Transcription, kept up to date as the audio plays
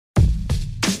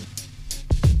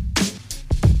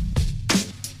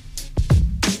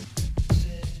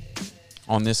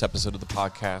On this episode of the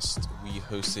podcast, we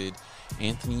hosted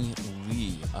Anthony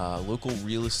Lee, a local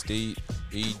real estate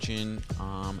agent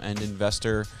and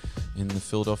investor in the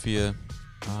Philadelphia,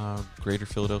 greater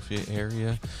Philadelphia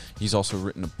area. He's also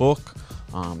written a book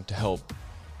to help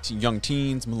young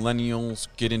teens, millennials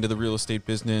get into the real estate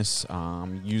business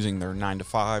using their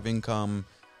 9-to-5 income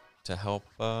to help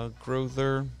grow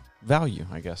their value,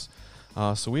 I guess.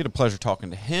 So we had a pleasure talking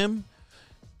to him,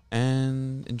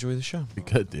 and enjoy the show. Be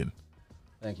good, dude.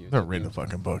 Thank you. Never read the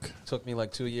fucking book. Took me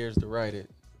like 2 years to write it.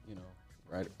 You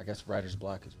know, I guess writer's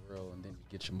block is real, and then you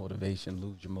get your motivation,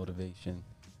 lose your motivation,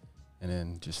 and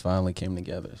then just finally came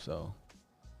together. So,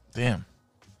 Damn.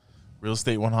 Real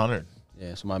Estate 100.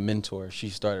 yeah. So my mentor, she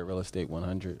started Real Estate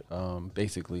 100.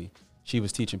 Basically, she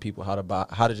was teaching people how to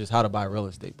buy real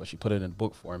estate, but she put it in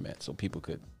book format so people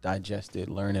could digest it,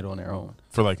 learn it on their own.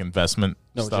 For like investment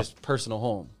No, stuff? just personal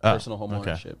home Okay.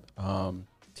 ownership.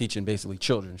 Teaching basically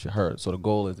children. So the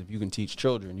goal is if you can teach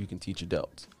children, you can teach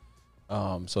adults.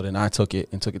 So then I took it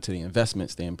to the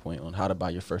investment standpoint on how to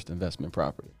buy your first investment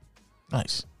property.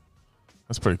 Nice.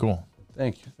 That's pretty cool.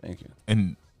 Thank you.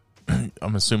 And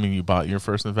I'm assuming you bought your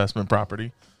first investment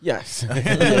property? Yes.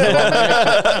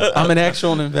 I'm an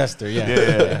actual investor. Yeah.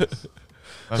 Yeah.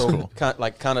 That's So cool.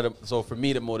 so for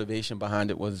me, the motivation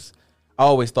behind it was, I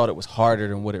always thought it was harder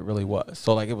than what it really was.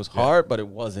 So like it was hard, but it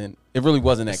really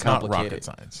wasn't that It's not complicated. rocket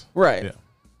science. Right. Yeah.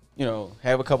 You know,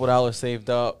 have a couple dollars saved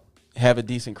up, have a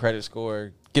decent credit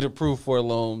score, get approved for a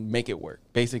loan, make it work.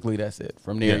 Basically, that's it.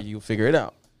 From there, you figure it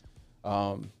out.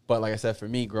 But like I said, for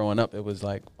me growing up, it was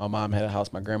like my mom had a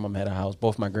house, my grandmom had a house,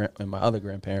 both my and my other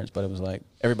grandparents, but it was like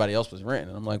everybody else was renting.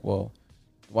 And I'm like, well,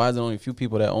 why is there only a few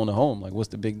people that own a home? Like, what's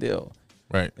the big deal?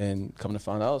 Right. And come to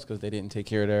find out, it's because they didn't take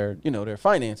care of their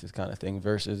finances kind of thing,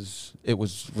 versus it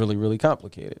was really, really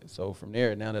complicated. So from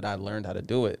there, now that I learned how to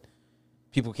do it,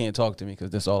 people can't talk to me because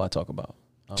that's all I talk about.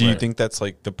 Do you think that's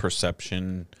like the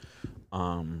perception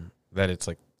that it's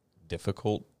like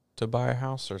difficult to buy a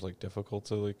house, or like difficult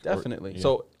to like Definitely.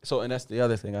 So and that's the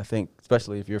other thing. I think,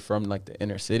 especially if you're from like the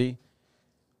inner city,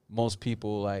 most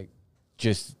people like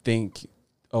just think,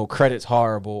 oh, credit's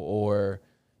horrible, or,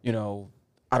 you know,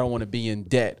 I don't want to be in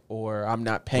debt, or I'm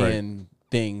not paying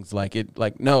things like it.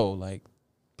 Like, no, like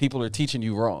people are teaching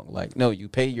you wrong. Like, no, you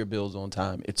pay your bills on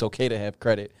time. It's okay to have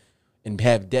credit and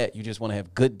have debt. You just want to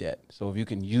have good debt. So if you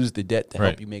can use the debt to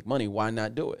help you make money, why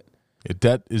not do it? Yeah,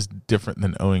 debt is different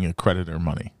than owing a creditor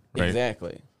money. Right?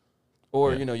 Exactly.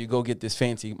 Or, you know, you go get this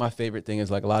fancy, my favorite thing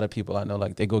is like a lot of people I know,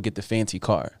 like they go get the fancy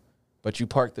car, but you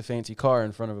park the fancy car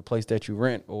in front of a place that you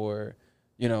rent, or,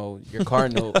 you know, your car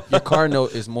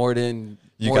note is more than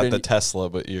the Tesla,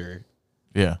 but you're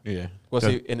Yeah. Well,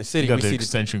 see, in the city, You we got the see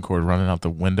extension cord running out the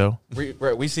window.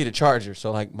 we see the charger.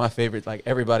 So like my favorite, like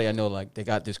everybody I know, like they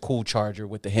got this cool charger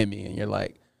with the Hemi, and you're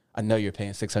like, I know you're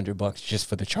paying $600 just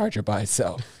for the charger by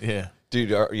itself. Yeah.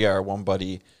 dude. Our one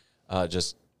buddy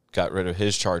just got rid of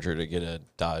his charger to get a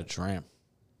Dodge Ram.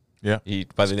 Yeah. He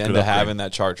by the end good of upgrade. having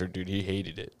that charger, dude, he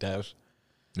hated it.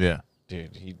 Yeah.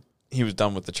 Dude, he was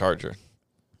done with the charger,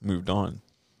 moved on.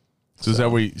 So is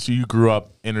that where you grew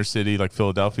up inner city, like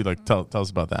Philadelphia? Like tell us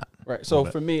about that. Right. So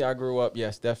for me, I grew up,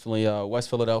 yes, definitely West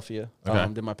Philadelphia.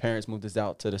 Okay. Then my parents moved us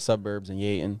out to the suburbs in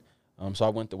Yaton. So I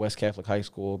went to West Catholic High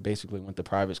School, basically went to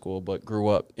private school, but grew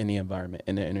up in the environment,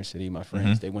 in the inner city. My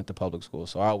friends, they went to public school.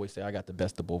 So I always say I got the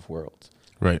best of both worlds.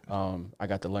 Right. I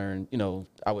got to learn, you know,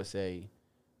 I would say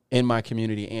in my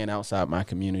community and outside my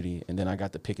community. And then I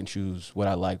got to pick and choose what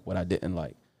I liked, what I didn't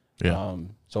like. Yeah.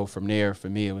 So from there, for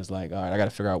me, it was like, all right, I got to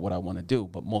figure out what I want to do.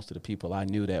 But most of the people I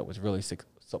knew that was really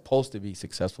supposed to be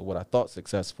successful, what I thought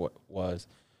success was,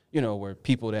 you know, were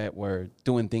people that were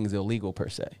doing things illegal per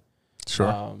se.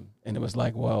 Sure. And it was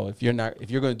like, well, if you're going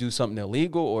to do something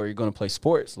illegal, or you're going to play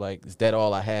sports, like, is that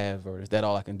all I have, or is that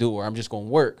all I can do, or I'm just going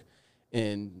to work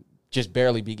and just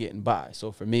barely be getting by.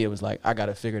 So for me, it was like, I got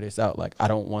to figure this out. Like, I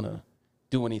don't want to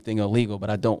do anything illegal, but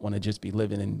I don't want to just be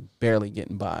living and barely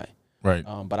getting by. Right.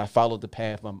 But I followed the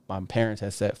path my parents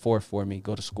had set forth for me,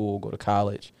 go to school, go to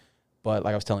college. But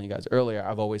like I was telling you guys earlier,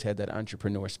 I've always had that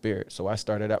entrepreneur spirit. So I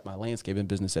started up my landscaping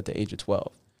business at the age of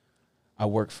 12. I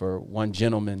worked for one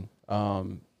gentleman,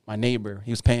 my neighbor.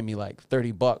 He was paying me like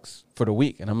 $30 for the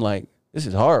week. And I'm like, this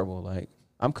is horrible. Like,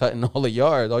 I'm cutting all the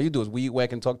yards. All you do is weed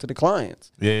whack and talk to the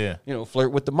clients. Yeah. You know,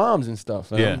 flirt with the moms and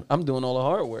stuff. And Yeah. I'm doing all the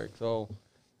hard work. So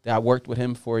I worked with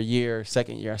him for a year.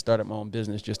 Second year, I started my own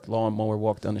business, just lawnmower,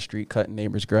 walk down the street, cutting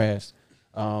neighbors' grass.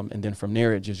 And then from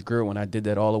there, it just grew. And I did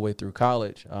that all the way through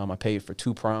college. I paid for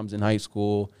 2 proms in high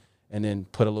school, and then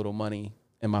put a little money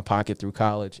in my pocket through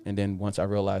college. And then once I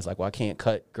realized, like, well, I can't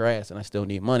cut grass and I still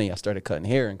need money, I started cutting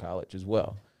hair in college as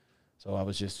well. So I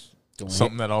was just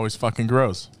Something that always fucking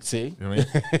grows. See, You know what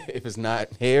I mean? if it's not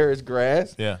hair, it's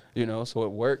grass. Yeah. You know, so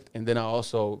it worked. And then I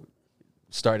also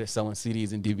started selling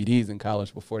CDs and DVDs in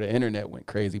college before the internet went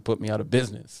crazy, put me out of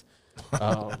business. You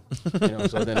know,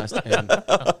 so then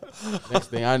next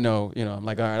thing I know, you know, I'm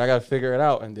like, all right, I got to figure it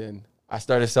out. And then I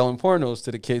started selling pornos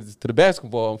to the kids, to the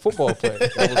basketball and football players.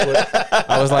 That was what,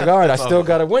 I was like, all right, I still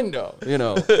got a window, you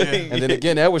know. And then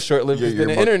again, that was short-lived. Then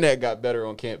the internet got better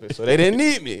on campus, so they didn't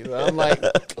need me. So I'm like,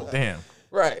 Damn.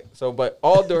 right. So, but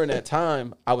all during that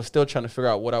time, I was still trying to figure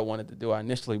out what I wanted to do. I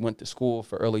initially went to school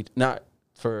not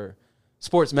for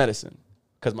sports medicine,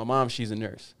 because my mom, she's a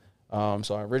nurse.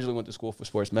 So I originally went to school for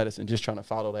sports medicine, just trying to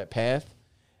follow that path.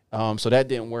 So that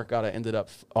didn't work out. I ended up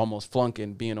almost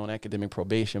flunking, being on academic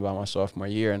probation by my sophomore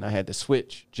year, and I had to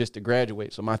switch just to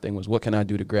graduate. So my thing was, what can I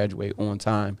do to graduate on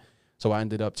time? So I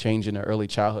ended up changing to early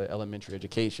childhood elementary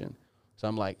education. So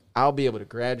I'm like, I'll be able to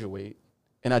graduate,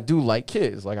 and I do like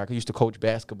kids. Like, I used to coach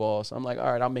basketball, so I'm like,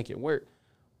 all right, I'll make it work.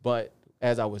 But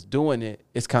as I was doing it,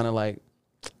 it's kind of like,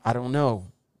 I don't know.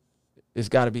 It's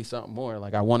got to be something more.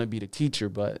 Like, I want to be the teacher,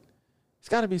 but it's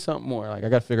got to be something more. Like, I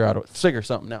got to figure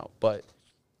something out. But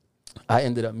I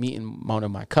ended up meeting one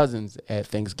of my cousins at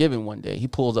Thanksgiving one day. He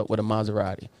pulls up with a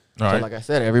Maserati. So right. like I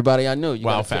said, everybody I know.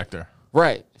 Wow factor.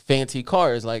 Right. Fancy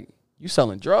cars. Like, you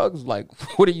selling drugs? Like,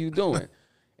 what are you doing?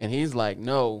 And he's like,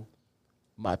 no.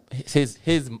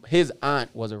 His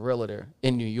aunt was a realtor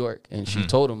in New York, and she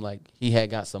told him, like, he had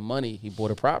got some money. He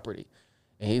bought a property.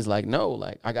 And he's like, no,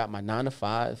 like, I got my 9 to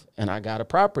 5, and I got a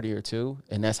property or two,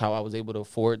 and that's how I was able to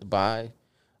afford to buy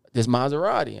this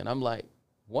Maserati. And I'm like,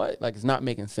 what? Like, it's not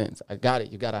making sense. I got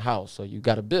it. You got a house, so you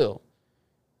got a bill.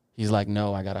 He's like,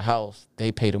 no, I got a house.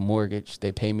 They pay the mortgage.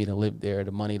 They pay me to live there.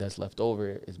 The money that's left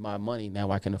over is my money.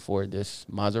 Now I can afford this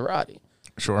Maserati.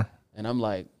 Sure. And I'm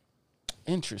like,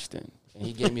 interesting. And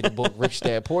he gave me the book Rich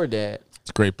Dad, Poor Dad. It's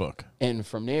a great book. And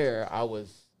from there, I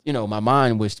was, you know, my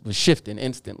mind was shifting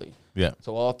instantly. Yeah.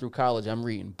 So all through college, I'm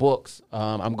reading books.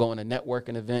 I'm going to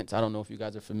networking events. I don't know if you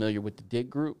guys are familiar with the DIG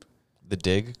group. The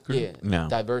DIG group? Yeah. No.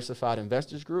 Diversified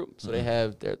Investors Group. So they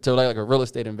have, they're like a real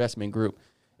estate investment group.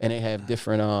 And they have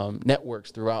different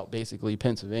networks throughout basically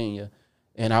Pennsylvania.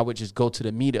 And I would just go to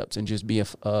the meetups and just be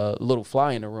a little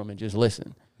fly in the room and just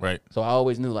listen. Right. So I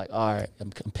always knew, like, all right,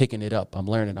 I'm picking it up. I'm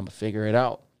learning. I'm going to figure it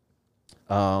out.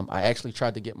 I actually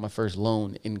tried to get my first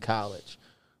loan in college,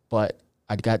 but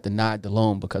I got denied the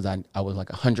loan because I was like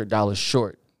 $100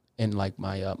 short in like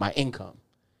my income.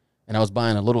 And I was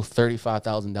buying a little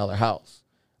 $35,000 house.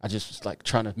 I just was like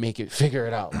trying to figure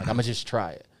it out. Like, I'm going to just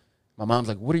try it. My mom's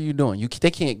like, what are you doing? They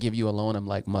can't give you a loan. I'm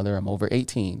like, mother, I'm over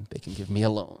 18. They can give me a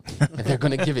loan. And they're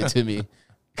going to give it to me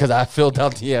because I filled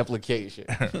out the application.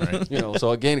 Right. You know,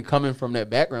 so again, coming from that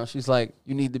background, she's like,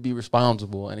 you need to be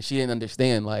responsible. And she didn't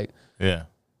understand, like, Yeah.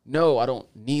 no, I don't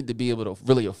need to be able to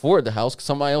really afford the house because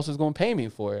somebody else is going to pay me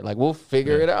for it. Like, we'll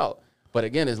figure it out. But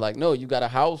again, it's like, no, you got a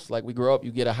house. Like, we grow up,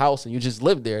 you get a house and you just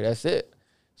live there. That's it.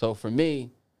 So for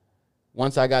me,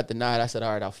 once I got denied, I said,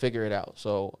 all right, I'll figure it out.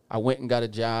 So I went and got a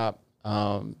job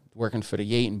working for the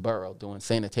Yaden Borough doing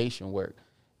sanitation work.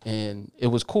 And it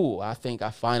was cool. I think I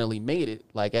finally made it,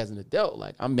 like, as an adult.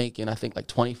 Like, I'm making, I think, like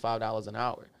 $25 an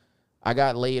hour. I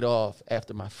got laid off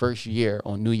after my first year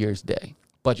on New Year's Day.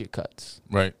 Budget cuts.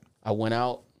 Right. I went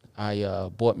out. I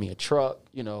bought me a truck.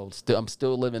 You know, I'm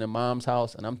still living in mom's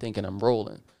house, and I'm thinking I'm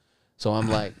rolling. So I'm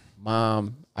like,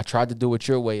 Mom, I tried to do it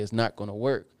your way. It's not going to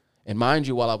work. And mind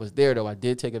you, while I was there, though, I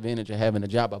did take advantage of having a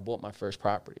job. I bought my first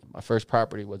property. My first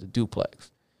property was a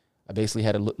duplex. I basically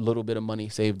had a little bit of money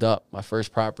saved up. My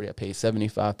first property, I paid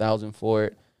 $75,000 for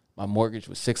it. My mortgage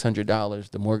was $600.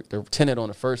 The tenant on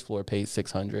the first floor paid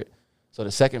 $600. So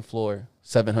the second floor,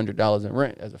 $700 in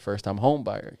rent as a first-time home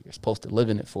buyer. You're supposed to live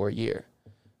in it for a year.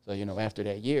 So, you know, after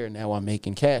that year, now I'm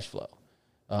making cash flow.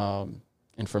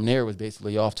 And from there, it was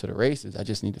basically off to the races. I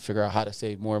just need to figure out how to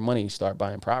save more money and start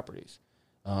buying properties.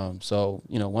 So,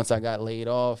 you know, once I got laid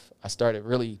off, I started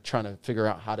really trying to figure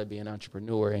out how to be an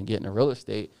entrepreneur and get into real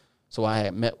estate. So I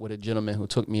had met with a gentleman who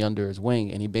took me under his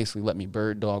wing, and he basically let me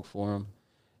bird dog for him.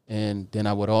 And then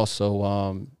I would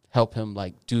also help him,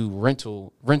 like, do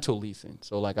rental leasing.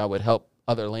 So, like, I would help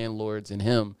other landlords and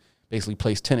him basically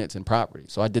place tenants in property.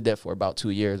 So I did that for about 2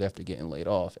 years after getting laid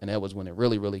off, and that was when it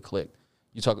really, really clicked.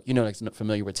 You know, like,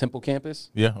 familiar with Temple campus?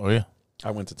 Yeah. Oh, yeah.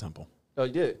 I went to Temple. Oh,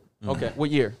 you did? Okay.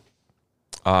 What year?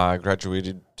 I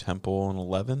graduated Temple in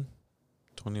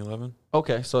 2011.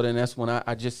 Okay, so then that's when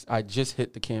I just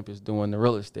hit the campus doing the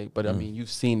real estate. But I mean, you've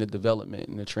seen the development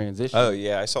and the transition. Oh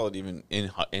yeah, I saw it even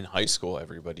in high school.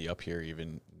 Everybody up here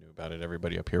even knew about it.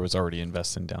 Everybody up here was already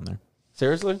investing down there.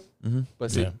 Seriously? Mm-hmm.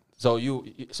 But see, Yeah.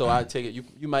 So I take it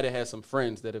you might have had some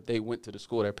friends that if they went to the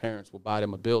school, their parents would buy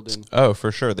them a building. Oh,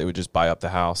 for sure. They would just buy up the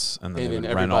house and then they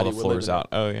would rent all the floors out.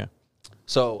 Oh, yeah.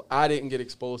 So I didn't get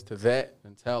exposed to that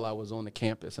until I was on the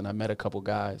campus and I met a couple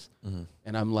guys.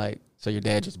 And I'm like, so your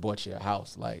dad just bought you a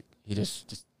house? Like, he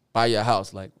just buy you a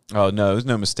house? Like, oh, no, it was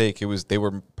no mistake. It was they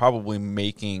were probably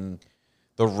making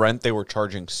the rent they were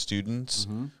charging students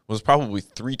was probably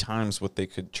 3 times what they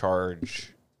could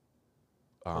charge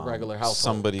a regular household.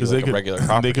 Somebody like a regular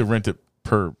property. They could rent it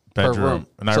per bedroom. room.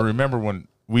 And I remember when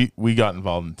we got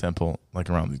involved in Temple, like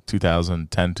around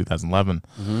 2010, 2011,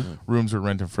 rooms were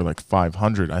rented for like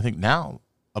 $500. I think now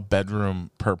a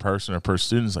bedroom per person or per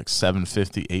student is like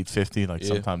 $750, $850, like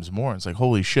sometimes more. It's like,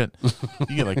 holy shit.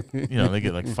 You get like, they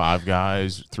get like 5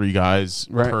 guys, 3 guys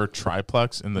per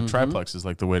triplex. And the triplex is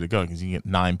like the way to go because you get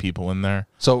 9 people in there.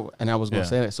 So, and I was going to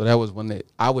say that. So that was when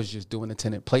I was just doing a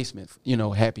tenant placement,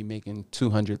 happy making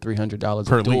 $200, $300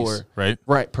 per a door. lease, right?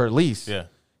 Right, per lease. Yeah.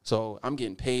 So I'm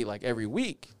getting paid like every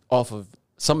week off of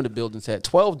some of the buildings had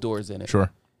 12 doors in it. Sure.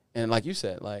 And like you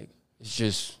said, like, it's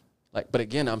just like, but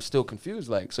again, I'm still confused.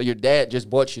 Like, so your dad just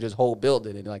bought you this whole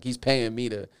building and like he's paying me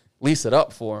to lease it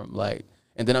up for him. Like,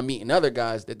 and then I'm meeting other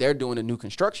guys that they're doing a new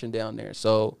construction down there.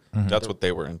 So that's what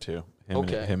they were into.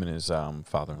 Him and his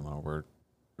father-in-law were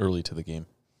early to the game.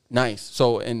 Nice.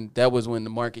 So, and that was when the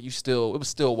market, it was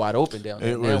still wide open down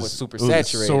there. It was super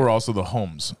saturated. So were also the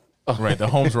homes. Right, the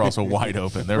homes were also wide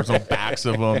open. There was no backs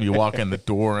of them. You walk in the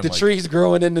door and the trees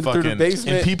growing through the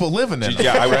basement, and people living in.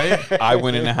 Yeah, I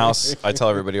went in a house. I tell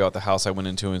everybody about the house I went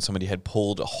into, and somebody had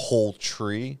pulled a whole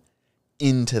tree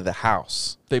into the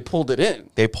house. They pulled it in.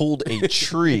 They pulled a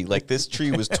tree. Like this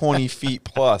tree was 20 feet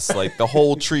plus. Like the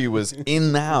whole tree was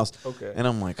in the house. Okay, and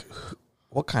I'm like,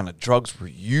 what kind of drugs were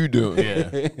you doing?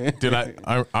 Yeah, dude,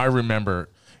 I remember.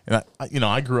 And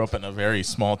I grew up in a very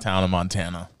small town in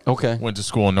Montana. Okay. Went to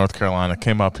school in North Carolina,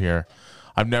 came up here.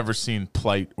 I've never seen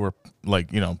plight or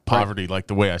poverty like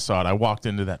the way I saw it. I walked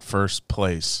into that first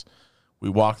place. We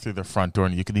walked through the front door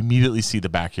and you could immediately see the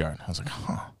backyard. I was like,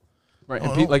 huh. Right.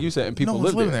 And like you said, and people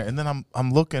live there. And then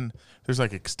I'm looking, there's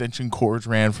like extension cords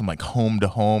ran from like home to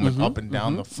home and up and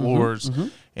down the floors.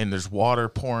 And there's water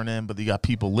pouring in, but you got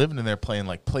people living in there playing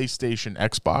like PlayStation,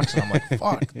 Xbox. And I'm like,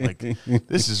 fuck, like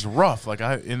this is rough.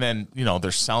 And then,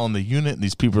 they're selling the unit and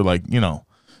these people are like, yo,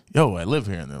 I live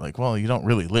here. And they're like, well, you don't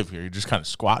really live here. You're just kind of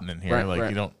squatting in here.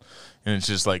 You don't, and it's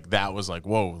just like, that was like,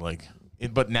 whoa,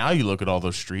 but now you look at all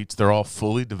those streets, they're all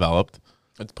fully developed.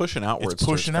 It's pushing outwards. It's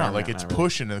pushing out. Like it's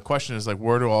pushing. And the question is like,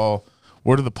 where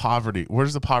does the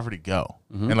poverty go?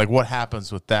 And like, what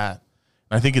happens with that?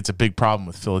 And I think it's a big problem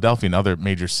with Philadelphia and other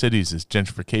major cities is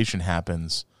gentrification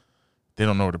happens. They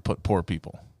don't know where to put poor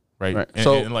people. Right. And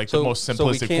the most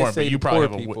simplistic form, but you probably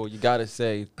have people, you got to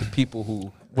say the people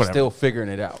who are still figuring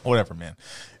it out. Whatever, man.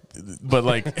 But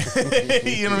like,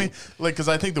 you know what I mean? Like, cause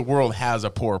I think the world has a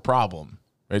poor problem.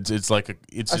 It's like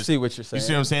I see what you're saying. You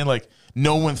see what I'm saying? Like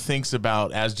no one thinks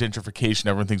about as gentrification.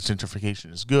 Everyone thinks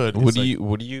gentrification is good. What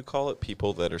do you call it?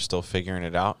 People that are still figuring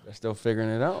it out. They're still figuring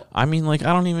it out. I mean, like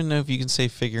I don't even know if you can say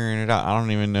figuring it out. I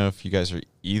don't even know if you guys are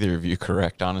either of you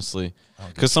correct, honestly.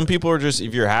 Because some people are just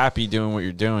if you're happy doing what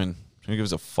you're doing, who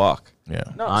gives a fuck? Yeah.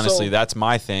 No, honestly, that's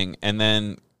my thing. And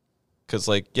then, because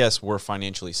like yes, we're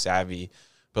financially savvy,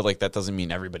 but like that doesn't mean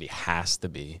everybody has to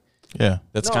be. Yeah,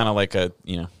 that's kind of like a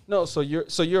No, so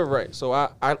you're right. So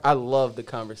I love the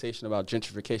conversation about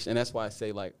gentrification, and that's why I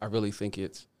say like I really think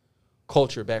it's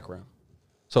culture background.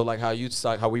 So like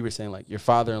how we were saying like your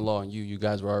father-in-law and you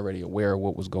guys were already aware of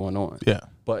what was going on. Yeah.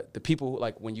 But the people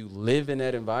like when you live in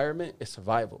that environment, it's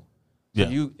survival. So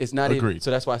yeah. It's not Agreed. even. So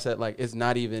that's why I said like it's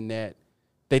not even that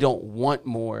they don't want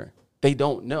more. They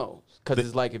don't know. Because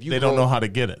it's like if you they don't know how to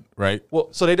get it, right? Well,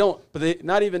 so they don't, but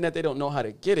not even that they don't know how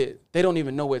to get it. They don't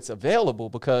even know it's available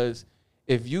because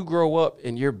if you grow up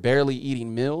and you're barely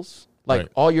eating meals, like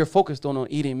all you're focused on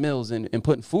eating meals and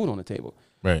putting food on the table.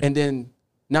 Right. And then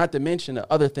not to mention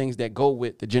the other things that go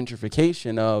with the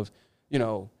gentrification of,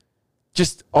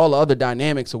 just all the other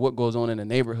dynamics of what goes on in the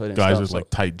neighborhood and guys stuff. with like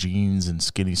tight jeans and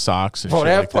skinny socks and shit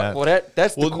like that. Well,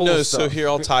 that's the cool stuff. So here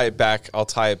I'll tie it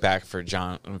back for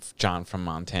John from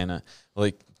Montana.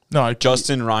 Like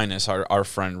Justin Reines, our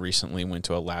friend, recently went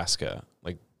to Alaska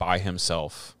like by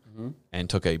himself and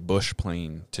took a bush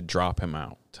plane to drop him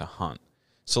out to hunt.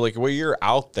 So like when you're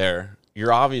out there,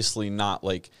 you're obviously not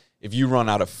like if you run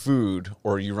out of food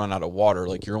or you run out of water,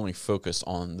 like you're only focused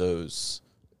on those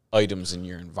items in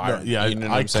your environment. Yeah, you know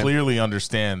what I I'm saying? clearly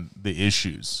understand the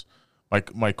issues.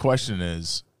 My question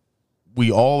is, we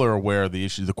all are aware of the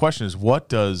issues. The question is, what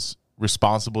does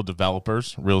responsible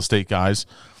developers, real estate guys,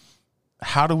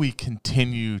 how do we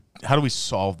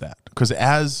solve that? Because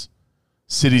as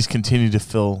cities continue to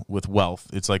fill with wealth.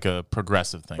 It's like a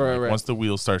progressive thing. Right, Like, right. once the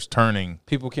wheel starts turning,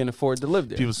 People can't afford to live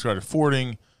there. people start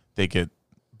affording, they get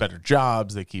better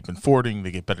jobs, they keep affording,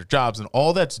 they get better jobs, and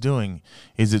all that's doing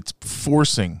is it's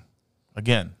forcing,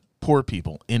 again, poor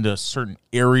people into a certain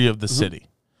area of the city.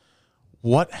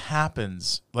 What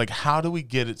happens? Like, how do we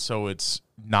get it so it's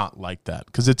not like that?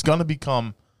 Because it's going to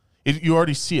become, you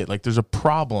already see it. Like, there's a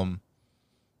problem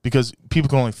because people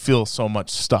can only feel so much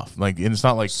stuff. Like, and it's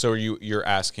not like, So you're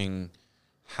asking,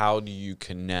 how do you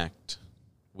connect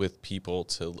with people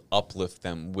to uplift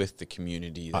them with the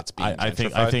community that's being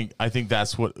gentrified? I think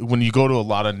that's what, when you go to a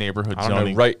lot of neighborhood I don't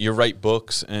zoning, know, you write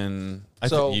books and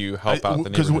you help out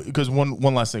the neighborhood. Because one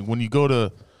last thing, when you go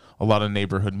to a lot of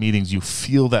neighborhood meetings, you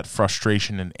feel that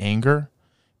frustration and anger.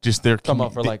 Just their Come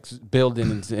up for like building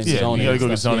and zoning. you gotta go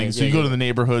to stuff. zoning. Yeah, So you yeah, go yeah. to the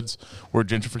neighborhoods where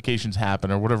gentrifications happen,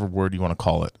 or whatever word you want to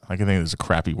call it. I can think it's a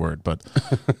crappy word, but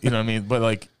you know what I mean. But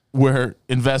like where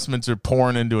investments are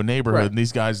pouring into a neighborhood, Right. and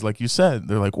these guys, like you said,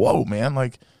 they're like, "Whoa, man!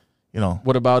 Like, you know,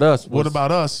 What about us? what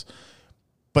about us?"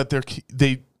 But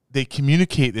they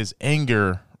communicate as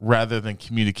anger rather than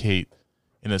communicate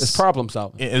in a It's problem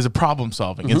solving. as a problem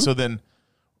solving, and so then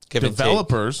Give and take.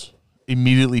 developers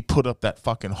immediately put up that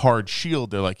fucking hard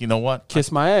shield. They're like, you know what?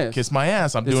 Kiss my ass. Kiss my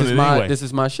ass. I'm This doing is it my anyway. this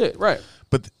is my shit. Right.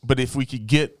 But if we could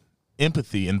get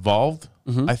empathy involved,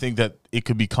 I think that it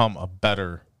could become a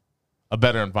better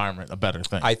environment, a better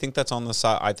thing. I think that's on the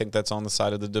side. I think that's on the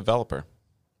side of the developer.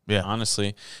 yeah.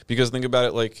 Honestly, because think about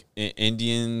it, like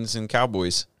Indians and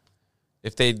cowboys,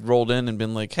 if they'd rolled in and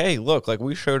been like, "Hey, look, like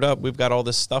we showed up, we've got all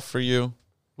this stuff for you.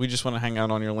 We just want to hang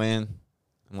out on your land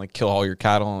and like kill all your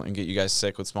cattle and get you guys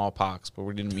sick with smallpox, but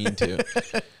we didn't mean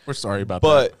to." We're sorry about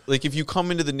But like, if you come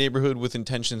into the neighborhood with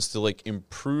intentions to like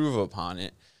improve upon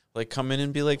it, like come in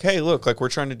and be like, "Hey, look, like we're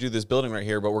trying to do this building right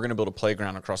here, but we're going to build a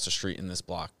playground across the street in this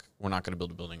block. We're not going to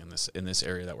build a building in this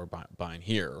area that we're buying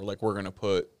here. Or like we're going to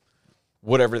put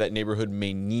whatever that neighborhood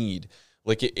may need."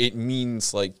 Like it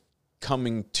means like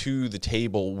coming to the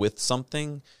table with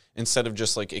something instead of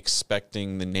just like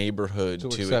expecting the neighborhood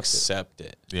to accept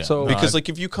it. Yeah. So- Because like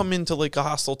if you come into like a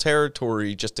hostile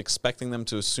territory just expecting them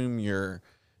to assume your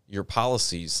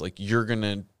policies, like you're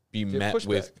gonna be met pushback.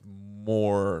 with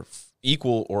more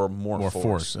equal or more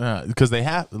force. because they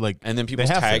have like, And then they people's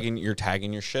have to. tagging you're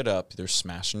tagging your shit up. They're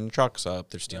smashing your trucks up.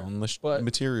 They're stealing the But-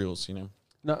 materials. You know.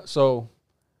 No,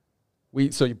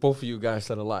 both of you guys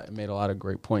said a lot and made a lot of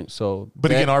great points. So But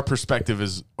that- again, our perspective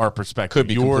is our perspective. Could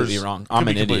be Yours completely wrong. could I'm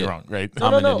be an completely idiot. wrong, right? No,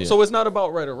 I'm no, an no. idiot. So it's not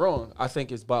about right or wrong. I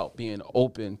think it's about being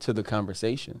open to the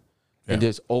conversation and Yeah.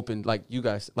 just open, like you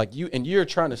guys, like you, and you're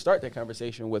trying to start that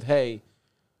conversation with, hey,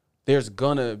 there's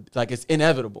gonna, like, it's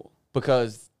inevitable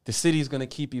because the city's gonna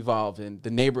keep evolving, the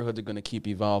neighborhoods are gonna keep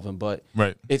evolving, but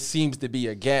Right. it seems to be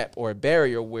a gap or a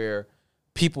barrier where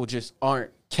people just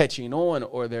aren't catching on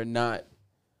or they're not.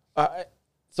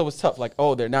 So it's tough. Like,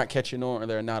 oh, they're not catching on or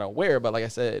they're not aware. But like I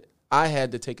said, I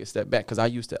had to take a step back because I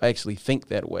used to actually think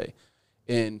that way.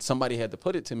 And somebody had to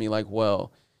put it to me like,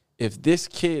 well, if this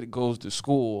kid goes to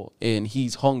school and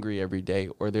he's hungry every day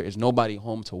or there is nobody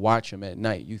home to watch him at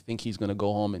night, you think he's going to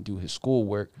go home and do his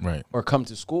schoolwork Right. or come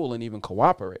to school and even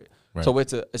cooperate. Right. So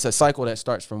it's a cycle that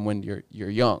starts from when you're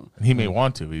young. And he may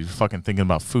want to. He's fucking thinking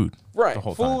about food. Right. The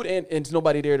whole Food time. and there's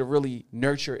nobody there to really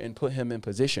nurture and put him in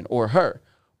position or her.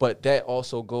 But that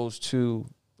also goes to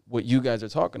what you guys are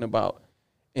talking about.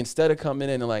 Instead of coming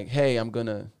in and like, hey, I'm going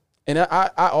to, and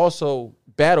I also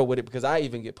battle with it because I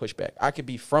even get pushback. I could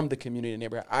be from the community and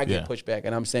neighborhood. I get Yeah. pushback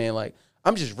and I'm saying like,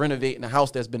 I'm just renovating a house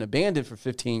that's been abandoned for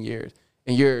 15 years.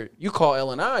 And you call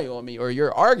L&I on me or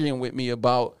you're arguing with me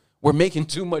about we're making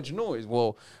too much noise.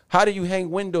 Well, how do you hang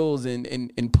windows and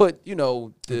put,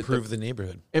 Improve the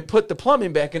neighborhood. and put the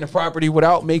plumbing back in the property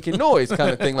without making noise kind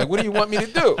of thing? Like, what do you want me to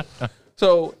do?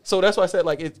 So that's why I said,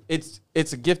 like,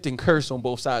 it's a gift and curse on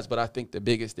both sides. But I think the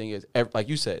biggest thing is, like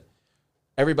you said,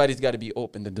 everybody's got to be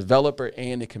open, the developer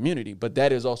and the community. But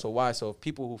that is also why. So if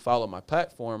people who follow my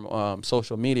platform,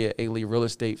 social media, A. Lee Real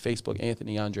Estate, Facebook,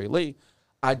 Anthony Andre Lee,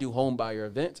 I do home buyer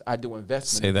events. I do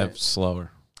investment Say that events. slower.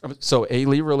 So A.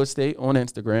 Lee Real Estate on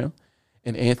Instagram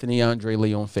and Anthony Andre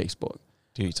Lee on Facebook.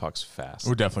 Dude, he talks fast.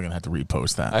 We're definitely gonna have to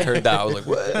repost that. I heard that. I was like,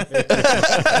 what?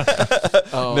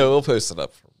 No, we'll post it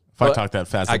up. If I talk that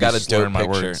fast, I got a slurring dope my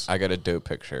picture. words. I got a dope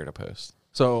picture to post.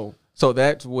 So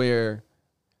that's where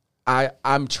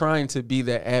I'm trying to be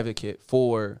that advocate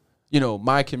for,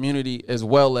 my community as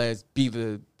well as be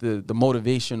the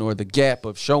motivation or the gap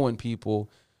of showing people,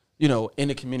 in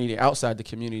the community, outside the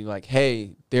community, like,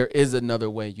 hey, there is another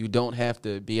way. You don't have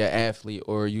to be an athlete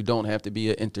or you don't have to be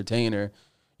an entertainer.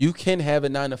 You can have a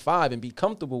 9-to-5 and be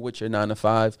comfortable with your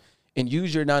 9-to-5 and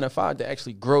use your 9 to 5 to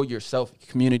actually grow yourself,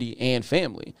 community, and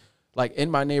family. Like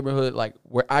in my neighborhood, like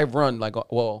where I run, like,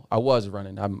 well, I was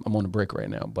running. I'm on a break right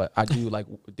now, but I do like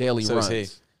daily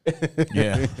runs.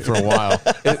 Yeah, for a while.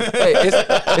 It's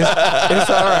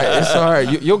all right. It's all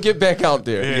right. You'll get back out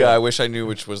there. Yeah, I wish I knew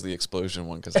which was the explosion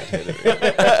one because I hated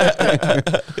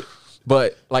it.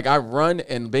 But like I run,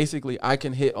 and basically I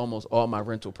can hit almost all my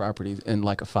rental properties in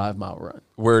like a 5-mile run.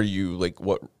 Where are you? Like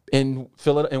what? In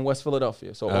West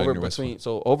Philadelphia. So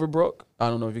Overbrook. I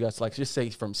don't know if you guys like just say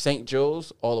from St.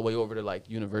 Joe's all the way over to like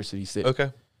University City.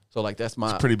 Okay. So like that's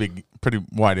my Pretty big, pretty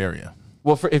wide area.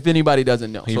 well, if anybody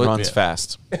doesn't know, He runs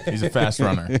fast. He's a fast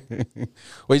runner.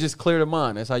 well, you just clear the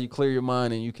mind. That's how you clear your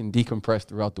mind, and you can decompress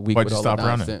throughout the week Why'd with you all stop the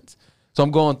running? nonsense. So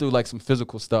I'm going through like some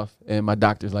physical stuff, and my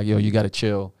doctor's like, "Yo, you got to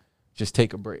chill. Just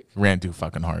take a break." Ran too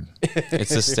fucking hard.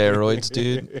 It's the steroids,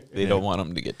 dude. They don't want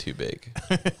them to get too big.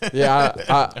 Yeah,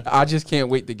 I just can't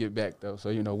wait to get back though.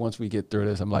 So once we get through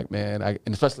this, I'm like, man, and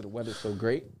especially the weather's so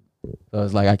great. So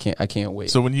it's like I can't wait.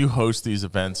 So when you host these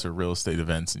events or real estate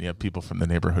events, and you have people from the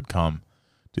neighborhood come,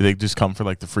 do they just come for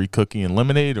like the free cookie and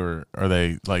lemonade, or are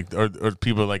they like, or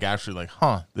people like actually like,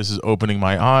 huh, this is opening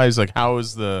my eyes? Like, how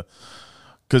is the?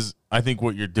 Because I think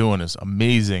what you're doing is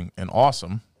amazing and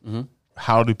awesome. Mm-hmm.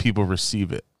 How do people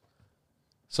receive it?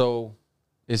 So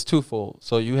it's twofold.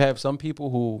 So you have some people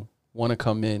who want to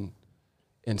come in,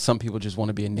 and some people just want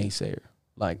to be a naysayer.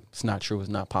 Like, it's not true. It's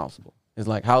not possible. It's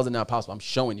like, how is it not possible? I'm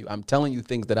showing you. I'm telling you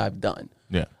things that I've done.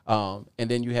 Yeah. And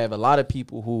then you have a lot of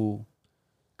people who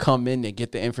come in and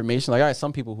get the information. Like, I have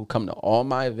some people who come to all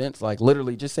my events. Like,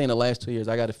 literally, just saying the last 2 years,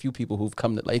 I got a few people who've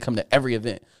come to every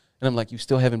event. And I'm like, you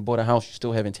still haven't bought a house. You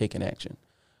still haven't taken action.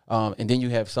 And then you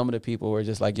have some of the people who are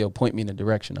just like, yo, point me in a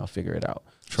direction. I'll figure it out.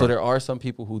 Sure. So there are some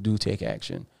people who do take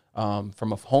action.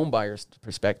 From a home buyer's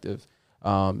perspective,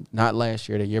 not last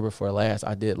year, the year before last,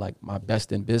 I did like my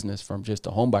best in business from just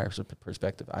a home buyer's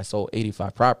perspective. I sold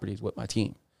 85 properties with my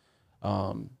team.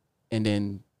 And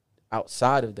then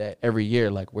outside of that, every year,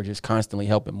 like we're just constantly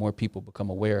helping more people become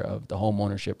aware of the home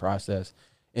ownership process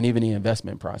and even the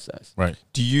investment process. Right.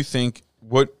 Do you think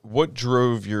what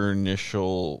drove your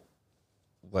initial,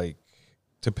 like,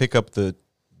 to pick up the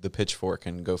pitchfork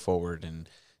and go forward and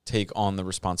take on the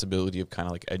responsibility of kind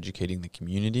of like educating the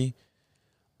community,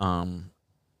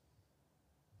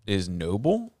 is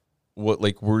noble? What,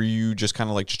 like, were you just kind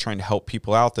of like just trying to help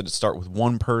people out? Did it start with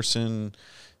one person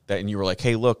and you were like,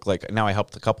 hey, look, like now I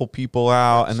helped a couple people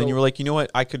out, and then you were like, you know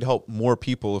what, I could help more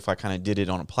people if I kind of did it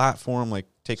on a platform? Like,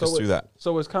 take us through that.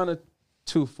 So it's kind of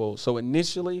twofold. So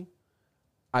initially,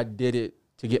 I did it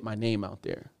to get my name out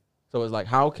there. So it's like,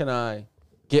 how can I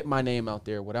get my name out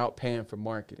there without paying for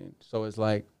marketing? So it's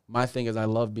like, my thing is I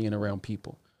love being around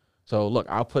people. So look,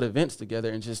 I'll put events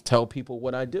together and just tell people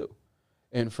what I do.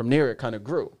 And from there, it kind of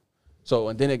grew. So,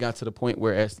 and then it got to the point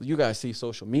where, as you guys see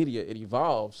social media, it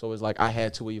evolved. So it's like I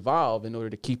had to evolve in order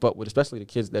to keep up with, especially the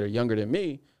kids that are younger than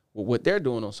me, with what they're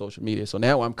doing on social media. So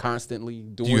now I'm constantly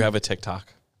doing. Do you have a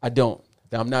TikTok? I don't.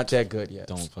 I'm not that good yet.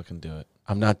 Don't fucking do it.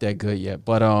 I'm not that good yet,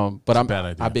 but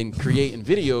I've been creating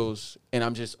videos, and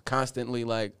I'm just constantly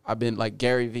like, I've been like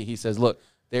Gary Vee. He says, look,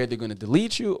 they're either going to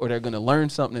delete you or they're going to learn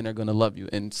something and they're going to love you.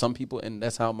 And some people, and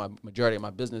that's how my majority of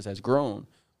my business has grown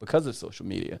because of social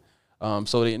media.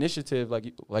 So the initiative,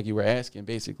 like you were asking,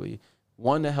 basically,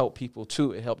 one, to help people.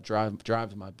 Two, it helped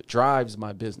drives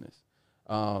my business.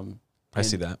 I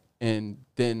see that. And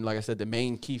then, like I said, the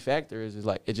main key factor is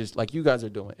like, it just like you guys are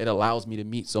doing. It allows me to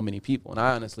meet so many people, and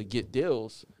I honestly get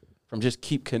deals from just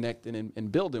keep connecting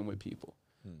and building with people.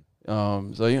 So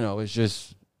it's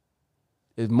just,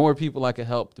 the more people I can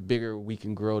help, the bigger we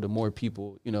can grow. The more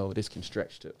people this can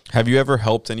stretch to. Have you ever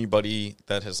helped anybody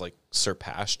that has like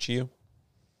surpassed you?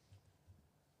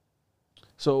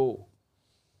 So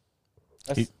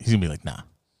He's gonna be like, nah.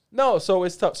 No, so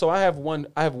it's tough. So I have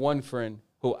one friend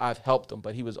who I've helped him,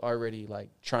 but he was already like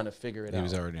trying to figure it out. He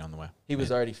was already on the way. He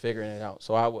was already figuring it out.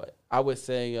 So I would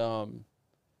say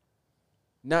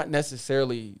not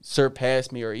necessarily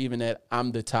surpass me or even that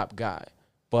I'm the top guy,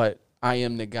 but I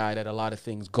am the guy that a lot of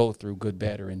things go through, good,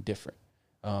 bad, or indifferent.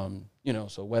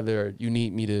 So whether you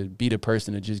need me to be the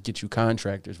person to just get you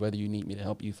contractors, whether you need me to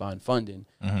help you find funding,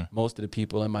 most of the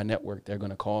people in my network, they're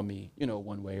going to call me,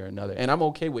 one way or another. And I'm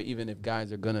okay with even if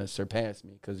guys are going to surpass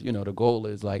me, because, the goal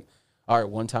is like, all right,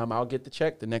 one time I'll get the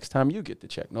check, the next time you get the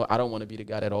check. No, I don't want to be the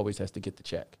guy that always has to get the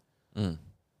check.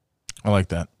 I like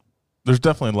that. There's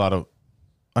definitely a lot of,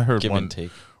 I heard Give one and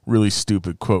take. Really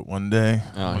stupid quote one day.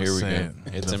 Oh, here we go.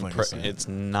 It's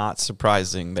not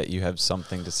surprising that you have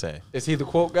something to say. Is he the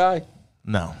quote guy?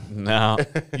 No.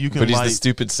 You can but he's the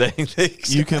stupid saying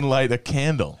things. You can light a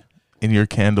candle, and your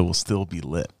candle will still be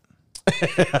lit.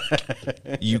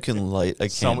 You can light a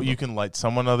candle. You can light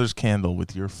someone other's candle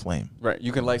with your flame, Right.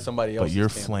 You can light somebody else. but your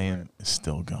flame is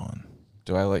still going.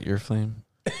 Do I light your flame?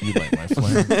 You light my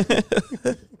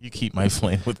flame. You keep my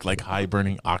flame with like high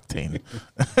burning octane.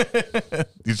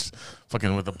 You just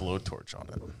fucking with a blowtorch on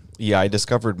it. Yeah, I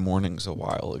discovered mornings a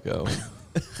while ago.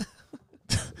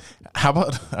 How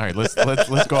about all right? Let's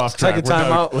go off track. Take a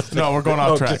time out. No, we're going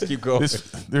off track. Just keep going.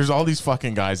 There's all these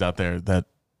fucking guys out there that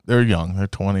they're young. They're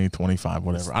 20, 25,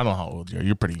 whatever. I don't know how old you are.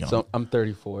 You're pretty young. So I'm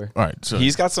 34. All right, so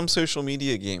He's got some social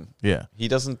media game. yeah, He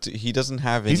doesn't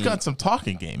have any. he's got some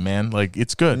talking game, man. Like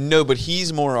it's good. No, but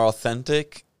he's more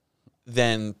authentic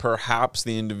than perhaps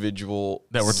the individual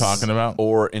That we're talking about?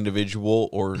 or individual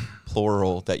or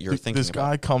plural that you're thinking This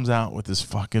about. guy comes out with this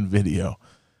fucking video.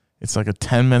 It's like a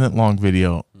 10-minute long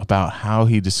video about how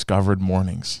he discovered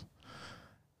mornings,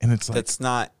 and it's like That's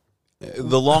not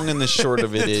the long and the short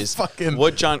of it It's is fucking-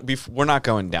 what John. We're not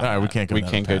going down. All right, we that. can't go We down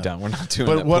can't that go path. down. We're not doing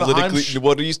But that. what I'm Politically,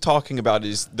 what he's talking about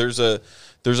is there's a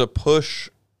push.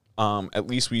 At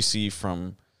least we see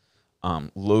from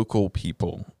local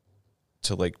people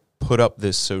to like put up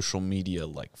this social media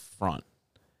like front.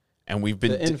 And we've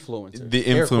been The influencers. The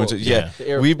Air influencers, quotes. yeah. The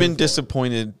air We've been influencers.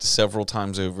 disappointed several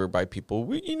times over by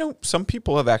people. Some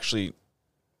people have actually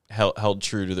held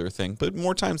true to their thing, but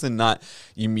more times than not,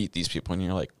 you meet these people and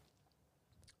you're like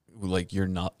you're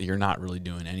not really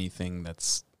doing anything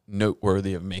that's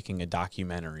noteworthy of making a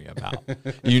documentary about.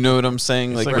 You know what I'm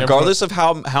saying? Like regardless of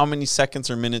how many seconds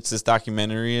or minutes this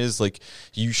documentary is, like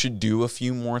you should do a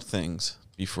few more things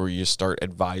before you start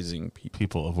advising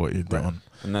people. of what you're doing.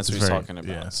 And that's It's what he's very- talking about.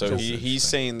 yeah, So it's he's interesting.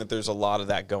 saying that there's a lot of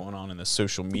that going on in the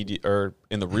social media or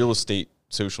in the real estate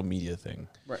social media thing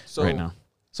Right. So right now.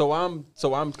 So I'm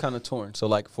kind of torn. So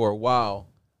like for a while,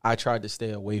 I tried to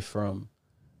stay away from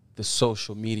the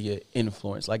social media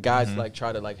influence. Like guys like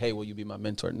try to like, hey, will you be my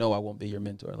mentor? No, I won't be your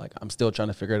mentor. Like I'm still trying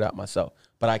to figure it out myself,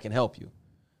 but I can help you.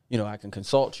 You know, I can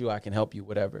consult you. I can help you,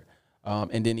 whatever.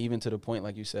 And then even to the point,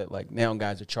 like you said, like now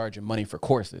guys are charging money for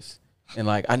courses. And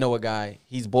like I know a guy,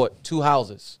 he's bought 2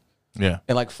 houses Yeah.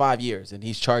 in like 5 years, and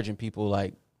he's charging people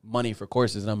like money for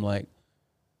courses. And I'm like,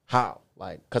 how?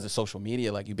 Like, because of social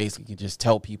media, like you basically can just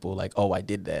tell people like, oh, I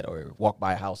did that, or walk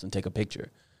by a house and take a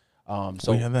picture.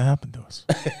 So We had that happen to us.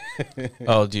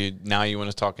 Oh, dude, now you want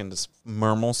to talk into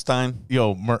Mermelstein?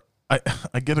 Yo,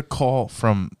 I get a call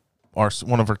from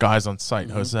one of our guys on site,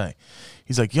 Jose.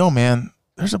 He's like, yo, man,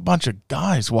 there's a bunch of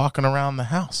guys walking around the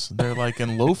house. They're like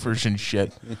in loafers and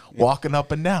shit, walking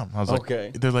up and down. I was like,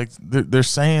 Okay. they're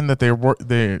saying that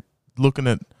they're looking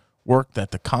at work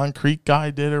that the concrete guy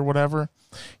did or whatever.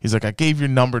 He's like, I gave your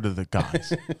number to the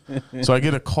guys. So I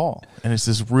get a call, and it's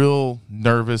this real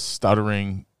nervous,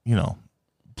 stuttering,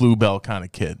 bluebell kind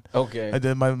of kid. Okay. I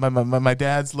did my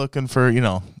dad's looking for,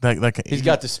 like He's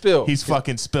got the spill. He's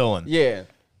fucking spilling. Yeah.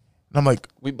 And I'm like,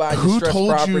 We buy who distressed told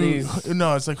properties. you?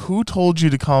 No, it's like, who told you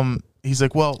to come? He's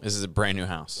like, well, This is a brand new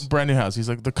house. brand new house. He's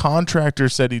like, the contractor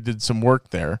said he did some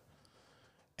work there.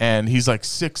 And he's like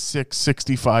 6'6",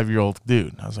 65-year-old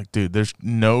dude. I was like, dude, there's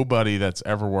nobody that's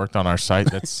ever worked on our site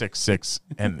that's 6'6"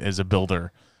 and is a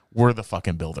builder. We're the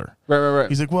fucking builder. Right.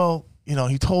 He's like, well,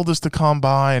 he told us to come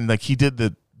by, and like he did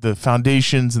the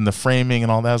foundations and the framing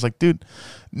and all that. I was like, dude,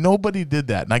 nobody did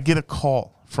that. And I get a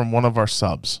call from one of our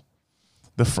subs,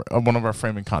 one of our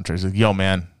framing contractors. Like, yo,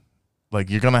 man, like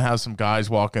you're gonna have some guys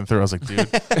walking through. I was like, dude,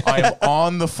 I am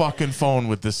on the fucking phone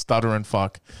with this stuttering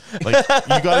fuck. Like,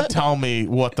 you gotta tell me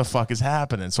what the fuck is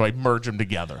happening. So I merge them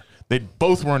together. They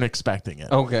both weren't expecting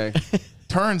it. Okay.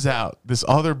 Turns out this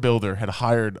other builder had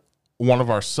hired one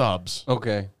of our subs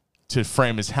Okay. to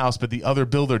frame his house, but the other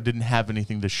builder didn't have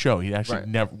anything to show. He actually Right.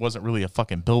 never wasn't really a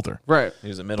fucking builder. Right. He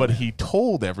was a middle. But he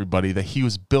told everybody that he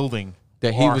was building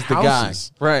That he our was the guy.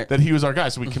 houses, Right. That he was our guy.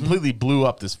 So we completely blew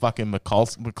up this fucking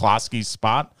McCloskey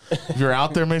spot. If you're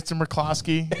out there, Mr.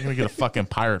 McCloskey, you're gonna get a fucking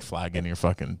pirate flag in your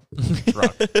fucking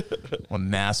truck. What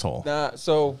an asshole. Nah.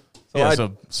 So Yeah,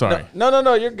 sorry.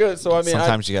 No. You're good. So I mean,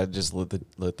 Sometimes you got to just let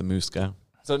the moose go.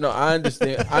 So no, I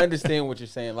understand. I understand what you're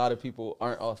saying. A lot of people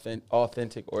aren't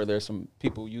authentic, or there's some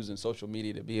people using social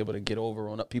media to be able to get over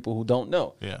on people who don't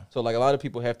know. Yeah. So like a lot of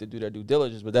people have to do their due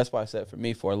diligence, but that's why I said for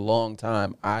me for a long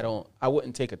time I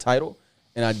wouldn't take a title,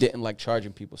 and I didn't like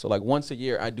charging people. So like once a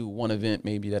year I do one event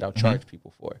maybe that I'll charge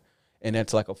people for, and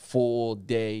that's like a full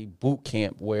day boot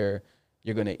camp where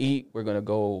you're gonna eat, we're gonna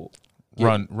go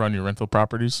Run your rental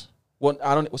properties. Well,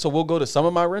 I don't. So we'll go to some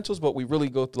of my rentals, but we really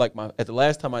go through like at the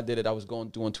last time I did it, I was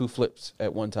doing 2 flips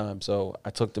at one time. So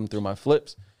I took them through my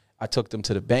flips. I took them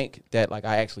to the bank that like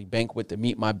I actually bank with to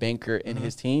meet my banker and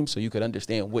his team, so you could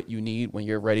understand what you need when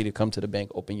you're ready to come to the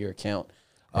bank, open your account.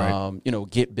 Right.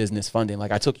 Get business funding.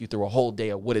 Like I took you through a whole day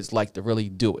of what it's like to really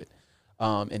do it.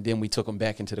 And then we took them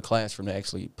back into the classroom to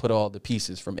actually put all the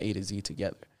pieces from A to Z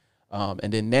together.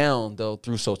 And then now, though,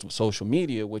 through social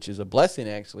media, which is a blessing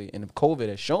actually, and COVID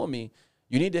has shown me,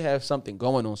 you need to have something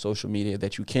going on social media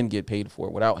that you can get paid for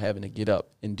without having to get up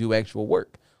and do actual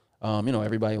work.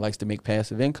 Everybody likes to make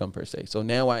passive income per se. So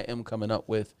now I am coming up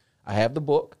with, I have the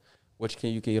book, which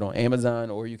you can get on Amazon,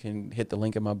 or you can hit the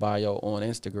link in my bio on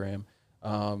Instagram.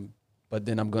 But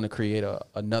then I'm going to create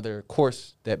another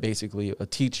course that basically will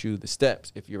teach you the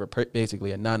steps. If you're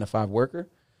basically a 9-to-5 worker,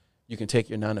 you can take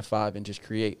your 9-to-5 and just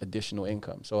create additional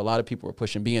income. So a lot of people are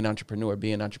pushing be an entrepreneur,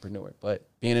 but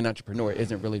being an entrepreneur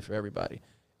isn't really for everybody.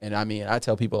 And I mean, I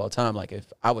tell people all the time, like if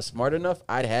I was smart enough,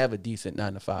 I'd have a decent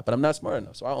 9-to-5, but I'm not smart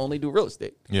enough. So I only do real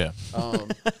estate. Yeah. So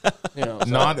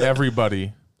Not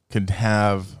everybody can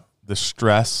have the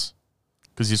stress,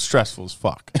 because it's stressful as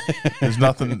fuck. There's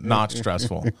nothing not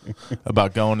stressful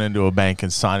about going into a bank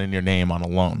and signing your name on a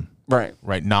loan. Right.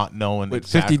 Right. Not knowing with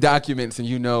 50 documents and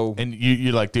and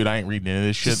you're like, dude, I ain't reading any of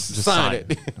this shit. Just sign it.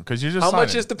 Because you're just how signing.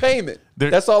 much is the payment?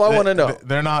 That's all I want to know.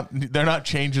 They're not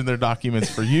changing their documents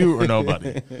for you or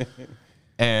nobody.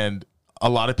 And a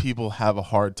lot of people have a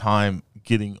hard time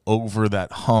getting over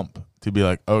that hump to be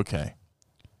like, okay,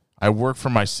 I work for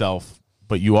myself,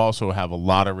 but you also have a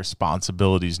lot of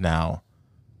responsibilities now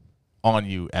on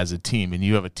you as a team. And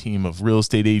you have a team of real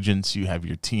estate agents. You have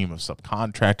your team of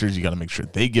subcontractors. You got to make sure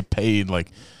they get paid.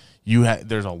 Like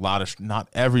there's a lot of, not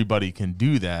everybody can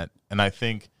do that. And I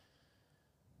think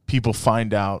people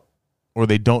find out, or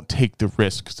they don't take the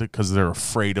risk because they're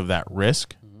afraid of that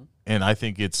risk. Mm-hmm. And I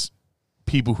think it's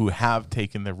people who have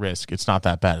taken the risk. It's not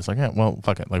that bad. It's like, yeah, well,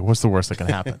 fuck it. Like, what's the worst that can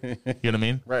happen? You know what I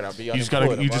mean? Right. I'll be you just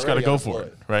gotta go for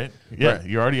it. Right. Yeah. Right.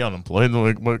 You're already unemployed.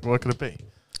 Like, what could it be?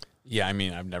 Yeah, I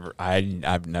mean, I've never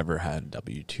had a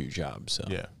W-2 job, so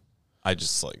yeah, I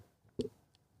just like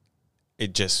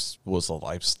it. Just was a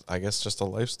I guess just a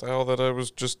lifestyle that I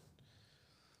was just.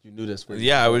 You knew this.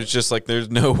 Yeah, I was just like, there's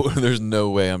no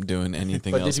way I'm doing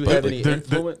anything else. Did you have any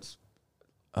influence?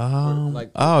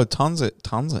 Tons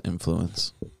of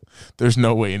influence. There's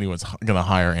no way anyone's gonna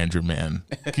hire Andrew Mann.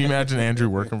 Can you imagine Andrew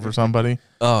working for somebody?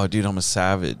 Oh, dude, I'm a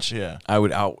savage. Yeah, I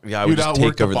would just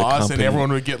take over the company, and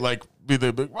everyone would get like. Be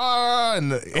the big,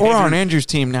 and we're on Andrew's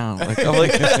team now. Like, I'm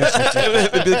like,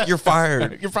 it'd be like, you're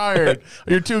fired. You're fired.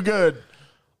 You're too good.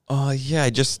 Yeah.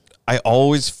 I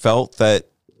always felt that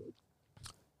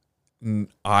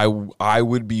I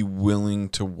would be willing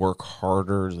to work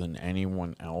harder than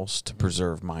anyone else to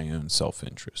preserve my own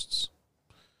self-interests.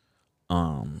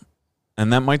 And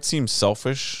that might seem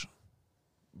selfish.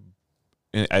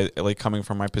 I like coming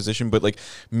from my position, but like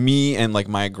me and like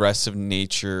my aggressive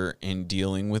nature in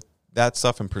dealing with that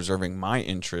stuff and preserving my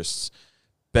interests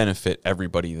benefit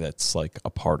everybody that's like a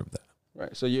part of that.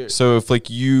 Right. So if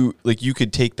you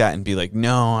could take that and be like,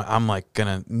 no, I'm like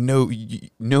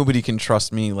nobody can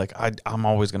trust me. Like I'm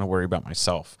always gonna worry about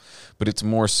myself. But it's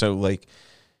more so like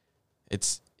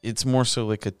it's more so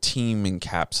like a team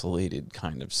encapsulated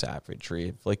kind of savagery.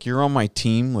 If like you're on my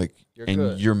team, like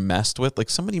you're messed with, like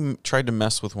somebody tried to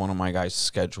mess with one of my guys'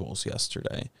 schedules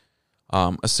yesterday.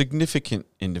 A significant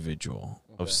individual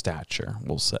of stature,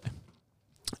 we'll say.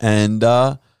 And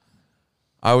I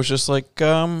was just like,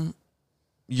 that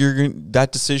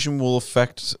decision will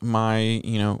affect my,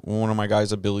 one of my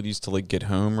guys' abilities to like get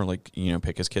home or like,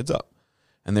 pick his kids up.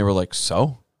 And they were like,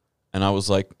 so? And I was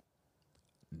like,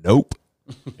 nope.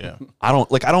 Yeah. I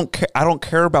don't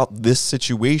care about this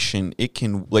situation. It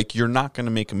can like, you're not going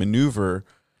to make a maneuver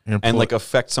and like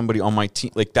affect somebody on my team.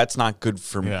 Like that's not good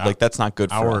for me. Like that's not good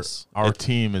for us. Our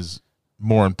team is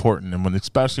more important. And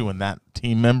especially when that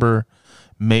team member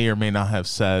may or may not have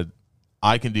said,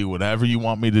 I can do whatever you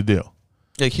want me to do.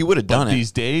 Like he would have done it.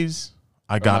 These days,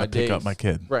 I got to pick up my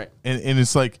kid. Right. And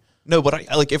it's like, no, but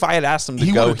if I had asked him to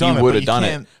go, he would have done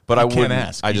it. But I wouldn't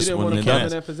ask. I just wouldn't have done it. In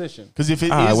that position. Because if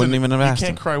it I wouldn't even have asked. You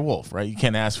can't cry wolf, right? You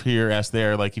can't ask here, ask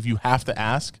there. Like if you have to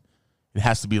ask, it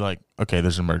has to be like, okay,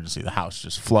 there's an emergency. The house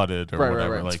just flooded or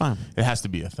whatever. Right. Like it's fine. It has to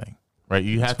be a thing, right?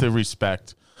 You have to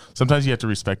respect. Sometimes you have to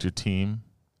respect your team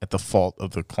at the fault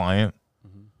of the client.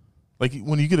 Mm-hmm. Like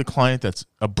when you get a client that's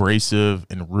abrasive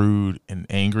and rude and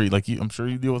angry, like I'm sure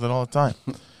you deal with it all the time.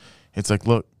 It's like,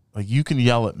 look, like you can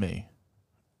yell at me.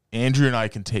 Andrew and I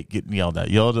can take getting yelled at.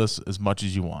 Yell at us as much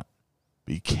as you want,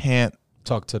 but you can't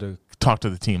talk to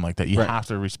the team like that. You have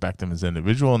to respect them as an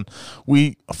individual. And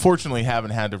we fortunately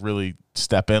haven't had to really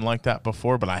step in like that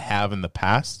before, but I have in the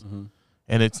past. Mm-hmm.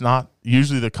 And it's not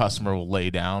usually the customer will lay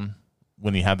down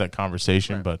when you have that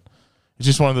conversation, but it's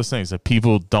just one of those things that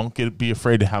people don't be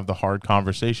afraid to have the hard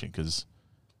conversation because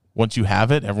Once you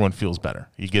have it, everyone feels better.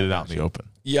 You get it out in the open.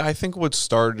 Yeah, I think what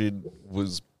started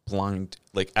was blind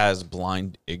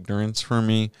ignorance for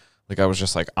me. Like I was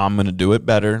just like, I'm gonna do it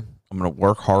better. I'm gonna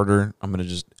work harder. I'm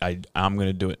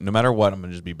gonna do it no matter what. I'm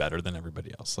gonna just be better than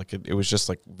everybody else. Like it was just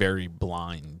like very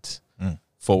blind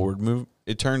forward move.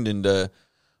 It turned into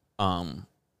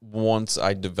once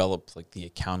I developed like the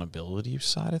accountability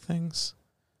side of things,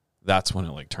 that's when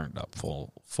it like turned up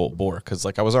full bore. Because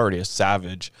like I was already a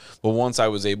savage, but once I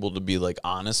was able to be like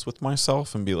honest with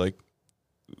myself and be like,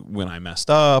 when I messed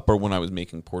up or when I was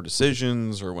making poor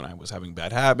decisions or when I was having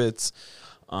bad habits,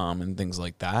 and things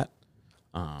like that.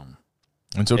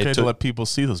 It's okay to let people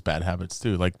see those bad habits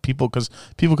too. Like because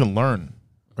people can learn,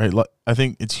 right? I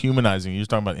think it's humanizing. You're just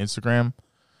talking about Instagram.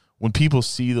 When people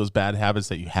see those bad habits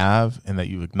that you have and that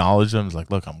you acknowledge them, it's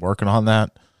like, look, I'm working on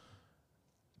that.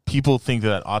 People think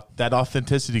that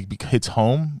authenticity hits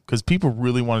home because people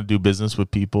really want to do business with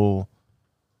people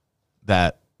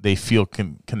that they feel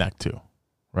can connect to,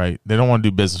 right? They don't want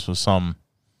to do business with some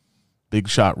big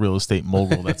shot real estate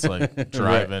mogul that's like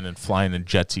driving and flying in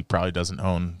jets he probably doesn't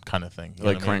own kind of thing.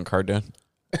 Like Grant Cardone?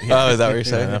 Yeah. Oh, is that what you're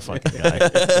saying? That fucking guy.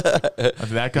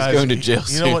 That guy's going to jail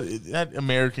soon. You know what?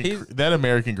 That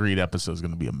American Greed episode is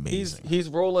going to be amazing. He's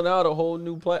rolling out a whole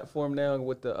new platform now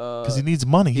with the because he needs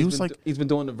money. He's been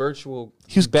doing the virtual.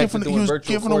 He was giving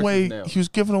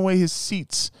away his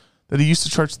seats that he used to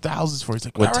charge thousands for. He's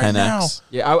like, with 10x. Now,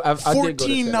 yeah, I did go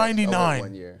to $14.99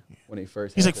 1 year when he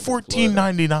first. He's like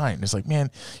 $14.99. It's like, man,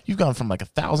 you've gone from like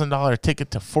 $1,000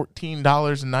 ticket to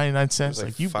 $14.99.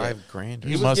 Like you $5,000.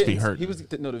 You must be hurt. The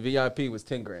VIP was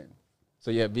 $10,000. So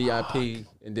yeah, VIP,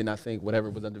 and then I think whatever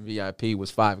was under VIP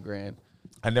was $5,000.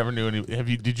 I never knew any.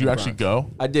 Did you actually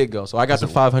go? I did go. So I got the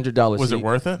 $500. Was it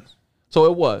worth it? So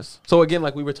it was. So again,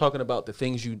 like we were talking about the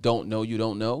things you don't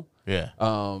know. Yeah.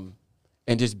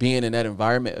 And just being in that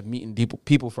environment of meeting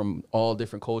people from all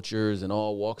different cultures and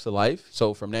all walks of life.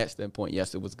 So from that standpoint,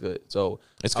 yes, it was good. So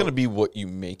it's going to be what you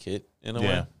make it in a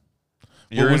way.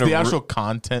 Was the actual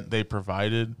content they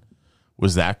provided,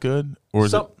 was that good? Or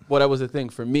is well, that was the thing.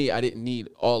 For me, I didn't need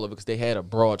all of it because they had a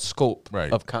broad scope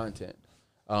of content.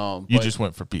 You just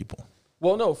went for people.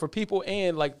 Well, no, for people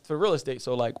and like for real estate.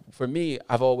 So like for me,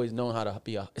 I've always known how to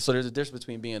be so there's a difference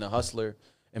between being a hustler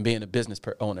and being a business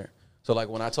owner. So, like,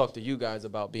 when I talk to you guys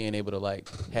about being able to, like,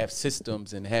 have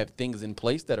systems and have things in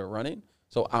place that are running,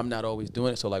 so I'm not always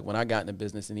doing it. So, like, when I got into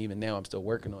business and even now I'm still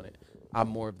working on it, I'm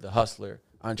more of the hustler,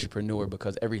 entrepreneur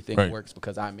because everything works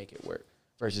because I make it work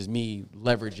versus me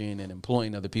leveraging and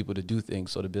employing other people to do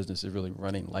things so the business is really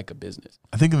running like a business.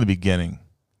 I think in the beginning,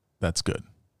 that's good.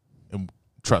 And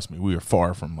trust me, we are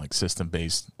far from, like,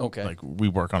 system-based. Okay. Like, we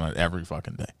work on it every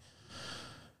fucking day.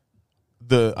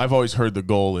 I've always heard the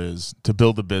goal is to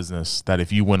build a business that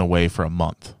if you went away for a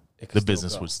month, the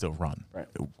business would still run. Right.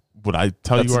 Would I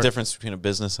tell you that's the difference between a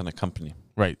business and a company?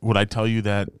 Right. Would I tell you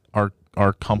that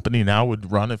our company now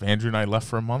would run if Andrew and I left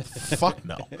for a month? Fuck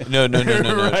no. No.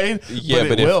 Right? Yeah,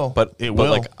 but it will. But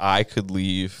like I could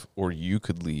leave or you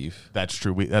could leave. That's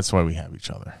true. That's why we have each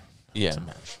other. Yeah.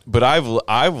 But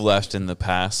I've left in the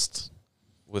past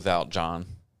without John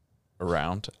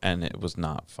around, and it was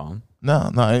not fun.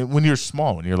 No. When you're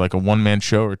small, when you're like a one-man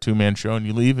show or a two-man show and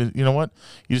you leave, you know what?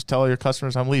 You just tell all your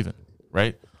customers, I'm leaving,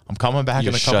 right? I'm coming back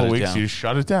in a couple of weeks. You just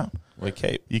shut it down. Like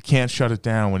Cape. You can't shut it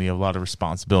down when you have a lot of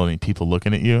responsibility and people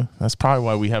looking at you. That's probably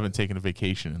why we haven't taken a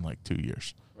vacation in like 2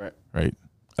 years. Right?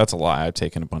 That's a lie. I've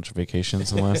taken a bunch of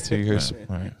vacations in the last 2 years.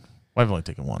 Right. Well, I've only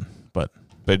taken one, but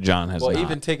John has not.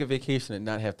 Even take a vacation and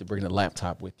not have to bring the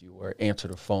laptop with you or answer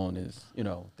the phone is,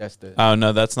 that's the... Oh,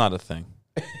 no, that's not a thing.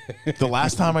 The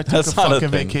last time I took a fucking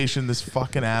vacation, this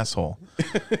fucking asshole.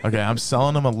 Okay, I'm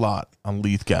selling him a lot on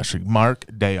Leithgash. Mark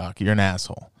Dayock, you're an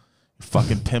asshole. You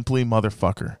fucking pimply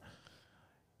motherfucker.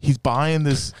 He's buying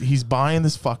this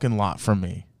fucking lot from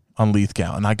me on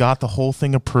Leithgow, and I got the whole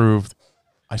thing approved.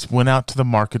 I went out to the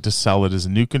market to sell it as a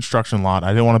new construction lot. I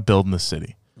didn't want to build in the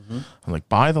city. I'm like,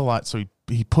 buy the lot. So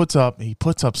he puts up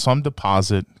some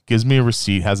deposit, gives me a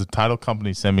receipt, has a title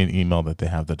company send me an email that they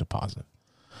have the deposit.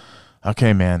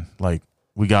 Okay, man, like,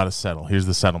 we got to settle. Here's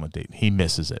the settlement date. He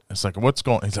misses it. It's like, what's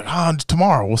going on? He's like,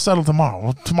 tomorrow. We'll settle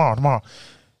tomorrow. Tomorrow.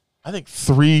 I think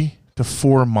 3 to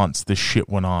 4 months this shit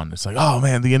went on. It's like, oh,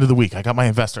 man, the end of the week. I got the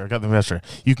investor.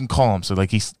 You can call him. So,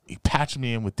 like, he patched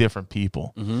me in with different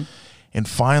people. Mm-hmm. And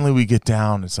finally we get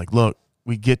down. It's like, look,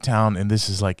 we get down, and this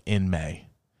is, like, in May.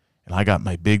 And I got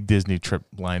my big Disney trip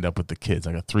lined up with the kids.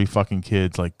 I got 3 fucking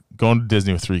kids. Like, going to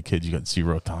Disney with 3 kids, you got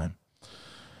 0 time.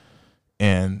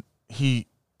 And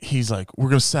he's like, we're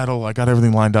going to settle. I got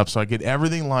everything lined up. So I get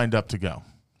everything lined up to go,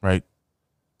 right?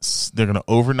 They're going to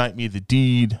overnight me the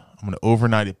deed. I'm going to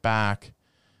overnight it back.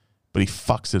 but he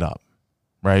fucks it up,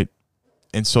 right?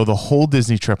 And so the whole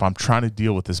Disney trip, I'm trying to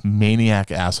deal with this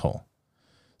maniac asshole.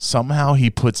 Somehow he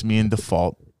puts me in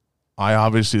default. I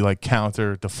obviously like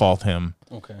counter default him.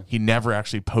 Okay. He never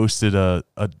actually posted a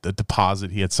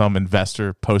deposit. He had some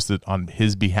investor post it on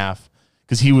his behalf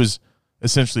because he was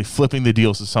essentially flipping the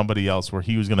deals to somebody else where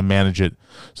he was going to manage it.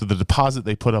 So the deposit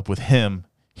they put up with him,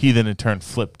 he then in turn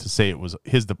flipped to say it was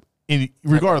his.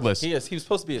 Regardless, he was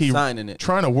supposed to be assigning it.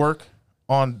 Trying to work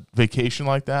on vacation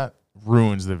like that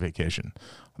ruins the vacation.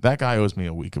 That guy owes me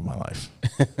a week of my life.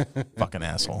 Fucking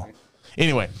asshole.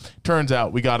 Anyway, turns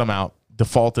out we got him out,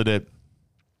 defaulted it.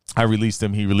 I released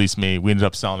him. He released me. We ended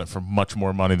up selling it for much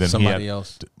more money than somebody he had,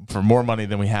 else. For more money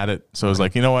than we had it. So it was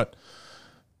like, you know what?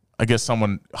 I guess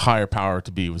someone higher power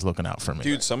to be was looking out for me.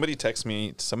 Dude, somebody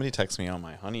texted me on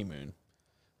my honeymoon.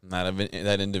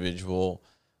 That individual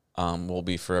will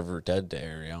be forever dead to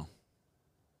Ariel.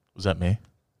 Was that me?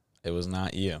 It was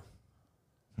not you.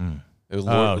 It was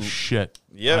Lord. Oh, shit.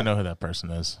 Yeah. I know who that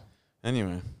person is.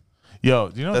 Anyway. Yo,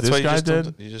 do you know what this guy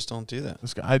did? You just don't do that.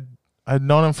 This guy, I'd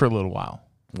known him for a little while.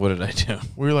 What did I do?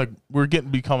 We were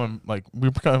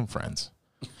becoming friends.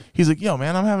 He's like, yo,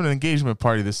 man, I'm having an engagement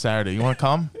party this Saturday. You want to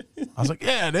come? I was like,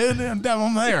 yeah, dude, I'm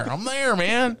there. I'm there,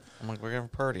 man. I'm like, we're having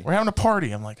a party. We're having a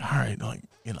party. I'm like, all right,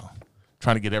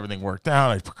 trying to get everything worked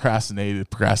out. I procrastinated.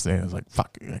 I was like,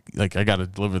 fuck, like I got to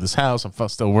deliver this house. I'm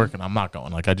still working. I'm not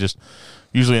going. Like I just,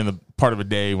 usually in the part of a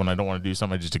day when I don't want to do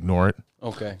something, I just ignore it.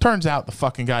 Okay. Turns out the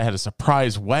fucking guy had a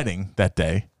surprise wedding that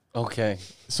day. Okay.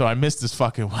 So I missed his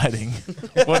fucking wedding.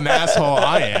 What an asshole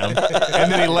I am.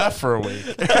 And then he left for a week.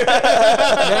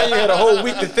 Now you had a whole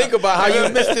week to think about how you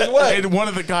missed his wedding. And one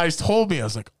of the guys told me, I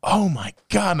was like, oh my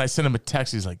God. And I sent him a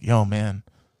text. He's like, yo, man,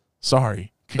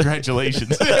 sorry.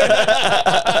 Congratulations.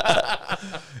 Yeah,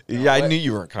 I knew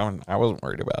you were coming. I wasn't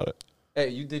worried about it. Hey,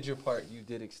 you did your part. You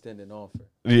did extend an offer.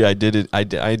 Yeah, I did it. I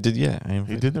did. Yeah.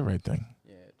 He did the right thing.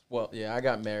 Yeah. Well, yeah, I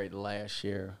got married last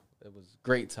year. It was a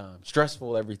great time.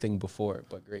 Stressful, everything before it,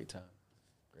 but great time.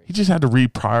 He just had to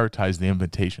reprioritize the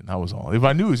invitation. That was all. If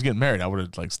I knew he was getting married, I would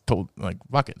have told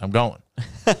fuck it, I'm going.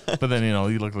 But then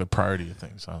he looked at the priority of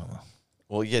things. I don't know.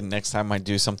 Well, yeah. Next time I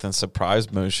do something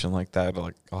surprise motion like that,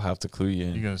 I'll have to clue you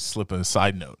in. You're gonna slip a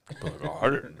side note. I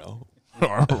didn't know.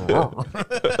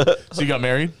 So you got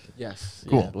married? Yes.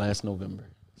 Cool. Yeah, last November.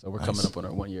 So we're coming up on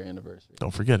our 1 year anniversary.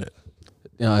 Don't forget it.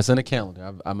 It's in the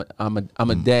calendar. I'm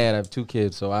a dad. I have 2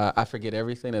 kids, so I forget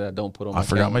everything that I don't put on my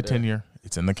calendar. I forgot my tenure.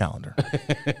 It's in the calendar.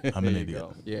 I'm an idiot.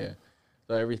 Yeah.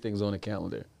 So everything's on the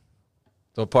calendar.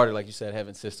 So part of, like you said,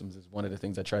 having systems is one of the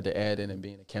things I tried to add in and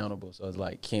being accountable. So it's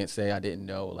like, can't say I didn't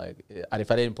know. Like,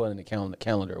 if I didn't put it in the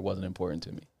calendar, it wasn't important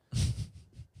to me.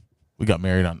 We got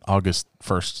married on August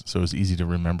 1st, so it was easy to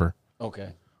remember.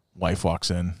 Okay. Wife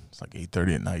walks in. It's like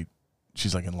 8:30 at night.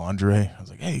 She's like in lingerie. I was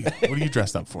like, hey, what are you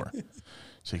dressed up for?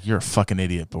 She's like, you're a fucking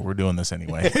idiot, but we're doing this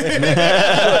anyway. Still ended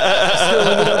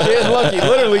up getting lucky.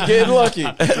 Literally getting lucky.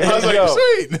 I was like,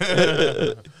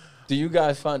 sweet. Do you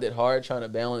guys find it hard trying to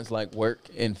balance like work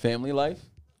and family life?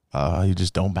 You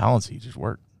just don't balance it. You just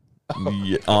work.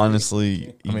 Yeah,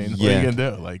 honestly, I mean, yeah. what are you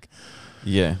gonna do?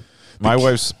 Yeah. My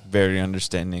wife's very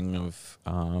understanding of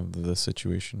the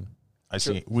situation. I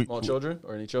see. Small children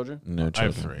or any children? No I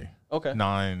children. have 3. Okay.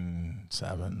 9,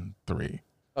 7, 3.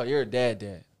 Oh, you're a dad.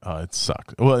 It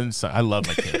sucked. Well, I love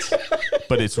my kids,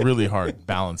 but it's really hard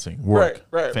balancing work,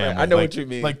 right, family. I know what you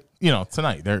mean. Like,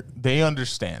 tonight they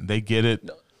understand. They get it.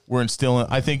 No. We're instilling.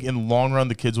 I think in the long run,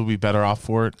 the kids will be better off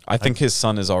for it. I think his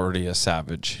son is already a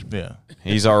savage. Yeah.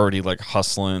 He's already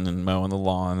hustling and mowing the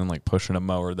lawn and pushing a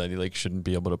mower that he shouldn't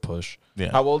be able to push.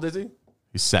 Yeah. How old is he?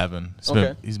 He's 7.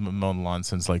 He's been mowing the lawn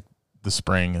since the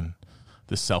spring, and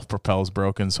the self-propel's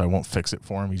broken, so I won't fix it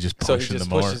for him. He's just pushing the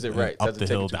mower pushes it right. up the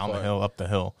hill, down the hill, up the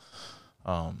hill.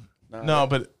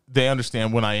 But they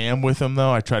understand when I am with him,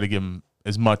 though. I try to give him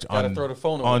as much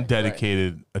on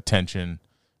dedicated attention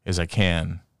as I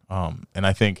can. And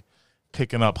I think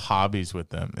picking up hobbies with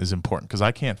them is important because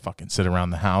I can't fucking sit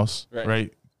around the house,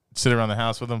 right? Sit around the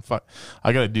house with them.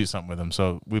 I got to do something with them.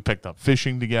 So we picked up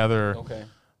fishing together. Okay.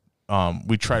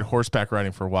 We tried horseback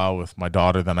riding for a while with my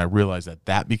daughter. Then I realized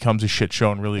that becomes a shit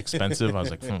show and really expensive. I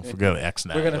was like, forget X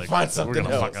now. We're going to find something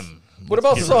else. What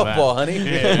about softball, honey?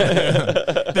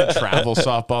 Yeah. Then travel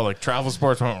softball, travel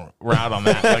sports. We're out on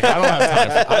that.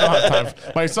 I don't have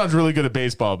time. My son's really good at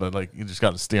baseball, but you just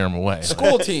got to steer him away.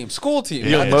 School team.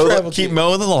 Yeah, keep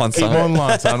mowing the lawn, son. Keep mowing the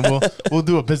lawn, son. We'll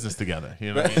do a business together.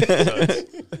 You know what I mean?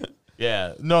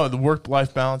 Yeah, no, the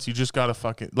work-life balance, you just got to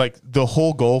fucking, the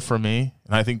whole goal for me,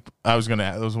 and I think that was one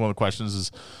of the questions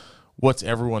is, what's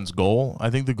everyone's goal?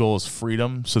 I think the goal is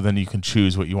freedom, so then you can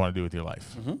choose what you want to do with your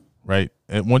life. Mm-hmm. right?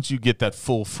 And once you get that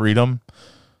full freedom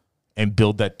and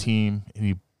build that team and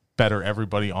you better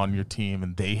everybody on your team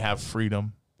and they have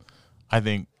freedom, I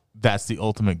think that's the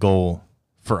ultimate goal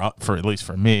for at least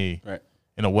for me, Right.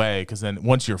 in a way, because then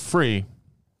once you're free,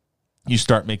 you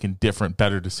start making different,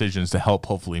 better decisions to help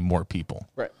hopefully more people.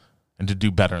 Right. And to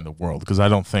do better in the world, because I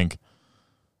don't think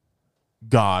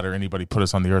God or anybody put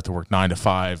us on the earth to work 9 to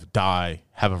 5, die,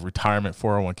 have a retirement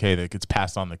 401k that gets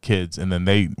passed on to kids, and then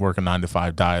they work a 9 to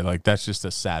 5, die. Like, that's just a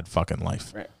sad fucking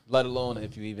life. Right. Let alone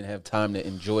if you even have time to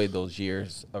enjoy those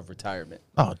years of retirement.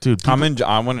 Oh, dude.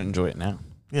 I want to enjoy it now.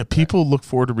 Yeah, people look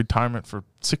forward to retirement for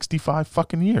 65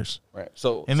 fucking years. Right.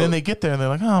 So Then they get there and they're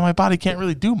like, oh, my body can't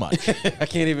really do much. I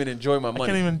can't even enjoy my money. I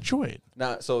can't even enjoy it.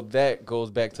 Now, so that goes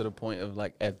back to the point of,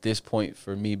 like, at this point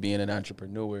for me being an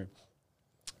entrepreneur,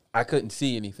 I couldn't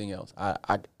see anything else.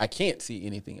 I can't see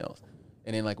anything else.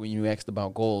 And then, like, when you asked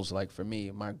about goals, like, for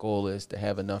me, my goal is to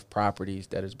have enough properties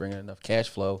that is bringing enough cash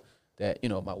flow that, you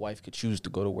know, my wife could choose to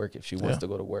go to work if she wants to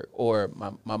go to work. Or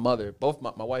my mother, both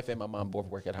my wife and my mom both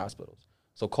work at hospitals.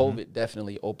 So COVID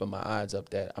definitely opened my eyes up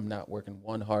that I'm not working,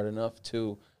 one, hard enough,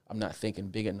 two, I'm not thinking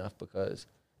big enough, because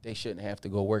they shouldn't have to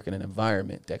go work in an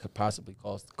environment that could possibly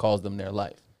cause them their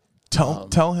life.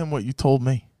 Tell him what you told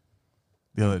me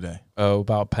the other day. Oh,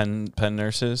 about pen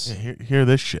nurses? Yeah, hear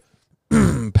this shit.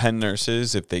 Pen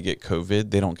nurses, if they get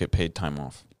COVID, they don't get paid time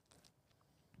off.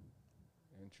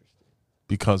 Interesting.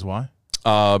 Because why?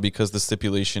 Because the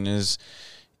stipulation is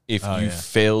if you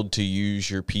failed to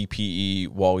use your PPE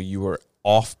while you were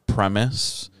off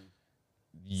premise,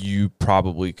 you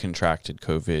probably contracted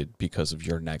COVID because of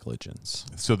your negligence.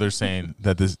 So they're saying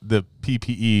that the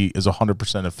PPE is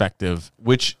 100% effective,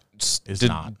 Which is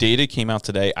not. Data came out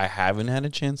today. I haven't had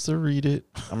a chance to read it.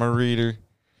 I'm a reader.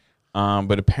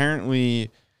 But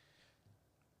apparently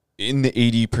in the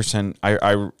 80%,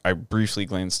 I briefly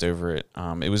glanced over it.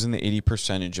 It was in the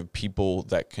 80% of people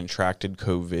that contracted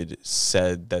COVID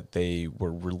said that they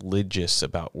were religious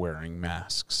about wearing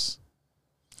masks.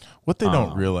 What they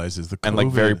don't realize is the COVID. And like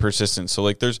very persistent. So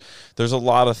like there's a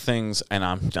lot of things, and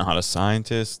I'm not a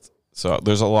scientist, so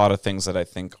there's a lot of things that I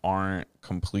think aren't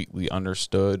completely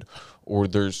understood, or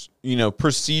there's, you know,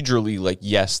 procedurally, like,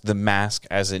 yes, the mask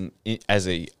as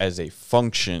a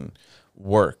function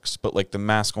works, but like the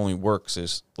mask only works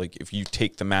is like if you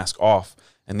take the mask off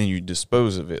and then you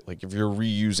dispose of it. Like if you're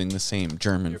reusing the same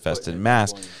germ-infested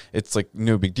mask, it's like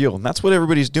no big deal. And that's what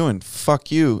everybody's doing.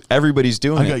 Fuck you. Everybody's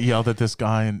doing it. I got yelled at this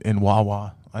guy in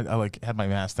Wawa. I like had my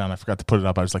mask down. I forgot to put it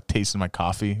up. I was like tasting my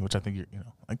coffee, which I think you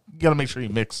got to make sure you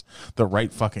mix the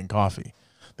right fucking coffee.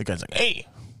 The guy's like, hey,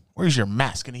 where's your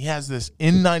mask? And he has this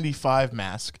N95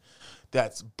 mask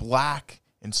that's black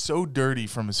and so dirty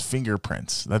from his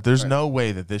fingerprints that there's no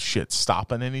way that this shit's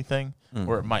stopping anything,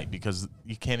 or it might, because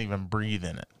you can't even breathe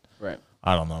in it. Right.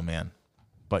 I don't know, man.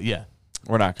 But yeah.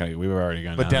 We're not going to. We were already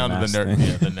going But down to the nurse.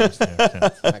 Yeah, the nurse.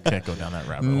 I can't go down that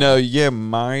rabbit hole. No, yeah,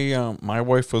 my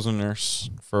wife was a nurse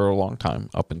for a long time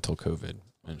up until COVID,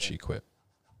 and she quit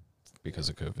because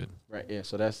of COVID. Right. Yeah.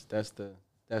 So that's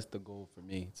the goal for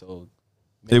me. So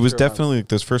It was definitely like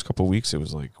those first couple of weeks. It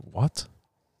was like, what?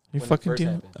 You When it fucking first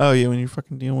dealing? happened. Oh yeah, when you're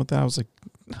fucking dealing with that, I was like,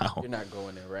 no. you're not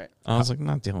going there, right? I was like,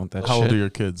 not dealing with that. How shit. old are your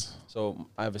kids? So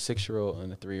I have a 6-year-old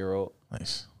and a 3-year-old.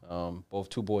 Nice. Both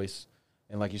 2 boys.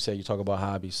 And like you said, you talk about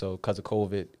hobbies. So because of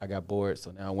COVID, I got bored.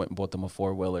 So now I went and bought them a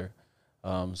 4-wheeler.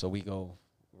 So we go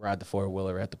ride the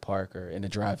 4-wheeler at the park or in the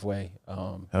driveway.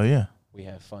 Hell yeah. We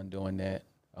have fun doing that.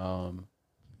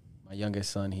 My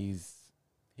youngest son, he's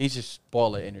just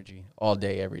ball of energy all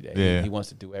day, every day. Yeah. He wants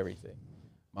to do everything.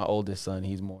 My oldest son,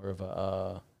 he's more of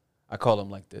a, I call him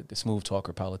like the smooth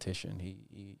talker politician.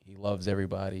 He loves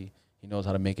everybody. He knows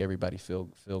how to make everybody feel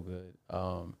good.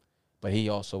 But he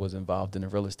also was involved in the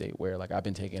real estate where, like, I've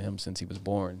been taking him since he was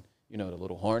born. You know, the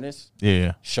little harness.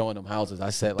 Yeah. Showing him houses.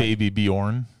 I said, like, Baby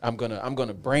Bjorn. I'm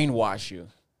gonna brainwash you.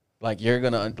 Like, you're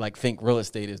gonna like think real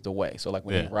estate is the way. So like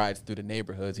when he rides through the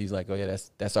neighborhoods, he's like, oh yeah,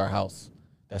 that's our house.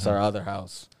 That's our other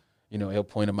house. You know, he'll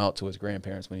point them out to his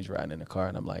grandparents when he's riding in the car,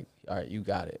 and I'm like, all right, you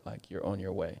got it. Like, you're on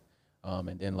your way.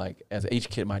 And then, like, as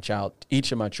each of my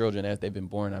children, as they've been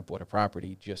born, I bought a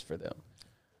property just for them.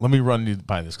 Let me run you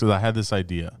by this, because I had this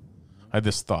idea. I had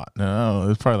this thought. No, it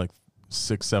was probably like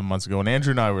 6-7 months ago. And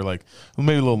Andrew and I were like,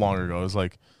 maybe a little longer ago. It was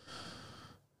like,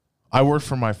 I worked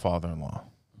for my father-in-law.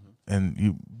 And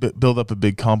you build up a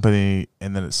big company,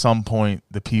 and then at some point,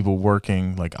 the people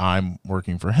working, like I'm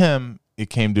working for him, it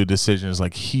came to a decision. It's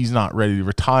like, he's not ready to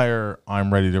retire.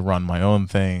 I'm ready to run my own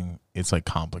thing. It's like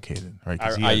complicated, right?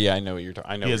 I know what you're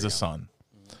talking. I know he has a son,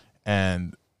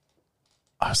 and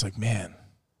I was like, man,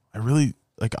 I really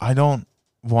like. I don't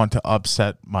want to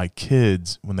upset my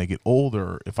kids when they get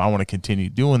older. If I want to continue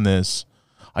doing this,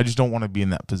 I just don't want to be in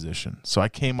that position. So I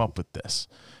came up with this,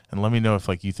 and let me know if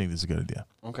like you think this is a good idea.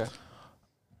 Okay.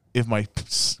 If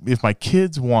my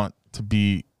kids want to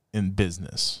be in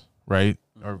business, right,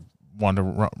 or want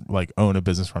to like own a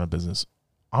business, run a business,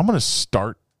 I'm gonna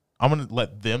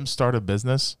let them start a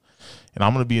business, and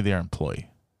I'm gonna be their employee.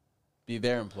 Be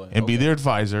their employee. And be their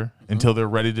advisor until they're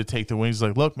ready to take the wings.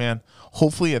 Like, look, man,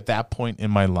 hopefully at that point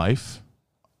in my life,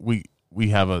 we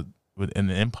have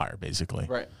an empire, basically.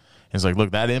 Right. And it's like,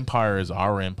 look, that empire is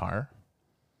our empire.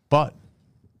 But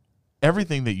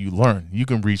everything that you learn, you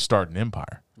can restart an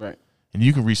empire. Right. And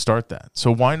you can restart that.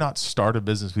 So why not start a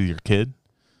business with your kid,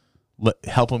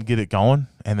 help them get it going,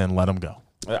 and then let them go?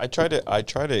 I try to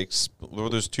well,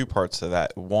 there's two parts to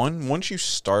that. One, once you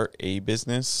start a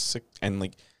business, and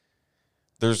like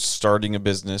there's starting a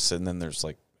business, and then there's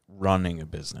like running a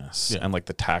business, and like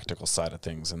the tactical side of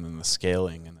things, and then the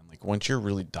scaling, and then like once you're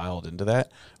really dialed into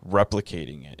that,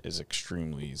 replicating it is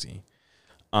extremely easy.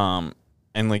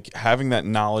 And like having that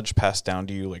knowledge passed down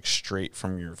to you like straight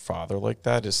from your father like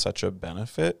that is such a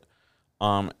benefit.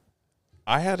 I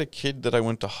had a kid that I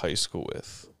went to high school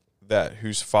with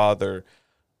whose father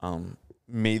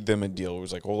made them a deal. It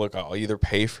was like, well, look, I'll either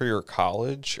pay for your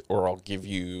college or I'll give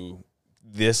you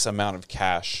this amount of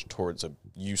cash towards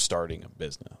you starting a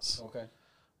business. Okay.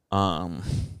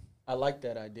 I like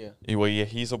that idea. Well, yeah,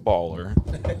 he's a baller.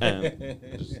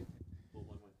 And just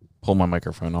pull my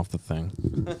microphone off the thing.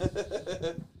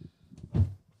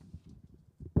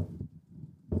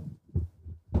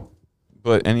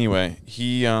 But anyway,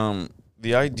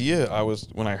 the idea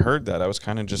when I heard that, I was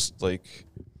kind of just like,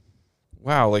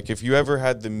 wow, like if you ever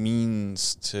had the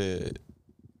means to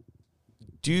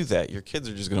do that, your kids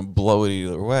are just going to blow it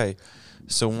either way.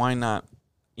 So why not,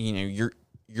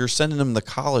 you're sending them to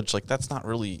college, like that's not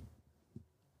really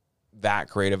that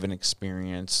great of an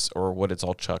experience or what it's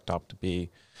all chucked up to be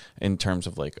in terms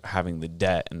of like having the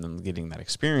debt and then getting that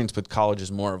experience. But college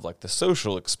is more of like the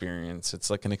social experience. It's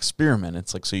like an experiment.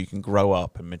 It's like so you can grow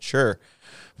up and mature.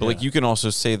 But like you can also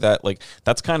say that like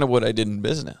that's kind of what I did in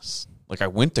business. Like I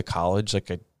went to college, like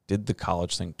I did the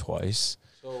college thing twice.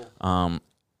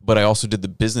 But I also did the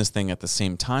business thing at the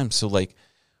same time. So like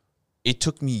it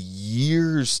took me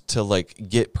years to like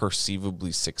get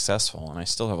perceivably successful, and I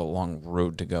still have a long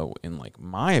road to go in like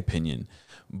my opinion.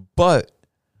 But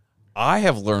I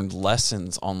have learned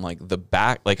lessons on like the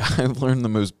back, like I've learned the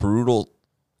most brutal,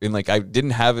 and like I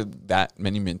didn't have that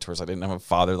many mentors. I didn't have a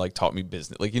father like taught me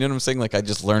business. Like, you know what I'm saying? Like I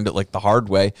just learned it like the hard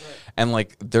way. Right. And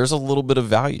like there's a little bit of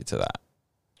value to that.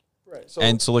 Right.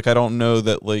 So like I don't know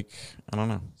that like I don't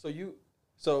know.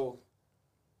 So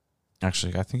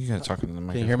actually, I think you gotta talk into the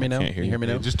mic. Can you hear me now? Can't hear you hear me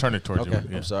now? Just turn it towards you.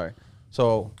 Okay, I'm sorry.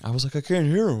 So I was like, I can't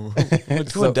hear him. I'm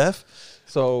doing deaf.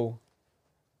 So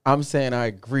I'm saying I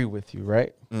agree with you,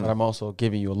 right? But I'm also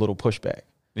giving you a little pushback.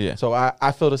 Yeah. So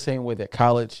I feel the same way that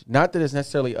college, not that it's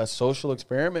necessarily a social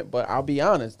experiment, but I'll be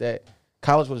honest that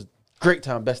college was great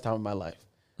time, best time of my life.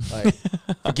 Like,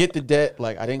 forget the debt.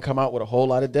 Like, I didn't come out with a whole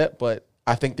lot of debt, but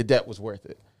I think the debt was worth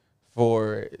it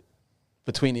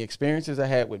between the experiences I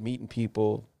had with meeting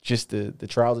people, just the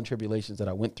trials and tribulations that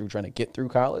I went through trying to get through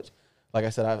college. Like I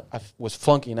said, I was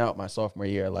flunking out my sophomore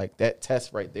year. Like that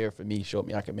test right there for me showed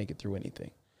me I could make it through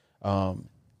anything.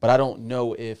 But I don't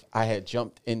know if I had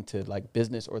jumped into like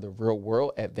business or the real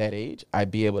world at that age,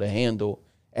 I'd be able to handle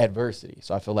adversity.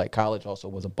 So I feel like college also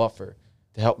was a buffer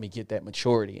to help me get that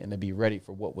maturity and to be ready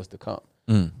for what was to come.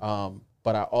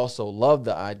 But I also love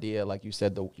the idea, like you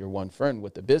said, your one friend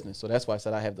with the business. So that's why I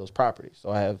said I have those properties.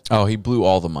 So I have. Oh, he blew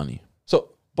all the money.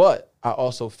 But I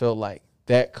also feel like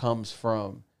that comes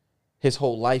from his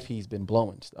whole life. He's been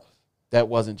blowing stuff. That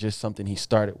wasn't just something he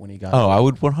started when he got. Oh, I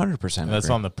would 100%. That's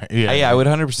on the I would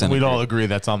 100%. We'd all agree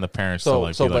that's on the parents to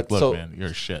like be like, look, man,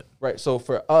 you're shit. Right. So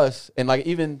for us, and like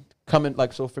even coming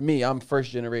like so for me, I'm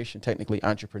first generation technically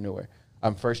entrepreneur.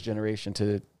 I'm first generation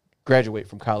to graduate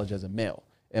from college as a male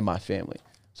in my family.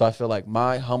 So I feel like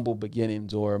my humble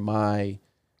beginnings or my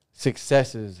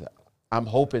successes, I'm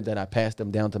hoping that I pass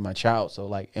them down to my child. So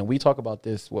like, and we talk about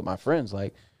this with my friends,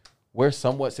 like we're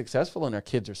somewhat successful and our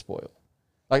kids are spoiled.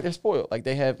 Like they're spoiled. Like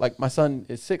they have, like my son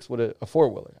is 6 with a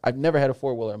 4-wheeler. I've never had a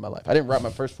 4-wheeler in my life. I didn't ride my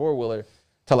first 4-wheeler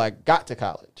till I got to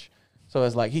college. So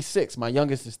it's like, he's 6. My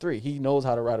youngest is 3. He knows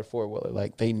how to ride a 4-wheeler.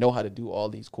 Like they know how to do all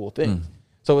these cool things.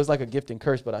 So it's like a gift and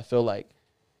curse, but I feel like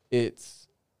it's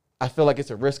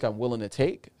a risk I'm willing to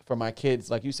take for my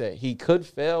kids. Like you said, he could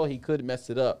fail, he could mess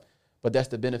it up, but that's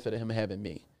the benefit of him having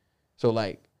me. So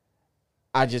like,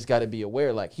 I just got to be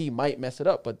aware, like, he might mess it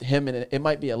up, but it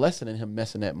might be a lesson in him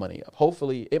messing that money up.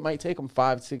 Hopefully, it might take him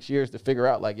 5-6 years to figure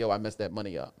out, like, yo, I messed that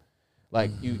money up. Like,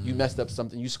 you messed up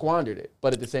something, you squandered it.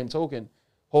 But at the same token,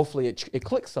 hopefully it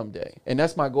clicks someday. And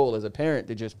that's my goal as a parent,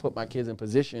 to just put my kids in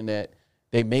position that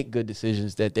they make good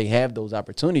decisions, that they have those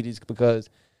opportunities. Because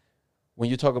when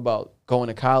you talk about going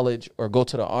to college or go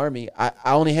to the Army, I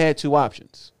only had 2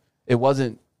 options. It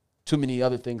wasn't too many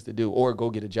other things to do, or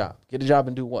go get a job. Get a job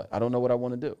and do what? I don't know what I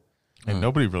want to do. And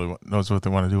nobody really knows what they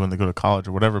want to do when they go to college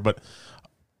or whatever. But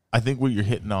I think what you're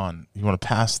hitting on, you want to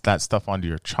pass that stuff on to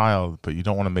your child, but you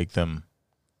don't want to make them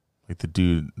like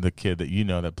the kid that you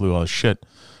know that blew all his shit.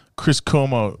 Chris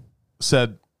Como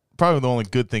said probably the only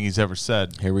good thing he's ever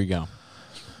said. Here we go.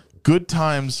 Good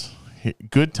times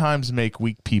make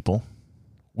weak people.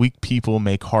 Weak people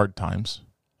make hard times.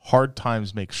 Hard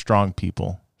times make strong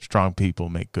people. Strong people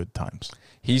make good times.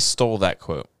 He stole that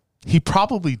quote. He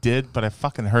probably did, but I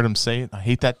fucking heard him say it. I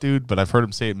hate that dude, but I've heard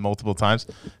him say it multiple times.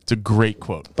 It's a great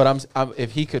quote. But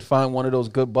if he could find one of those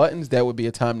good buttons, that would be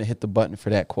a time to hit the button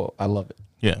for that quote. I love it.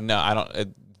 Yeah. No, I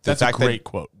don't. That's a great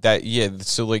quote.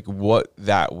 So like what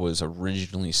that was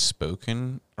originally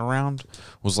spoken around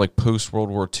was like post World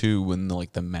War II when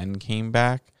the men came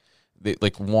back. They,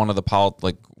 like one of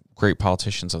the great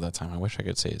politicians of that time. I wish I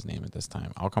could say his name at this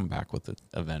time. I'll come back with it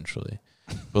eventually.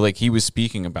 But like he was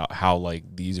speaking about how like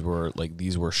these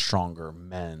were stronger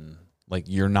men. Like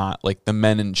you're not like the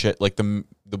men and shit. Like the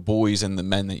boys and the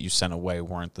men that you sent away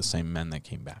weren't the same men that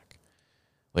came back.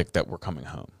 Like that were coming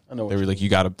home. I know. They were like, you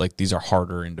got to like these are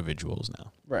harder individuals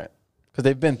now. Right. Because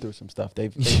they've been through some stuff.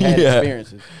 They've had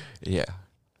experiences. Yeah.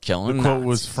 Killing. The quote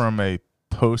was from a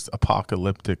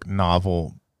post-apocalyptic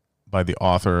novel by the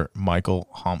author Michael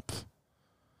Humph.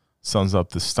 Sums up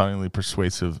the stunningly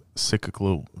persuasive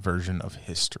cyclical version of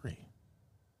history.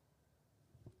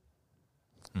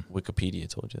 Wikipedia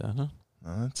told you that, huh?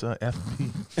 That's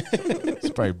FP. It's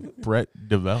by Brett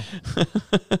DeVell.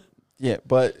 Yeah,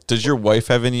 but does your wife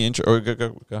have any interest? Or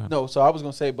go ahead. No, so I was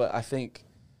gonna say, but I think,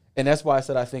 and that's why I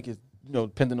said I think it's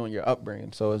depending on your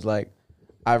upbringing. So it's like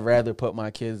I'd rather put my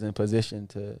kids in position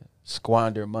to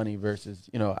squander money versus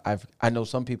I know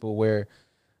some people where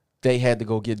they had to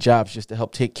go get jobs just to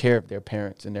help take care of their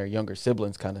parents and their younger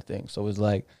siblings kind of thing. So it's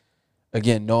like,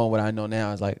 again, knowing what I know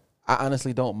now is like, I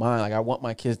honestly don't mind. Like I want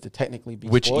my kids to technically be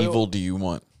Which spoiled. evil do you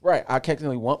want? Right. I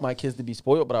technically want my kids to be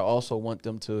spoiled, but I also want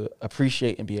them to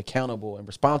appreciate and be accountable and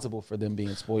responsible for them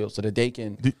being spoiled so that they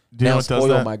can now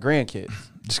spoil my grandkids.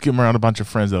 Just give them around a bunch of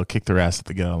friends that'll kick their ass if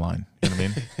they get out of line. You know what I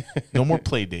mean? No more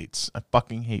play dates. I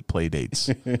fucking hate play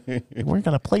dates. We're going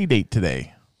to play date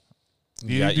today.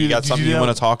 You got something you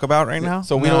want to talk about right now?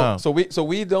 So we don't. So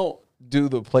we don't do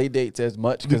the play dates as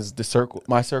much because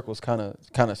my circle's kind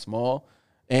of small,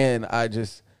 and you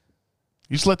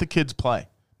just let the kids play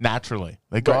naturally.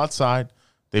 They go outside,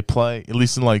 they play. At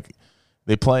least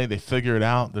they play, they figure it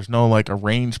out. There's no like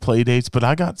arranged play dates. But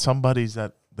I got some buddies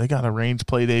that they got arranged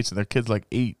play dates, and their kid's like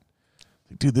 8.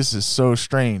 Like, dude, this is so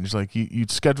strange. Like you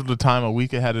scheduled a time a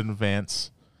week ahead in advance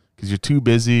because you're too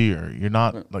busy or you're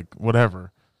not like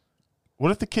whatever. What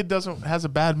if the kid has a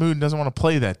bad mood and doesn't want to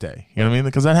play that day? You know what I mean?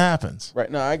 Because that happens. Right.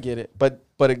 No, I get it. But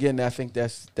again, I think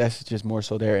that's just more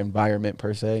so their environment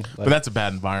per se. Like, but that's a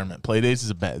bad environment. Playdates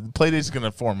is going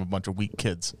to form a bunch of weak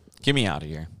kids. Get me out of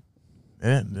here.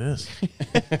 Yeah, it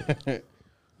is.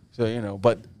 So,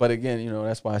 but again,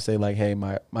 that's why I say like, hey,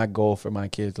 my goal for my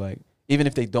kids, like, even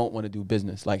if they don't want to do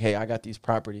business, like, hey, I got these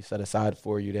properties set aside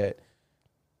for you that,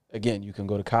 again, you can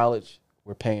go to college.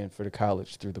 We're paying for the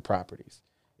college through the properties.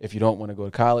 If you don't want to go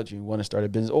to college, you want to start a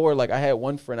business. Or like I had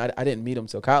one friend, I didn't meet him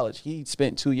till college. He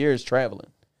spent 2 years traveling.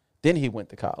 Then he went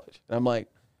to college. And I'm like.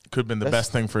 Could have been the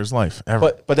best thing for his life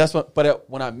ever. But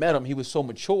when I met him, he was so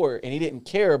mature and he didn't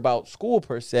care about school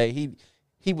per se.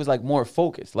 He was like more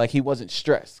focused. Like he wasn't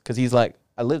stressed because he's like,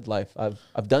 I lived life.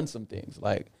 I've done some things.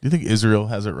 Like, do you think Israel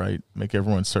has it right? Make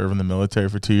everyone serve in the military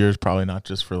for 2 years, probably not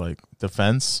just for like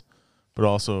defense, but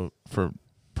also for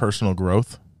personal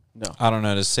growth. No, I don't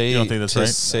know. To say you don't think that's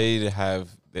right? To have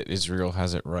that Israel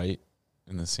has it right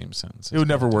in the same sense. It would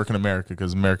never work in America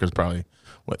because America's probably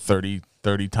 30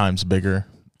 times bigger.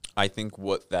 I think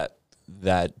what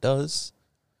that does,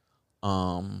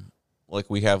 like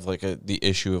we have like the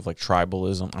issue of like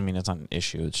tribalism. I mean, it's not an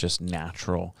issue; it's just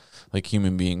natural. Like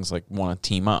human beings like want to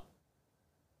team up.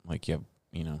 Like you have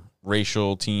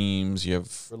racial teams, you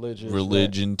have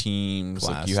religion teams,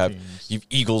 like you have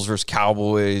Eagles versus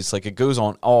Cowboys. Like it goes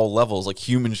on all levels. Like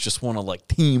humans just want to like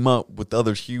team up with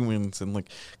other humans and like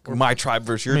my tribe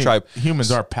versus your tribe.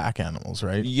 Humans are pack animals,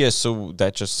 right? Yeah, so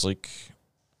that just like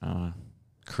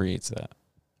creates that.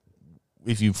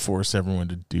 if you force everyone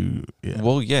to do. Yeah.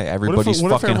 Well, yeah, everybody's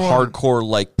what if fucking everyone- hardcore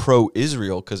like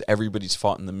pro-Israel because everybody's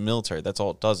fought in the military. That's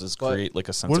all it does is But create like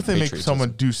a sense What of if they make patriotism.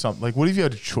 someone do something? Like, what if you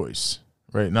had a choice,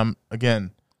 right?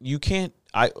 And You can't.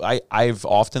 I've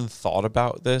often thought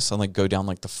about this and like go down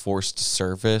like the forced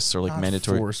service or like not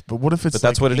mandatory. forced, but what if it's But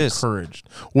that's like what it is. encouraged?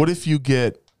 What if you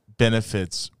get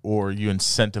benefits or you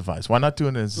incentivize? Why not do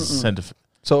it as incentive?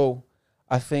 So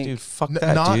I think Dude, fuck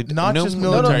that, dude. Not No, just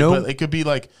no, military, no. but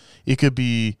it could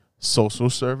be social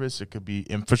service, it could be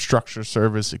infrastructure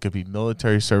service, it could be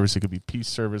military service, it could be peace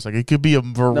service. Like it could be a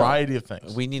variety of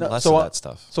things. We need No, less so of I- that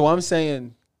stuff. So I'm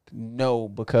saying no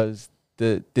because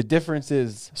the difference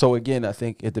is, so again, I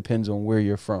think it depends on where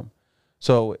you're from.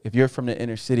 So if you're from the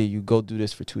inner city, you go do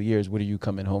this for 2 years. What are you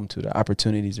coming home to? The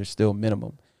opportunities are still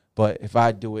minimum. But if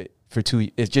I do it for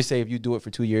it's just say if you do it for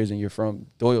 2 years and you're from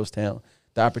Doylestown,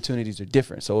 the opportunities are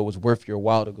different. So it was worth your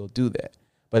while to go do that.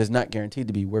 But it's not guaranteed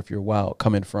to be worth your while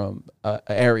coming from an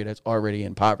area that's already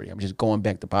in poverty. I'm just going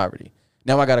back to poverty.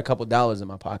 Now I got a couple dollars in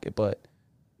my pocket, but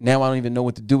now I don't even know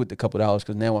what to do with the couple dollars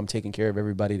because now I'm taking care of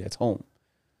everybody that's home.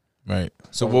 Right.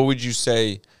 So what would you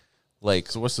say? Like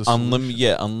So what's the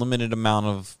unlimited amount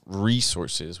of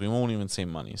resources. We won't even say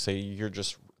money. Say you're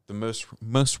just the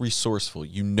most resourceful.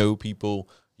 You know people.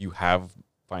 You have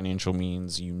financial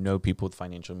means. You know people with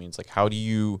financial means. Like how do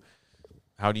you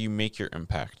make your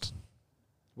impact?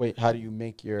 Wait, how do you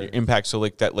make your Your impact. So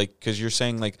like that, like because you're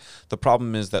saying like the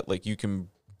problem is that like you can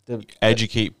the-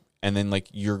 educate and then like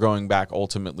you're going back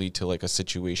ultimately to like a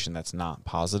situation that's not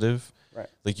positive. Right.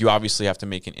 Like you obviously have to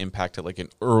make an impact at like an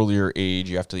earlier age.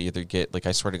 You have to either get like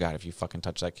I swear to God, if you fucking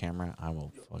touch that camera, I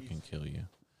will fucking kill you.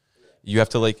 You have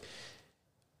to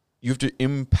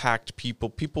impact people.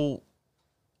 People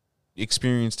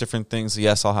experience different things.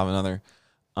 Yes, I'll have another.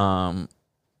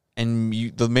 And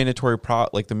the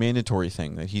mandatory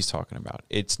thing that he's talking about.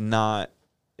 It's not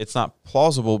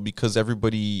plausible because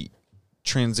everybody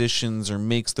transitions or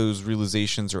makes those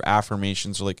realizations or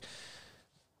affirmations or like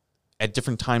at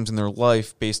different times in their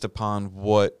life based upon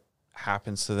what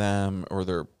happens to them or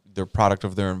their product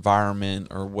of their environment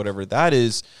or whatever that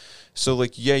is. So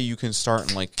like, yeah, you can start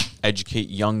and like educate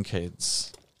young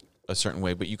kids a certain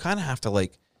way, but you kind of have to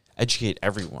like educate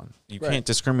everyone. You Right. can't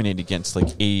discriminate against like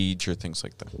age or things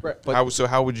like that. Right, but-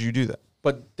 How would you do that?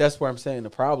 But that's where I'm saying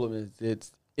the problem is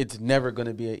it's never going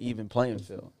to be an even playing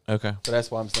field. Okay. So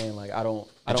that's why I'm saying like I don't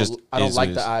just like is what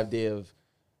it the is. idea of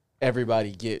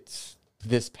everybody gets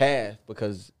this path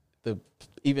because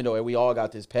even though we all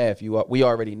got this path, we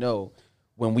already know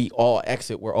when we all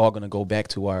exit, we're all going to go back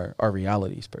to our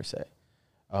realities per se.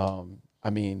 I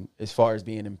mean, as far as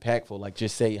being impactful, like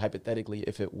just say hypothetically,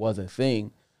 if it was a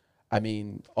thing, I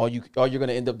mean, all you're going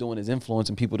to end up doing is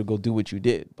influencing people to go do what you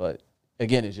did. But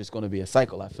again, it's just going to be a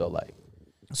cycle. I feel like.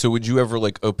 So would you ever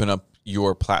like open up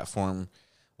your platform,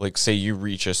 like say you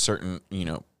reach a certain,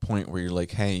 point where you're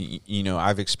like, hey,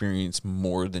 I've experienced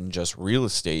more than just real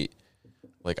estate.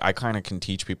 Like I kind of can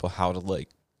teach people how to like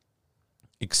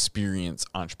experience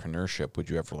entrepreneurship. Would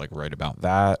you ever like write about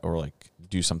that or like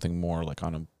do something more like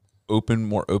on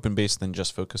more open based than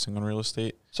just focusing on real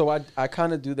estate? So I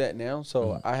kind of do that now.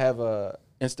 So I have a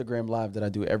Instagram live that I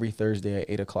do every Thursday at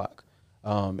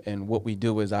 8:00. And what we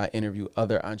do is I interview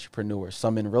other entrepreneurs,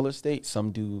 some in real estate,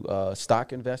 some do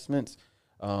stock investments,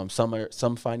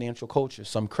 some financial coaches,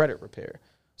 some credit repair.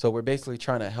 So we're basically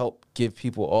trying to help give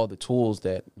people all the tools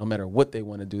that no matter what they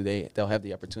want to do, they'll have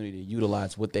the opportunity to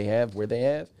utilize what they have, where they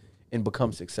have, and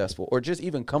become successful or just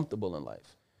even comfortable in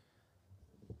life.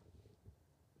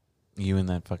 You and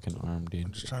that fucking arm,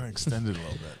 dude. Just trying to extend it a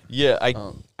little bit. Yeah,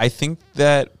 I think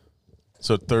that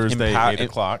So Thursday,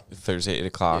 8:00. Thursday,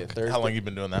 8:00. Yeah, Thursday. How long you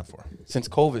been doing that for? Since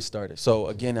COVID started. So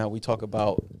again, how we talk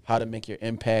about how to make your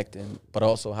impact but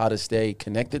also how to stay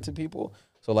connected to people.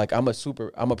 So like I'm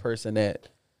a person that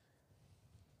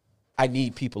I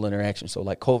need people interaction. So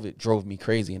like COVID drove me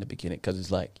crazy in the beginning because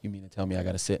it's like, you mean to tell me I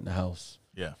got to sit in the house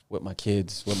Yeah. with my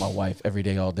kids, with my wife every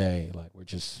day, all day? Like we're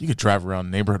just You could drive around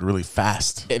the neighborhood really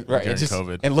fast right during and just,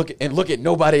 COVID. and look at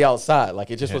nobody outside. Like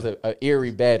it just Yeah. was a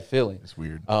eerie bad feeling. It's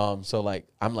weird. So like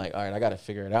I'm like, all right, I got to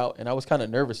figure it out, and I was kind of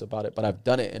nervous about it, but I've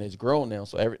done it and it's grown now.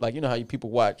 So how you people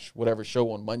watch whatever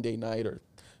show on Monday night or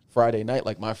Friday night.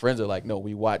 Like my friends are like, no,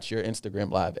 we watch your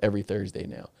Instagram live every Thursday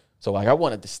now. So like I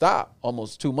wanted to stop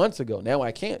almost 2 months ago. Now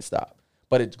I can't stop.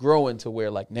 But it's growing to where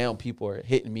like now people are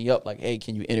hitting me up like, hey,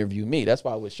 can you interview me? That's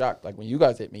why I was shocked. Like when you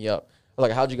guys hit me up, I was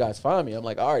like, how'd you guys find me? I'm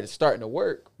like, all right, it's starting to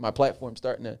work. My platform's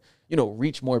starting to,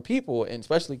 reach more people, and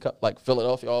especially like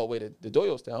Philadelphia all the way to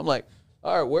Doylestown. I'm like,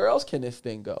 all right, where else can this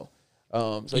thing go?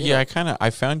 I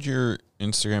found your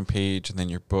Instagram page and then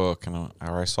your book, and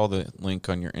I saw the link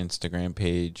on your Instagram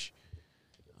page,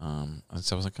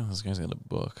 So I was like, oh, this guy's got a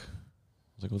book.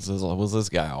 I was like, what's this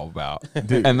guy all about?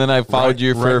 Dude, and then I followed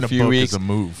you for a few weeks. Is a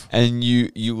move. And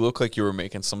you look like you were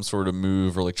making some sort of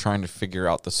move or like trying to figure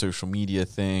out the social media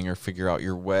thing or figure out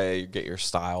your way, get your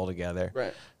style together.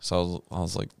 Right. So I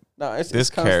was like, no, this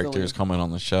character is coming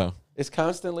on the show. It's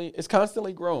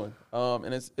constantly growing.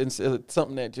 And it's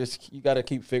something that just, you got to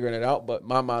keep figuring it out. But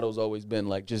my motto's always been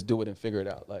like, just do it and figure it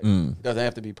out. Like, it doesn't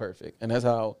have to be perfect. And that's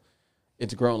how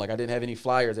it's grown. Like, I didn't have any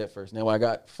flyers at first. Now I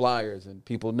got flyers and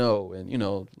people know. And, you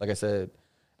know, like I said,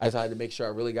 I decided to make sure I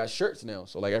really got shirts now.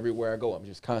 So, like, everywhere I go, I'm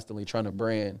just constantly trying to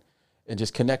brand and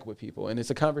just connect with people. And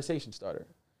it's a conversation starter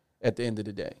at the end of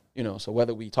the day. You know, so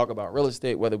whether we talk about real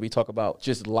estate, whether we talk about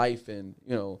just life and,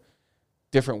 you know,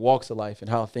 different walks of life and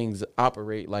how things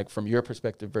operate, like from your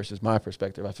perspective versus my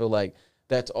perspective, I feel like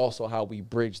that's also how we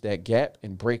bridge that gap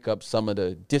and break up some of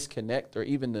the disconnect or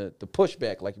even the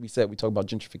pushback. Like we said, we talk about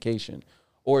gentrification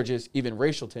or just even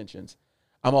racial tensions.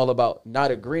 I'm all about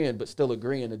not agreeing, but still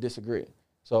agreeing to disagree.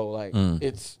 So like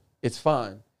it's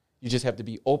fine. You just have to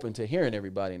be open to hearing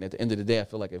everybody. And at the end of the day, I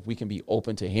feel like if we can be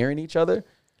open to hearing each other.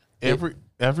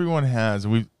 Everyone has,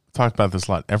 we've talked about this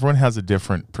a lot. Everyone has a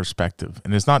different perspective,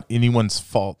 and it's not anyone's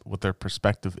fault what their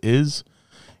perspective is.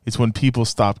 It's when people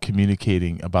stop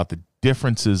communicating about the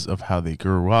differences of how they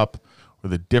grew up or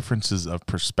the differences of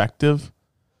perspective.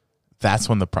 That's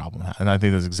when the problem happens. And I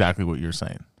think that's exactly what you're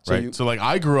saying, right? So like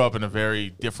I grew up in a very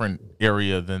different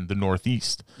area than the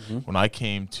Northeast. When I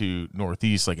came to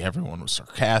Northeast, like everyone was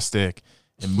sarcastic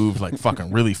and moved like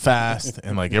fucking really fast,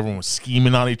 and like everyone was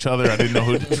scheming on each other. I didn't know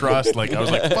who to trust. Like I was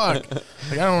like, fuck.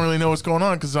 Like I don't really know what's going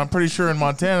on, because I'm pretty sure in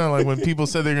Montana, like when people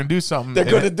said they're gonna do something, they're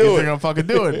gonna do it. They're gonna fucking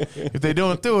do it. If they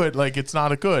don't do it, like it's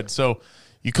not a good. So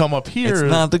you come up here,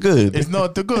 it's not the good. It's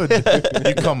not the good.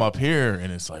 You come up here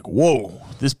and it's like, whoa,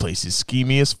 this place is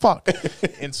schemy as fuck.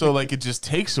 And so like it just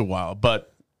takes a while,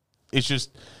 but it's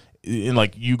just, and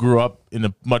like you grew up in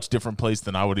a much different place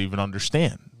than I would even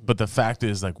understand. But the fact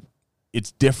is, like,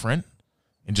 it's different,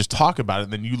 and just talk about it.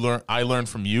 And then you learn, I learn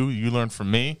from you, you learn from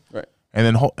me. Right. And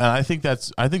then, and I think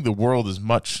the world is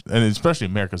much, and especially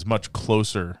America, is much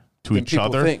closer to each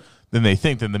other than they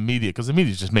think, than the media, because the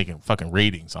media is just making fucking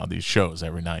ratings on these shows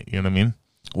every night. You know what I mean?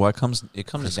 Well, it comes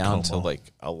down to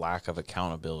like a lack of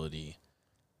accountability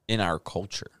in our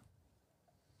culture,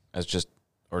 as just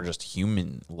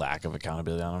human lack of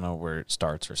accountability. I don't know where it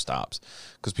starts or stops,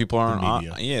 because people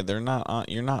aren't. They're not.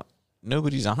 You're not.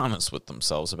 Nobody's honest with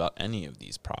themselves about any of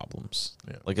these problems.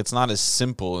 Yeah. Like it's not as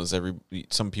simple as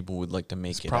some people would like to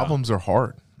make it. Problems are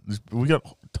hard. We got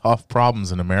tough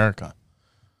problems in America,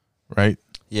 right?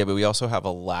 Yeah, but we also have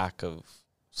a lack of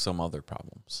some other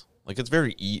problems. Like it's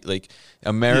very like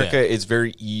America is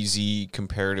very easy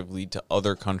comparatively to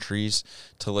other countries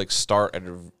to like start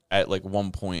at like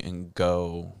one point and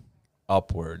go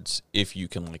upwards if you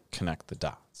can like connect the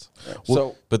dots.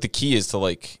 Well, but the key is to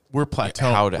like we're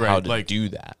plateauing. How to like, do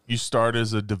that. You start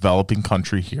as a developing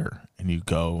country here, and you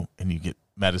go and you get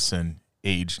medicine,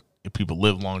 age, if people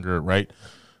live longer, right?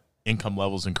 Income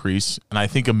levels increase, and I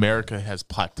think America has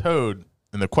plateaued.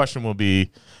 And the question will be,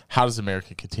 how does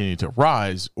America continue to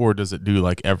rise, or does it do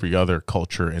like every other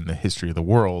culture in the history of the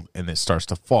world, and it starts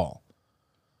to fall?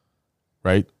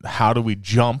 Right? How do we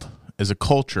jump as a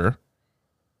culture?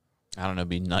 I don't know,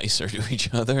 be nicer to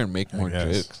each other and make more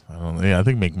jokes. I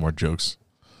think make more jokes.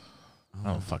 I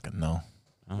don't fucking know.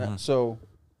 So,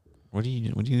 what do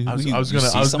you? I was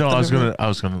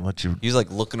gonna let you. He's like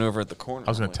looking over at the corner.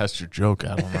 I was gonna test your joke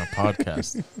out on our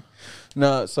podcast.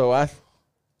 No, so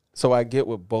I get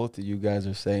what both of you guys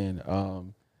are saying.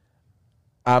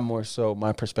 I'm more so,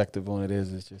 my perspective on it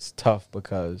is just tough,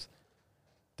 because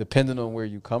depending on where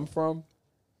you come from,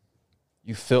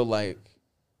 you feel like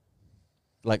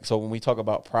so when we talk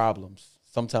about problems,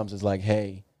 sometimes it's like,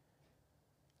 hey,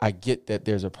 I get that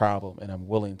there's a problem and I'm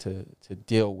willing to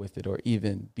deal with it or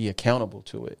even be accountable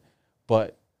to it.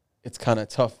 But it's kind of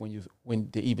tough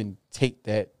when to even take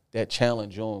that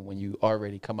challenge on when you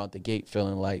already come out the gate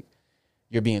feeling like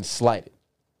you're being slighted.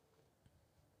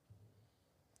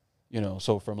 You know,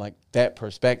 so from like that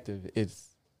perspective,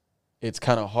 it's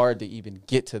kind of hard to even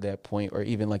get to that point, or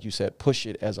even, like you said, push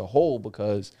it as a whole,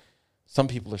 because some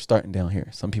people are starting down here.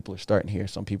 Some people are starting here.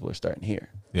 Some people are starting here.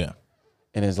 Yeah.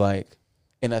 And it's like,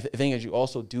 and the thing is, you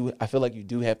also I feel like you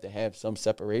do have to have some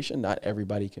separation. Not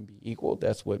everybody can be equal.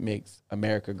 That's what makes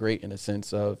America great, in a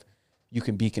sense of you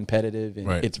can be competitive, and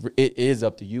right. it is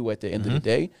up to you at the end of the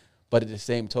day. But at the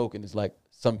same token, it's like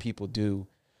some people do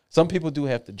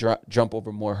have to jump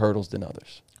over more hurdles than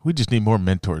others. We just need more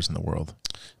mentors in the world.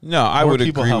 No, I would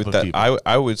agree with that.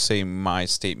 I would say my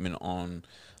statement on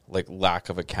like lack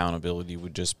of accountability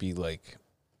would just be like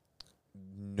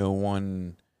no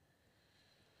one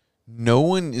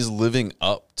is living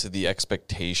up to the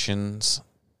expectations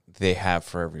they have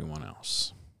for everyone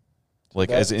else. Like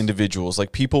as individuals,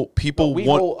 like people we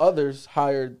want hold others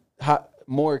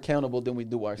more accountable than we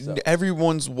do ourselves.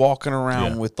 Everyone's walking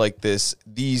around with like these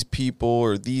people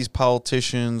or these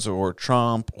politicians or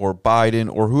Trump or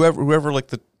Biden or whoever like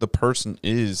the person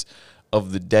is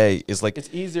of the day is like, it's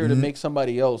easier to make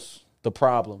somebody else the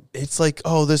problem. It's like,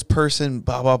 oh, this person,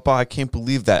 blah, blah, blah, I can't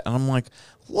believe that. And I'm like,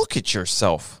 look at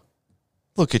yourself.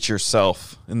 Look at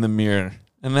yourself in the mirror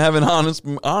and have an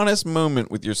honest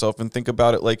moment with yourself and think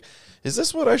about it. Like, is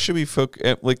this what I should be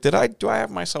like, do I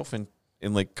have myself in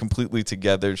like completely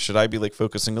together? Should I be like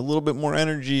focusing a little bit more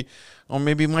energy on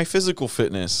maybe my physical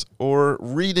fitness or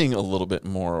reading a little bit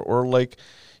more or like,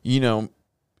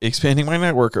 expanding my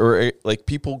network or like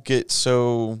people get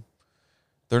so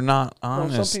they're not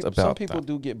honest about that. Some people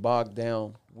do get bogged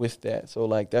down with that. So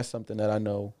like, that's something that I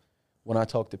know when I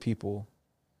talk to people,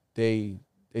 they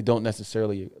don't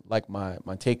necessarily like my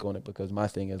take on it because my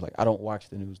thing is like, I don't watch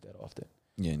the news that often.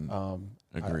 Yeah.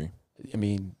 Agree. I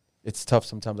mean, it's tough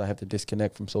sometimes. I have to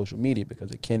disconnect from social media because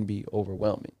it can be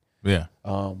overwhelming. Yeah.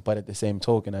 But at the same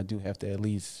token, I do have to at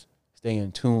least stay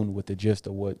in tune with the gist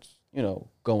of what's,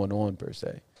 going on per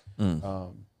se.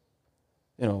 But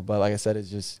like I said, it's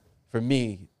just, for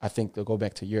me, I think to go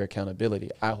back to your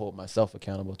accountability, I hold myself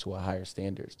accountable to a higher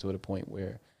standards to the point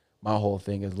where my whole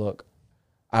thing is, look,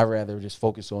 I'd rather just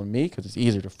focus on me because it's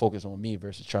easier to focus on me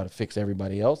versus try to fix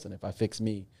everybody else. And if I fix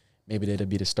me, maybe that'll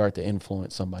be the start to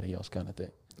influence somebody else kind of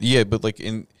thing. Yeah, but like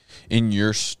in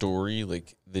your story,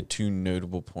 like the two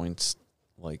notable points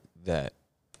like that,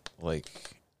 like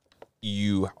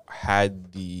you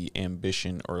had the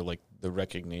ambition or like the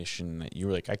recognition that you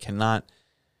were like, I cannot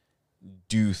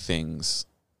do things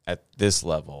at this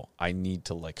level. I need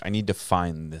to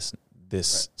find this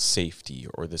right. Safety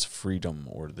or this freedom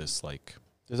or this like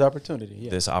this opportunity,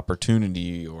 this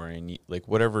opportunity or any like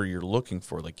whatever you're looking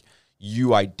for. Like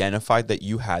you identified that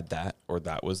you had that or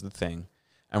that was the thing.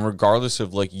 And regardless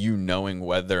of like you knowing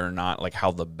whether or not like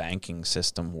how the banking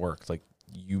system worked, like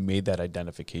you made that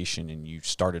identification and you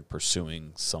started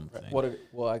pursuing something.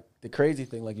 Right. The crazy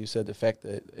thing, like you said, the fact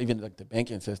that even like the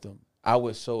banking system, I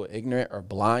was so ignorant or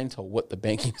blind to what the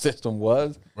banking system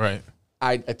was. Right.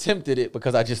 I attempted it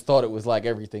because I just thought it was like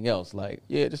everything else. Like,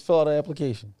 yeah, just fill out an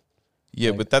application.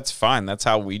 Yeah, but that's fine. That's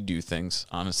how we do things,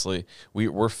 honestly.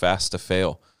 We're fast to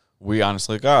fail. We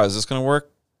honestly like, is this going to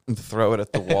work? Throw it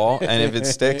at the wall, and if it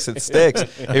sticks, it sticks.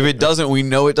 If it doesn't, we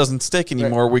know it doesn't stick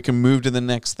anymore. Right. We can move to the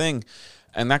next thing.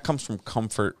 And that comes from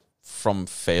comfort from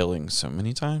failing so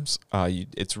many times.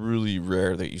 It's really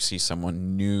rare that you see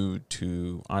someone new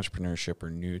to entrepreneurship or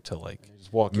new to like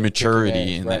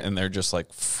maturity and they're just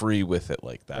like free with it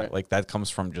like that. Right. Like that comes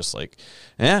from just like,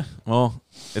 yeah, well,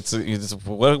 it's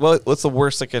what's the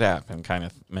worst that could happen kind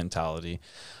of mentality.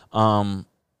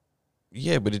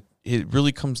 Yeah, but it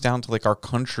really comes down to like our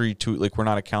country to like we're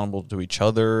not accountable to each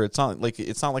other. It's not like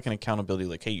an accountability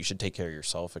like, hey, you should take care of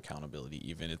yourself accountability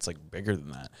even. It's like bigger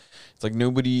than that. It's like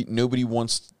nobody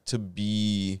wants to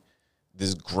be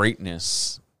this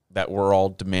greatness that we're all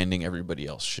demanding everybody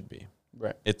else should be.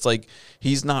 Right. It's like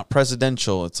he's not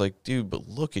presidential. It's like, dude, but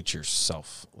look at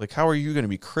yourself. Like how are you going to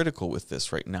be critical with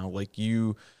this right now? Like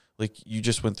you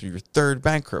just went through your third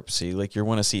bankruptcy. Like you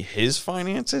want to see his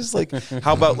finances. Like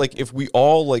how about like if we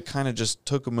all like kind of just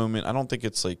took a moment. I don't think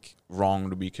it's like wrong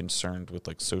to be concerned with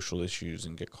like social issues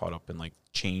and get caught up in like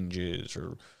changes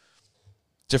or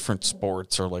different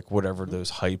sports or like whatever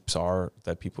those hypes are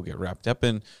that people get wrapped up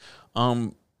in.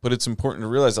 But it's important to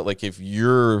realize that like if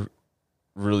you're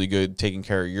really good taking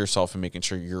care of yourself and making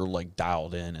sure you're like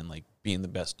dialed in and like being the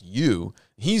best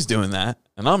he's doing that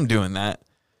and I'm doing that.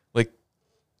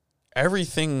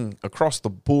 Everything across the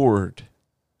board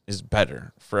is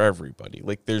better for everybody.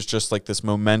 Like there's just like this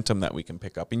momentum that we can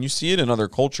pick up. And you see it in other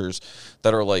cultures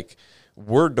that are like,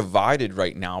 we're divided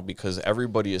right now because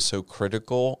everybody is so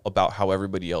critical about how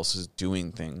everybody else is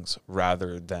doing things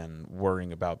rather than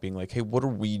worrying about being like, hey, what are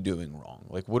we doing wrong?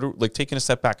 Like taking a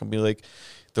step back and be like,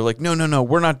 they're like, no,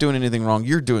 we're not doing anything wrong.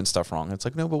 You're doing stuff wrong. It's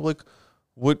like, no, but like,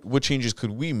 what changes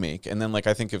could we make? And then like,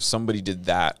 I think if somebody did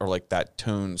that or like that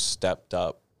tone stepped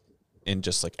up, in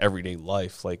just like everyday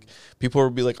life, like people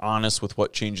would be like honest with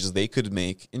what changes they could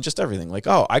make in just everything. Like,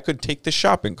 oh, I could take the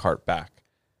shopping cart back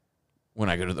when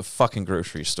I go to the fucking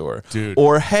grocery store. Dude.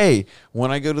 Or hey, when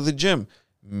I go to the gym,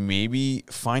 maybe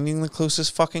finding the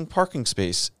closest fucking parking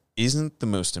space isn't the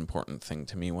most important thing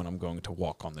to me when I'm going to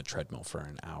walk on the treadmill for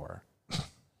an hour.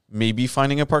 Maybe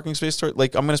finding a parking space,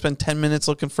 like I'm going to spend 10 minutes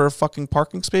looking for a fucking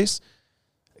parking space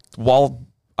while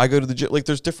I go to the gym. Like,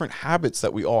 there's different habits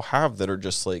that we all have that are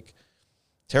just like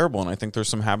terrible. And I think there's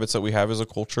some habits that we have as a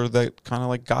culture that kind of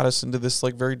like got us into this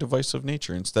like very divisive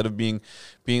nature, instead of being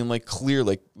like clear,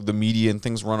 like the media and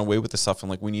things run away with the stuff. And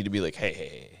like, we need to be like,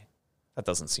 hey, that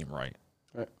doesn't seem right.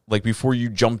 Right. Like, before you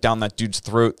jump down that dude's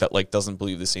throat that like doesn't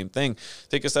believe the same thing,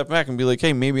 take a step back and be like,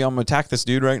 hey, maybe I'm gonna attack this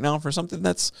dude right now for something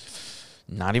that's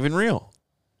not even real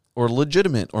or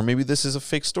legitimate, or maybe this is a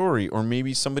fake story, or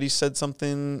maybe somebody said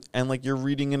something and like you're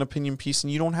reading an opinion piece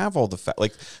and you don't have all the fact.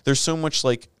 Like, there's so much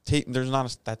like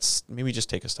that's maybe just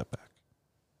take a step back.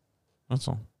 That's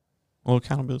all. A little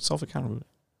accountability, self accountability.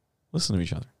 Listen to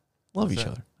each other. Love each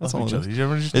other. That's all.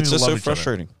 It's just so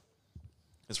frustrating.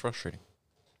 It's frustrating.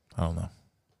 I don't know.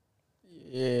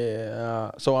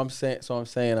 Yeah. So I'm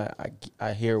saying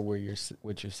I hear what you're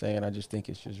saying. I just think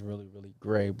it's just really, really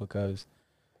gray, because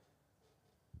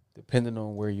depending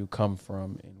on where you come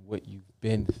from and what you've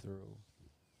been through,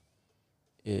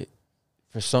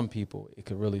 for some people it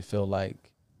could really feel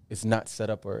like it's not set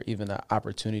up or even an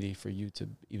opportunity for you to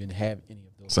even have any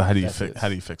of those. So how do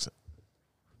you fix it?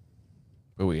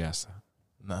 But we asked that.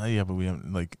 No, yeah, but we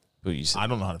haven't like. But you said, I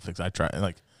don't know how to fix it. I try.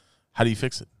 Like, how do you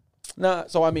fix it? Nah.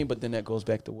 So I mean, but then that goes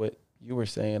back to what you were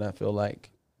saying. I feel like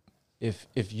if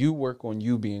you work on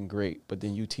you being great, but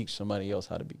then you teach somebody else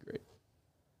how to be great.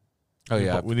 Oh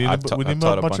yeah, we need a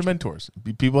bunch of mentors.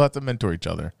 People have to mentor each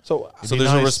other. So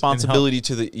there's a responsibility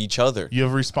to each other. You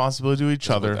have a responsibility to each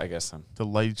other. I guess then. To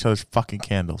light each other's fucking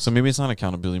candles. So maybe it's not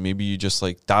accountability. Maybe you just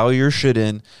like dial your shit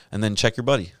in and then check your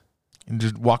buddy. And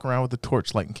just walk around with a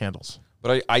torch lighting candles.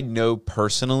 But I know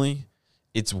personally,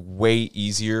 it's way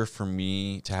easier for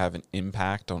me to have an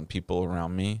impact on people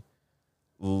around me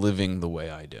living the way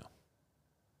I do.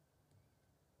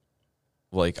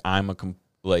 Like, I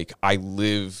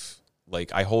live,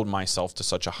 like, I hold myself to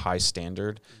such a high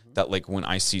standard that, like, when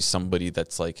I see somebody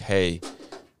that's like, hey,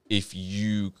 if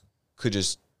you could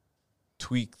just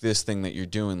tweak this thing that you're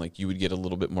doing, like, you would get a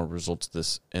little bit more results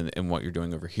this and what you're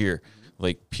doing over here.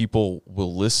 Like, people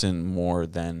will listen more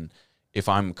than if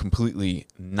I'm completely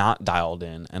not dialed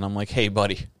in and I'm like, hey,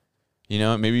 buddy, you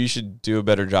know, maybe you should do a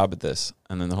better job at this.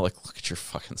 And then they're like, look at your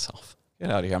fucking self. Get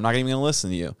out of here. I'm not even going to listen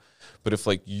to you. But if,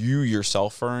 like, you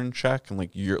yourself are in check and,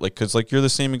 like, you're, like, because, like, you're the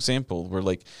same example where,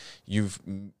 like, you've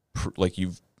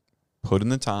put in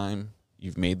the time,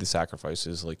 you've made the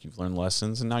sacrifices, like, you've learned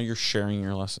lessons, and now you're sharing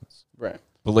your lessons. Right.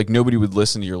 But, like, nobody would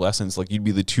listen to your lessons. Like, you'd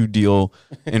be the 2-deal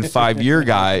and 5-year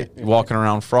guy walking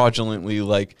around fraudulently,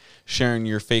 like, sharing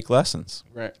your fake lessons.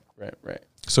 Right.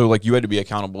 So, like, you had to be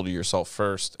accountable to yourself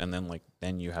first, and then, like,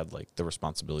 then you had, like, the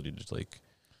responsibility to, like,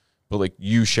 but, like,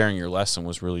 you sharing your lesson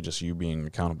was really just you being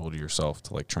accountable to yourself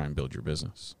to, like, try and build your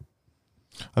business.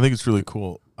 I think it's really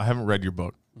cool. I haven't read your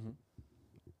book. Mm-hmm.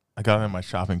 I got it in my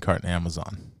shopping cart on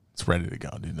Amazon. It's ready to go,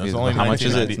 dude. There's only how much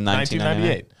is it?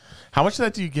 $19.98. How much of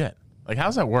that do you get? Like, how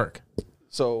does that work?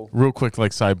 So real quick,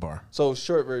 like, sidebar. So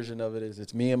short version of it is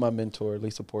it's me and my mentor,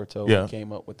 Lisa Porto, who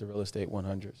came up with the Real Estate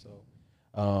 100.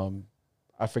 So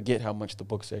I forget how much the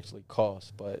books actually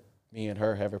cost, but me and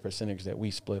her have a percentage that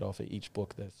we split off of each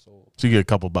book that's sold. So you get a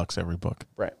couple bucks every book.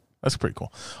 Right. That's pretty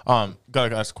cool.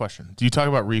 Gotta ask a question. Do you talk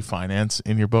about refinance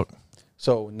in your book?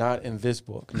 So not in this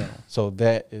book, no. So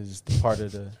that is the part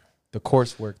of the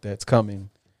coursework that's coming.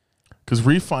 Because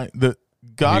Are you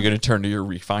going to turn to your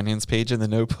refinance page in the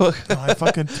notebook? No, I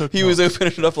fucking took He was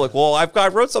opening it up like, well, I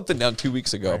wrote something down 2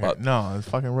 weeks ago about. No, I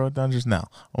fucking wrote it down just now.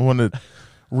 I want to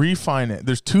refinance.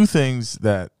 There's two things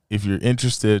that, if you're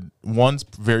interested, one's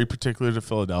very particular to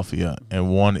Philadelphia, and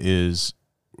one is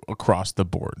across the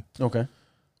board. Okay.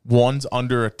 One's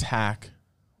under attack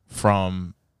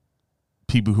from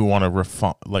people who want to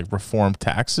reform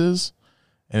taxes,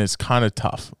 and it's kind of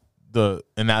tough.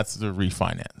 And that's the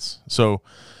refinance. So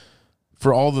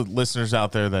for all the listeners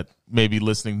out there that may be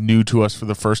listening new to us for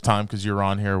the first time because you're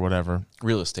on here or whatever,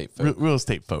 real estate folk. Real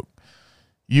estate folk.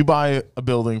 You buy a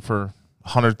building for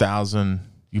 $100,000.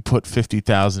 You put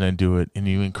 $50,000 into it, and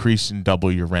you increase and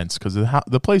double your rents because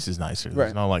the place is nicer.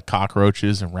 There's no like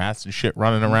cockroaches and rats and shit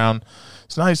running around.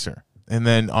 It's nicer. And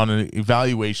then on an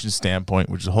evaluation standpoint,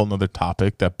 which is a whole nother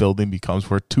topic, that building becomes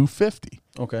worth $250,000.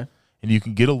 Okay. And you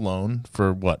can get a loan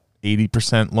for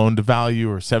 80% loan to value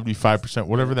or 75%,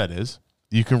 whatever that is.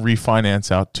 You can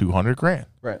refinance out $200,000.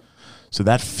 Right. So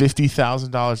that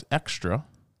 $50,000 extra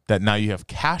that now you have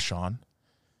cash on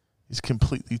is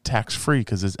completely tax free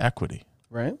because it's equity.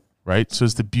 Right. So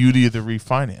it's the beauty of the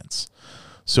refinance.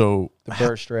 So the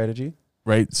BRRRR strategy.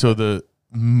 Right. So the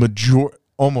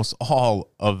almost all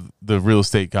of the real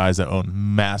estate guys that own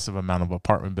massive amount of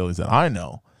apartment buildings that I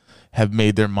know have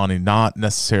made their money not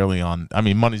necessarily on,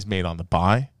 money's made on the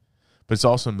buy, but it's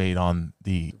also made on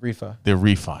the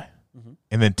refi.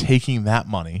 And then taking that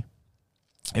money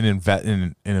and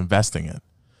investing it.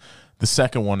 The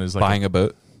second one is like buying a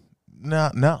boat.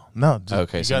 No.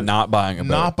 Okay, so not buying a boat.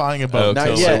 Not buying a boat. Not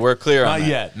Okay, yet. so we're clear on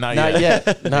that. Not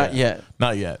yet.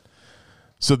 Not yet.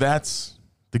 So that's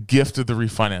the gift of the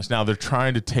refinance. Now they're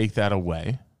trying to take that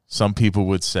away. Some people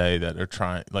would say that they're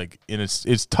trying, like, and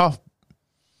it's tough.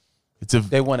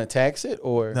 They want to tax it,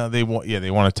 or no, they want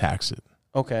to tax it.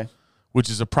 Okay, which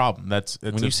is a problem.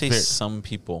 When you say some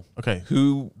people, okay,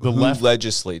 who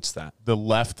legislates that? The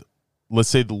left, let's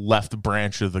say the left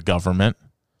branch of the government,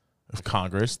 of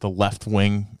Congress, the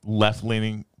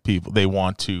left-leaning people, they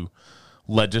want to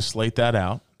legislate that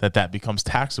out, that becomes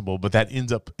taxable, but that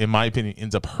ends up, in my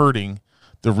opinion, hurting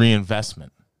the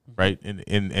reinvestment, right? And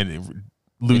it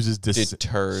loses,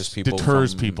 deters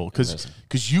people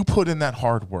because you put in that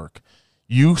hard work,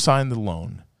 you signed the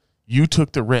loan, you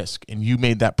took the risk, and you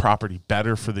made that property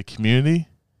better for the community.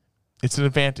 It's an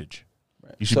advantage.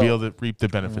 Right. You should be able to reap the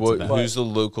benefits of that. Who's the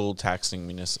local taxing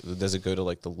municipality? Does it go to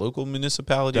like the local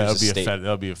municipality?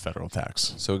 That'll be a federal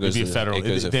tax. So it goes to federal.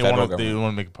 They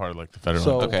want to make it part of like the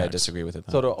federal. Okay, I disagree with it.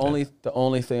 Then. So the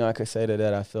only thing I could say to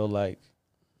that, I feel like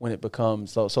when it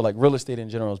becomes so like real estate in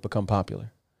general has become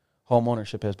popular. Home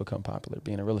ownership has become popular.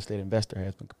 Being a real estate investor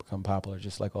has become popular,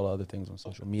 just like all other things on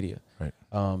social media. Right.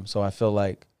 So I feel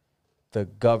like the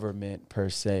government per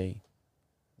se,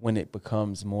 when it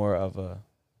becomes more of a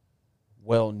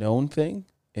well-known thing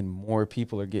and more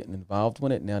people are getting involved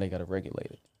with it, now they got to regulate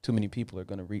it. Too many people are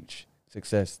going to reach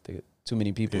success. Too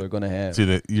many people are going to have.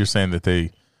 See, you're saying that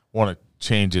they want to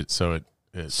change it so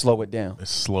it slow it down. It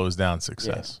slows down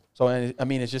success. Yeah. So I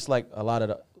mean, it's just like a lot of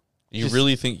the. You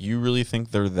really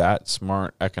think they're that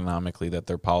smart economically that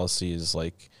their policy is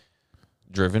like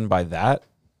driven by that?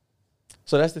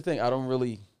 So that's the thing. I don't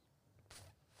really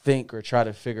think or try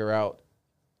to figure out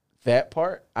that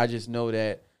part. I just know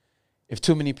that if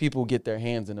too many people get their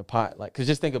hands in the pot, like, because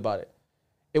just think about it.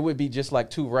 It would be just like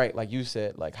too right, like you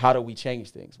said, like, how do we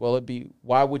change things? Well, it'd be,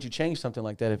 why would you change something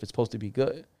like that if it's supposed to be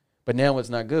good? But now it's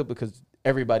not good because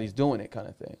everybody's doing it, kind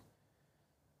of thing.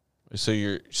 So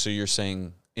you're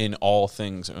saying in all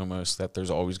things almost that there's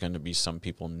always going to be some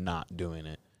people not doing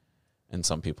it and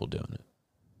some people doing it.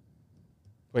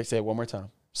 Wait, say it one more time.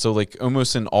 So like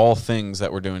almost in all things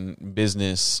that we're doing,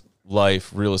 business,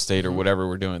 life, real estate, or whatever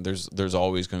we're doing, there's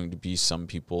always going to be some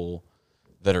people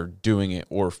that are doing it,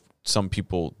 or some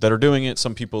people that are doing it,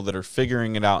 some people that are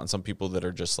figuring it out, and some people that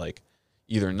are just like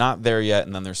either not there yet,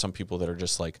 and then there's some people that are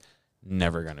just like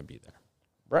never going to be there.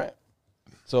 Right.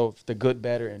 So the good,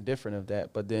 bad, or indifferent of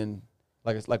that. But then,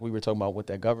 like we were talking about with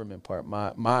that government part,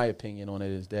 my opinion on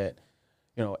it is that,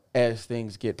 you know, as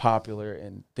things get popular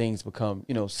and things become,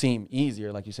 you know, seem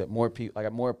easier, like you said, more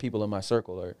people in my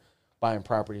circle are buying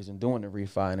properties and doing the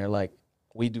refi, and they're like,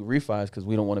 we do refis because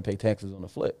we don't want to pay taxes on the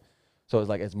flip. So it's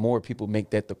like as more people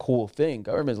make that the cool thing,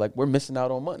 government's like, we're missing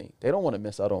out on money. They don't want to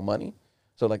miss out on money.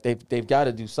 So like they've got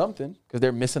to do something because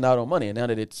they're missing out on money. And now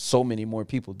that it's so many more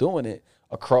people doing it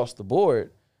across the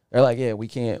board, they're like, yeah, we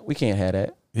can't have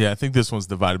that. Yeah, I think this one's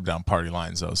divided down party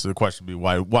lines, though. So the question would be,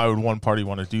 why would one party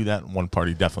want to do that and one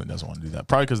party definitely doesn't want to do that?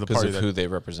 Probably because of who they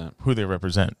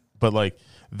represent. But like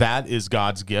that is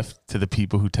God's gift to the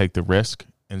people who take the risk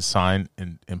and sign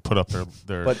and put up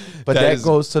their But that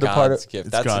goes to the part of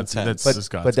gift. That's God's, intense.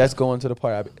 But that's going to the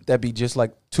part that'd be just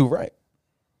like too right.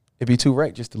 It'd be too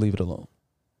right just to leave it alone.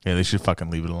 Yeah, they should fucking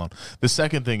leave it alone. The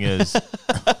second thing is,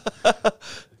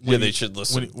 they should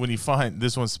listen. When you find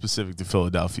this one's specific to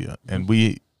Philadelphia, and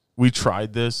we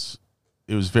tried this,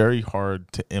 it was very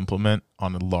hard to implement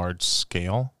on a large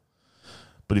scale.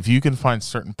 But if you can find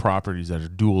certain properties that are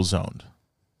dual zoned,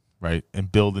 right,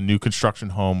 and build a new construction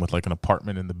home with like an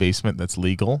apartment in the basement that's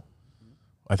legal,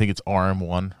 I think it's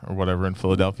RM1 or whatever in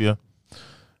Philadelphia,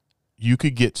 you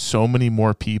could get so many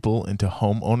more people into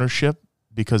home ownership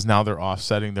because now they're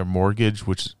offsetting their mortgage,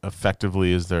 which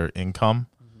effectively is their income,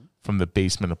 from the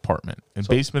basement apartment. And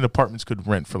basement apartments could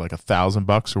rent for like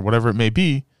 $1,000 or whatever it may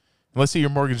be. And let's say your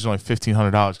mortgage is only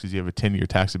 $1,500 because you have a 10-year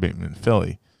tax abatement in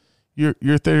Philly.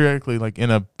 You're theoretically like in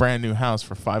a brand new house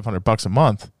for $500 a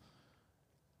month.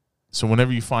 So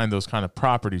whenever you find those kind of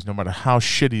properties, no matter how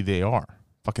shitty they are,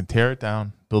 fucking tear it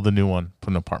down, build a new one,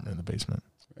 put an apartment in the basement.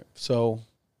 So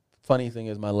funny thing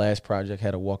is, my last project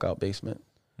had a walkout basement.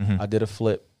 I did a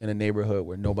flip in a neighborhood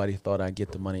where nobody thought I'd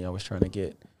get the money I was trying to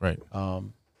get. Right.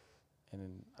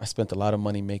 And I spent a lot of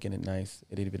money making it nice.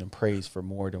 It had been appraised for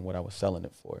more than what I was selling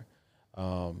it for,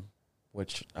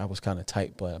 which I was kind of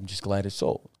tight, but I'm just glad it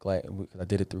sold. Glad I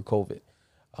did it through COVID.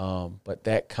 But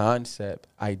that concept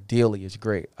ideally is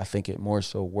great. I think it more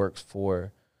so works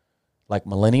for like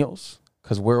millennials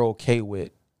because we're okay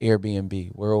with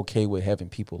Airbnb. We're okay with having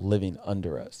people living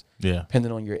under us. Yeah.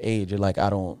 Depending on your age, you're like, I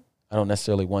don't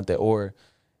necessarily want that. Or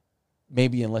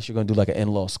maybe unless you're going to do like an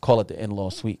in-law, call it the in-law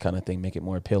suite kind of thing, make it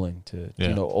more appealing to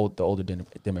the older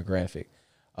demographic.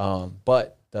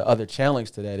 But the other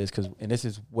challenge to that is and this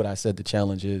is what I said the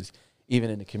challenge is, even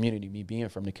in the community, me being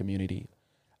from the community,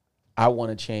 I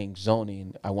want to change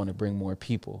zoning. I want to bring more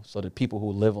people. So the people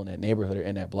who live on that neighborhood or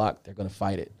in that block, they're going to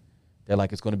fight it. They're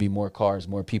like, it's going to be more cars,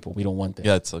 more people. We don't want that.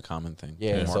 Yeah, it's a common thing.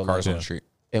 Yeah, more so cars on the street.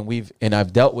 And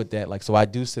I've dealt with that. Like, so I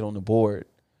do sit on the board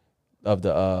of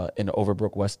the in the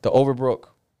Overbrook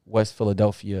West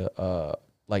Philadelphia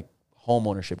like home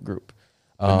ownership group.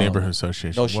 The neighborhood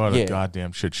association. What a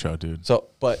goddamn shit show, dude.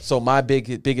 So my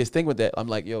biggest thing with that, I'm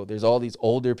like, yo, there's all these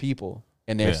older people,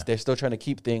 and they're still trying to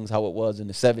keep things how it was in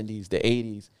the 70s, the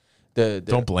 80s.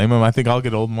 Don't blame them. I think I'll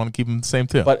get old and want to keep them the same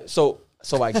too. But so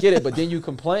I get it, but then you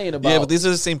complain about. Yeah, but these are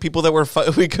the same people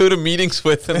that we go to meetings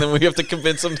with, and then we have to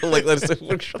convince them to like let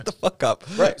us shut the fuck up.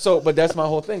 Right. So, but that's my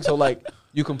whole thing. So, like,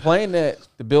 you complain that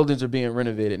the buildings are being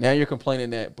renovated. Now you're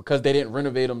complaining that because they didn't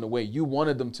renovate them the way you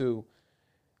wanted them to,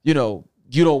 you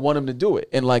don't want them to do it.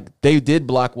 And like, they did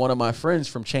block one of my friends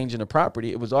from changing the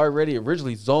property. It was already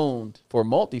originally zoned for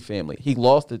multifamily. He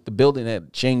lost it. The building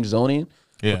had changed zoning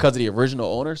because of the original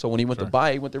owner. So when he went to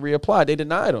buy it, he went to reapply. They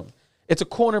denied him. It's a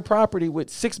corner property with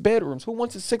 6 bedrooms. Who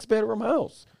wants a 6-bedroom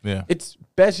house? Yeah. Its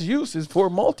best use is for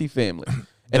multifamily.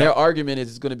 And their argument is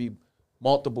it's going to be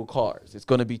multiple cars. It's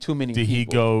going to be too many people. Did he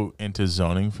go into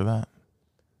zoning for that?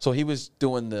 So he was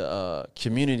doing the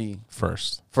community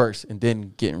first and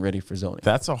then getting ready for zoning.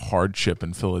 That's a hardship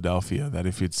in Philadelphia, that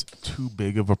if it's too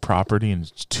big of a property and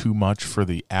it's too much for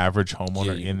the average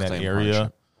homeowner in that area.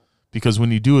 Hardship. Because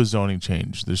when you do a zoning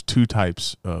change, there's 2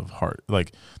 types of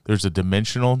there's a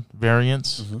dimensional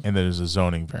variance and there's a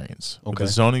zoning variance. Okay. With the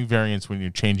zoning variance, when you're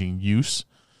changing use,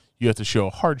 you have to show a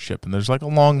hardship. And there's like a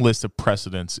long list of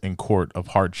precedents in court of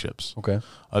hardships. Okay.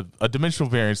 A dimensional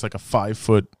variance, like a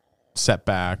 5-foot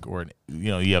setback, or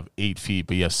you have 8 feet,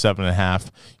 but you have 7.5.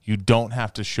 You don't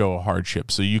have to show a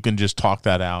hardship. So you can just talk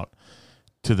that out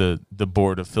to the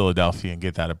board of Philadelphia and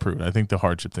get that approved. I think the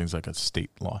hardship thing's like a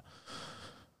state law.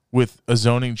 With a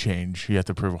zoning change, you have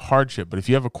to prove a hardship. But if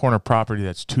you have a corner property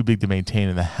that's too big to maintain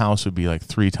and the house would be like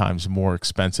 3 times more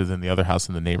expensive than the other house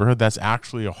in the neighborhood, that's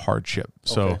actually a hardship.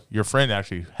 So your friend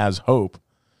actually has hope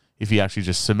if he actually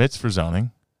just submits for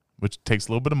zoning, which takes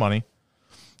a little bit of money,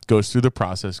 goes through the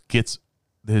process, gets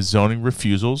his zoning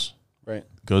refusals, right?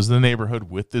 Goes to the neighborhood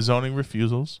with the zoning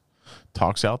refusals,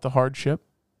 talks out the hardship.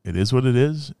 It is what it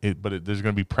is, but there's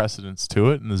going to be precedence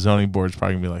to it, and the zoning board's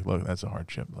probably going to be like, look, that's a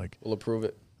hardship. Like, we'll approve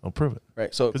it. They'll prove it.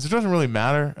 Right. So, because it doesn't really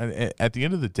matter. And at the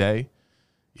end of the day,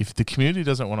 if the community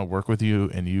doesn't want to work with you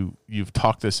and you've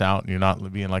talked this out and you're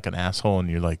not being like an asshole and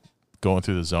you're like going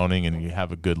through the zoning and you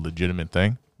have a good legitimate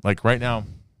thing. Like right now,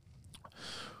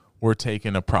 we're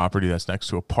taking a property that's next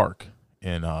to a park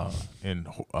in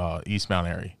East Mount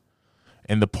Airy.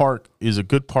 And the park is a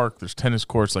good park. There's tennis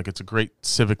courts. Like, it's a great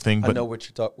civic thing. But I know where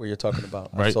you're talking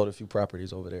about. Right? I sold a few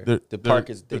properties over there. The park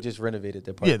they just renovated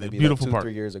the park. Yeah, the beautiful like 2-3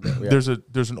 park. years ago. Yeah.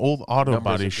 There's an old auto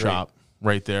body shop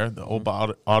right there. The old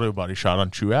auto body shop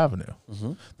on Chew Avenue.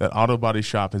 Mm-hmm. That auto body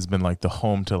shop has been like the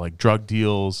home to like drug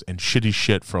deals and shitty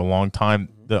shit for a long time.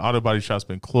 Mm-hmm. The auto body shop's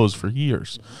been closed for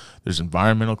years. Mm-hmm. There's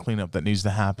environmental cleanup that needs to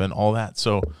happen. All that.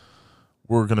 So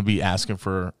we're going to be asking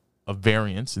for a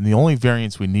variance, and the only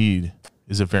variance we need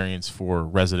is a variance for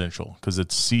residential, because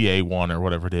it's CA1 or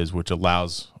whatever it is, which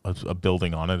allows a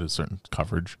building on it a certain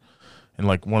coverage. And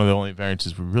like one of the only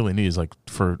variances we really need is like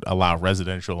for allow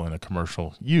residential and a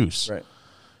commercial use. Right.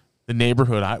 The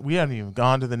neighborhood, we haven't even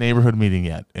gone to the neighborhood meeting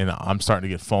yet, and I'm starting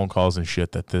to get phone calls and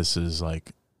shit that this is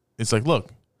like, it's like,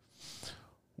 look,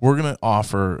 we're gonna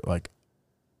offer like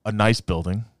a nice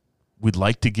building. We'd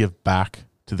like to give back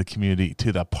to the community,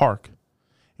 to the park,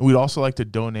 and we'd also like to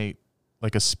donate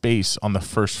like a space on the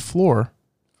first floor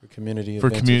for community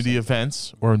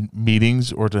events or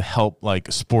meetings, or to help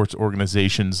like sports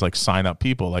organizations like sign up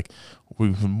people. Like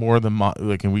we can more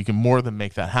than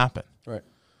make that happen. Right.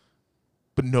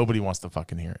 But nobody wants to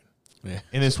fucking hear it. Yeah.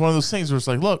 And it's one of those things where it's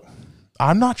like, look,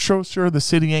 I'm not sure the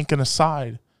city ain't gonna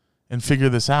side and figure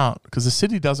this out, because the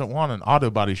city doesn't want an auto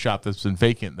body shop that's been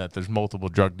vacant, that there's multiple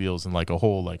drug deals and like a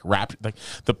whole like rap, like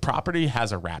the property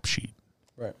has a rap sheet.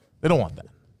 Right. They don't want that.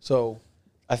 So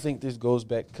I think this goes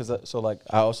back because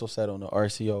I also sat on the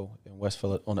RCO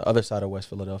in on the other side of West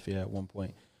Philadelphia at one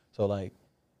point. So like,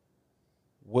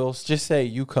 we'll just say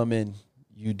you come in,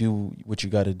 you do what you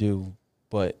got to do,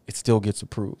 but it still gets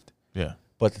approved. Yeah.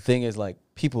 But the thing is, like,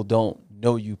 people don't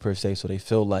know you per se, so they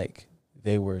feel like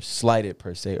they were slighted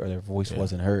per se, or their voice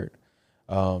wasn't heard.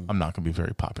 I'm not going to be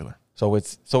very popular. So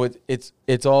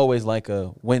it's always like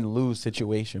a win-lose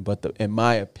situation. But in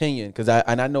my opinion, because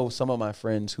I know some of my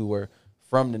friends who were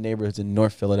from the neighborhoods in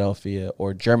North Philadelphia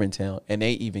or Germantown, and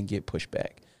they even get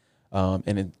pushback.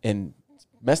 And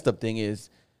messed up thing is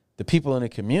the people in the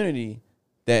community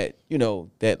that, you know,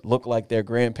 that look like their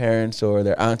grandparents or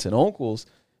their aunts and uncles,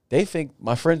 they think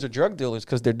my friends are drug dealers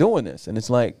because they're doing this. And it's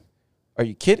like, are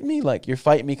you kidding me? Like, you're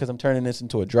fighting me because I'm turning this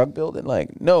into a drug building?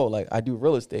 Like, no, like, I do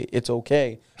real estate. It's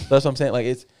okay. So that's what I'm saying. Like,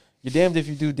 you're damned if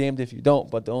you do, damned if you don't.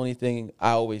 But the only thing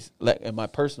I always, like, in my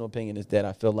personal opinion, is that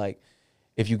I feel like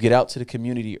if you get out to the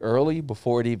community early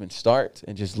before it even starts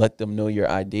and just let them know your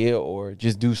idea, or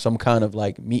just do some kind of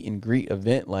like meet and greet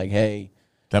event, like, hey,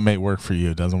 that may work for you.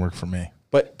 It doesn't work for me.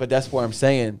 But that's why I'm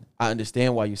saying, I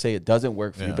understand why you say it doesn't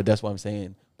work for you, but that's why I'm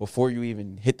saying before you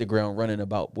even hit the ground running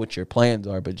about what your plans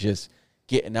are, but just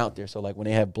getting out there. So like when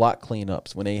they have block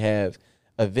cleanups, when they have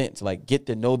events, like get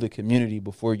to know the community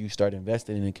before you start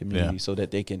investing in the community so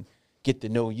that they can get to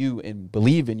know you and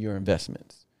believe in your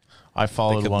investments. I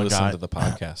followed one guy to the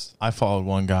podcast. I followed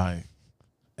one guy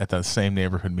at that same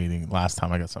neighborhood meeting last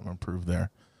time I got something approved there.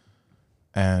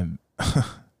 And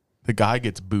the guy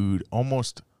gets booed,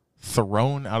 almost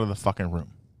thrown out of the fucking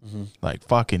room. Like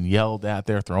fucking yelled at,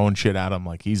 they're throwing shit at him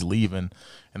like he's leaving,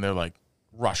 and they're like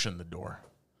rushing the door.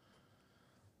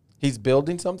 He's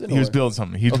building something? He was building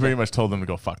something. He pretty much told them to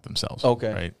go fuck themselves.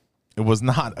 Okay. Right? It was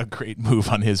not a great move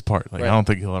on his part. Like I don't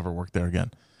think he'll ever work there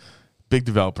again. Big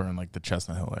developer in like the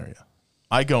Chestnut Hill area.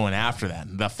 I go in after that,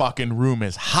 and the fucking room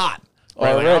is hot.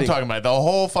 Right, like I'm talking about, the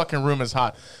whole fucking room is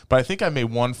hot. But I think I made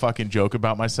one fucking joke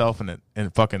about myself, and it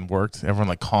fucking worked. Everyone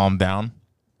like calmed down.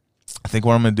 I think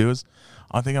what I'm gonna do is,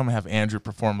 I think I'm gonna have Andrew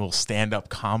perform a little stand-up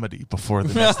comedy before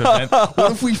the next event.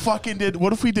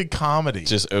 What if we did comedy?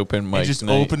 Just open mic.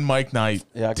 Open mic night.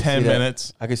 Yeah, 10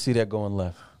 minutes. I could see that going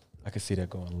left. We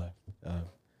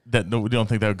don't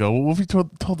think that would go. Well, what if we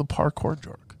told the parkour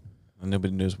joke?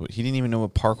 Nobody knows what he didn't even know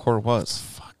what parkour was.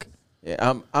 Fuck.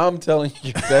 Yeah, I'm telling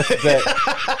you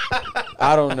that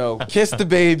I don't know. Kiss the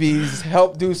babies,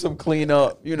 help do some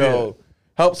cleanup,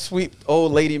 help sweep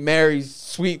old lady Mary's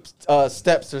sweep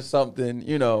steps or something,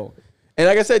 And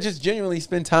like I said, just genuinely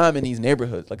spend time in these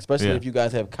neighborhoods, like especially if you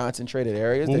guys have concentrated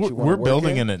areas that you want to work in. We're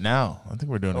building in it now. I think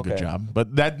we're doing a good job.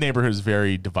 But that neighborhood is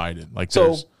very divided. Like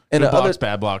there's and good blocks,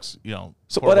 bad blocks,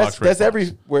 So that's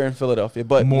everywhere in Philadelphia,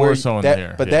 but more so in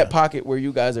there. But that pocket where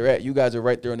you guys are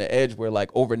right there on the edge where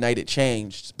like overnight it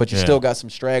changed, but you still got some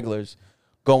stragglers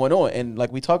going on. And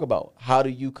like we talk about, how do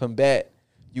you combat?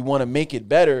 You want to make it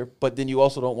better, but then you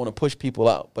also don't want to push people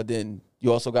out. But then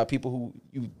you also got people who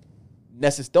you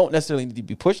don't necessarily need to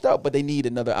be pushed out, but they need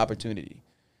another opportunity.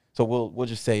 So we'll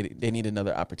just say they need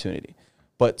another opportunity.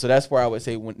 But so that's where I would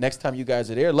say next time you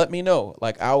guys are there, let me know.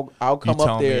 Like I'll come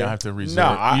up there. Me I have to reserve.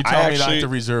 I have to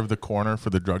reserve the corner for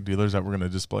the drug dealers that we're going to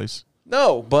displace.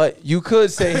 No, but you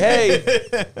could say,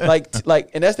 hey,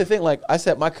 like, and that's the thing. Like I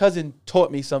said, my cousin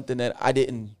taught me something that I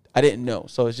didn't know.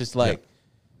 So it's just like,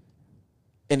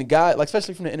 and a guy, like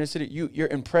especially from the inner city, you're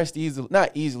impressed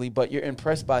not easily, but you're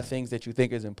impressed by things that you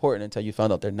think is important until you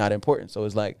found out they're not important. So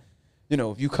it's like,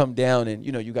 if you come down and,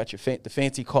 you got the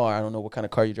fancy car, I don't know what kind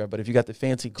of car you drive, but if you got the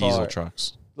fancy car. Diesel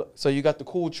trucks. So you got the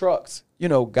cool trucks.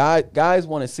 Guys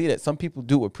want to see that. Some people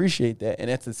do appreciate that, and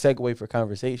that's a segue for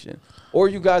conversation. Or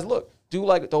you guys, do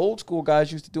like the old school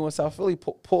guys used to do in South Philly,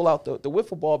 pull out the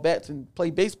wiffle ball bats and play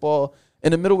baseball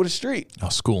in the middle of the street.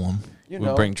 I'll school them.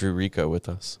 We'll bring Drew Rico with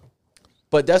us.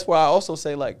 But that's why I also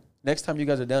say, like, next time you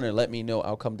guys are down there, let me know.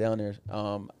 I'll come down there.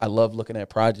 I love looking at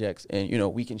projects, and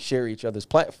we can share each other's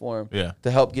platform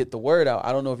to help get the word out.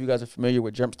 I don't know if you guys are familiar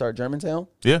with Jumpstart Germantown.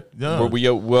 Yeah,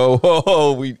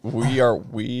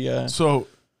 So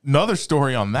another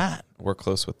story on that. We're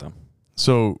close with them.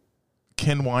 So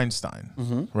Ken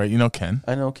Weinstein, right? You know Ken.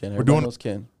 I know Ken. Everybody knows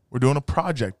Ken. We're doing a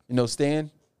project. You know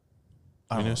Stan.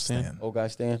 I don't know Stan. Old guy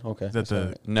Stan. Okay.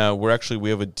 No, we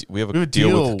have a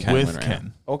deal with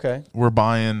Ken. Okay. We're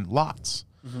buying lots.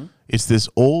 It's this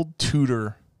old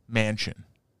Tudor mansion.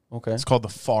 Okay. It's called the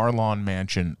Farlawn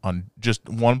Mansion on just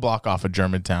one block off of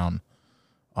Germantown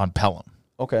on Pelham.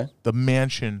 Okay. The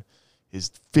mansion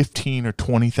is 15 or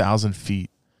 20,000 feet.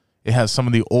 It has some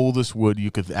of the oldest wood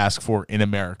you could ask for in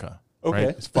America. Okay.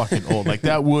 Right? It's fucking old. Like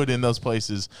that wood in those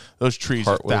places, those trees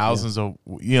are thousands of,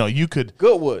 you could.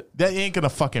 Good wood. That ain't going to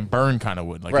fucking burn kind of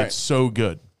wood. Like it's so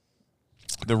good.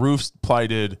 The roof's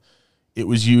plated. It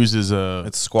was used as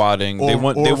it's squatting. They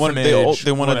want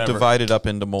to divide it up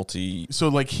into multi. So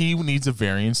like he needs a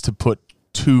variance to put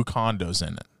 2 condos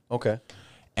in it. Okay.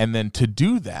 And then to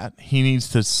do that, he needs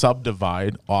to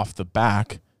subdivide off the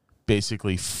back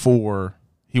basically 4.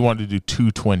 He wanted to do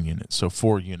 2 twin units, so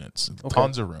 4 units,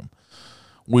 tons of room.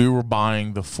 We were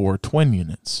buying the 4 twin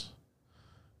units.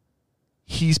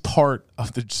 He's part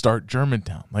of the Start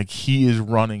Germantown. Like, he is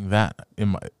running that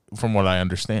from what I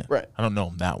understand. Right. I don't know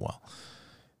him that well.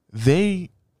 He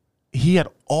had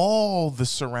all the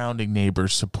surrounding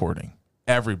neighbors supporting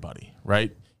everybody,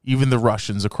 right? Even the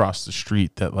Russians across the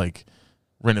street that like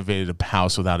renovated a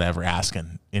house without ever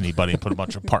asking anybody and put a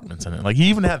bunch of apartments in it. Like, he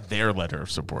even had their letter of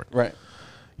support. Right.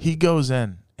 He goes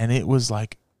in, and it was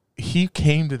like he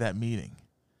came to that meeting.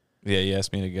 Yeah, he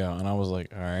asked me to go, and I was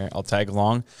like, all right, I'll tag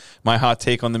along. My hot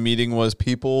take on the meeting was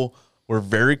people were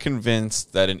very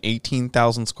convinced that an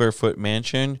 18,000 square foot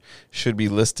mansion should be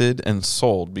listed and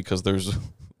sold because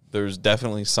there's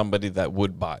definitely somebody that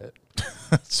would buy it.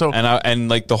 So And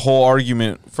like the whole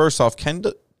argument, first off, Ken,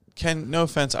 no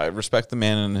offense, I respect the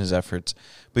man and his efforts,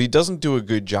 but he doesn't do a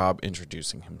good job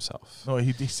introducing himself. no,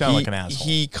 he sounded like an asshole.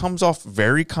 He comes off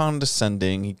very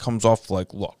condescending. He comes off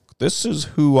like, look, this is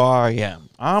who I am.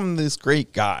 I'm this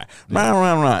great guy.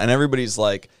 And everybody's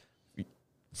like,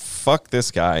 fuck this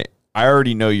guy. I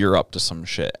already know you're up to some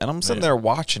shit. And I'm sitting there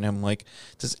watching him like,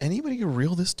 does anybody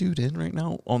reel this dude in right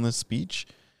now on this speech?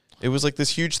 It was like this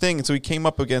huge thing. And so he came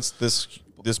up against this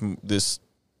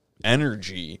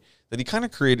energy that he kind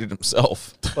of created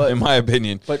himself, in my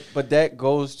opinion. But that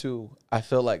goes to, I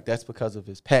feel like that's because of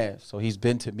his past. So he's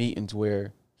been to meetings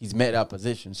where he's met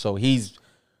opposition. So he's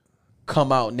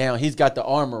come out now. He's got the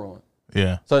armor on.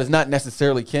 Yeah. So it's not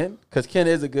necessarily Ken, because Ken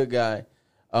is a good guy.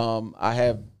 I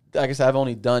have, like I said, I've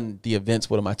only done the events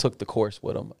with him. I took the course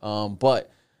with him.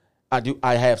 But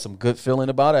I have some good feeling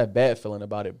about it. I have bad feeling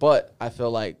about it. But I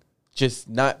feel like just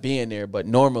not being there. But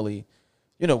normally,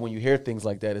 you know, when you hear things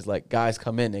like that, it's like guys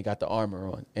come in, they got the armor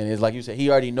on. And it's like you said, he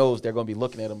already knows they're going to be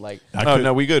looking at him like.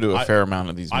 No, we go to a fair amount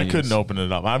of these meetings. I couldn't open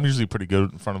it up. I'm usually pretty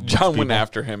good in front of John went people.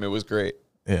 after him. It was great.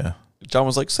 Yeah. John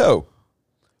was like, so,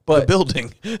 the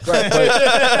building. Right,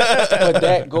 but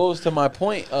that goes to my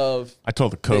point of. I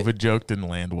told the COVID joke, didn't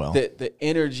land well. The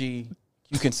energy,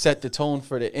 you can set the tone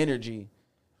for the energy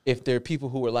if there are people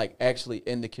who are like actually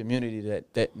in the community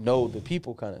that know the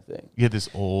people kind of thing. You had this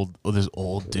old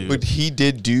dude. But he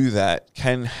did do that.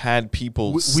 Ken had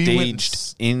people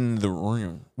staged in the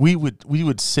room. We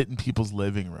would sit in people's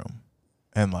living room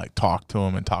and like talk to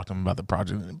them about the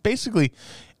project. And basically,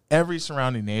 every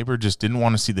surrounding neighbor just didn't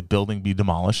want to see the building be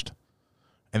demolished,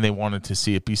 and they wanted to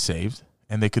see it be saved.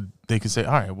 And they could say,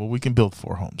 all right, well, we can build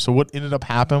 4 homes. So what ended up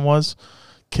happening was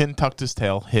Ken tucked his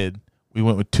tail, hid. We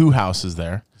went with 2 houses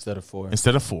there. Instead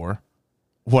of 4.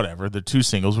 Whatever. They're 2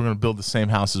 singles. We're going to build the same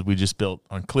houses we just built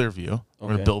on Clearview. We're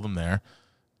going to build them there.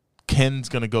 Ken's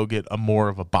going to go get more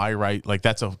of a buy right. Like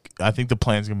I think the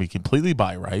plan's going to be completely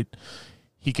buy right.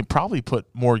 He could probably put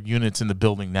more units in the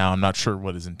building now. I'm not sure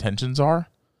what his intentions are.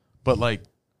 But like,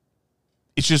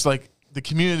 it's just like the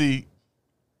community,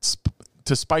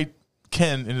 to spite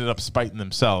Ken, ended up spiting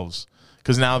themselves.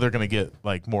 Because now they're going to get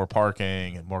like more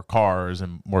parking and more cars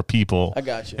and more people. I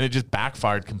got you. And it just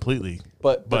backfired completely.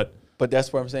 But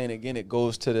that's where I'm saying, again, it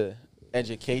goes to the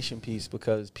education piece,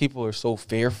 because people are so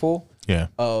fearful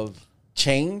of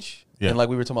change. Yeah. And like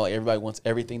we were talking about, like everybody wants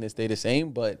everything to stay the same,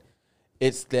 but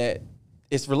it's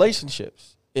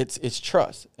relationships. It's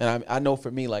trust. And I know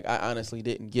for me, like I honestly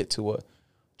didn't get to a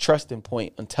trusting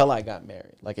point until I got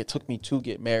married. Like it took me to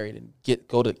get married and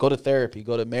go to therapy,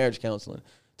 go to marriage counseling,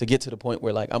 to get to the point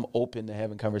where like I'm open to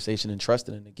having conversation and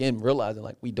trusting, and again realizing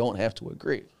like we don't have to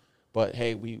agree, but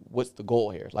hey, what's the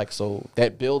goal here? Like, so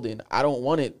that building, I don't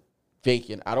want it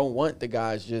vacant. I don't want the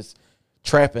guys just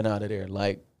trapping out of there.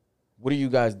 Like, what are you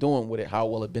guys doing with it? How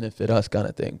will it benefit us, kind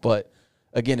of thing? But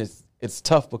again, it's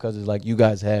tough because it's like you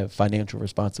guys have financial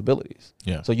responsibilities.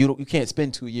 Yeah. So you can't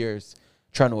spend 2 years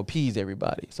trying to appease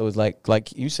everybody. So it's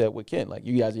like you said with Ken, like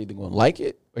you guys are either going to like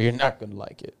it or you're not going to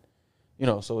like it. You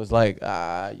know, so it's like,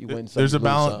 you win something. There's a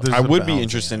balance. I would be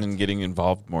interested in getting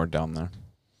involved more down there.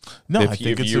 No, if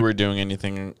you were doing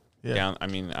anything down, I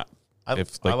mean, I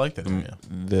like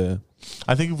that.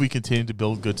 I think if we continue to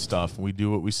build good stuff and we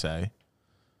do what we say,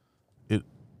 it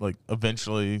like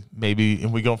eventually maybe,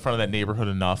 and we go in front of that neighborhood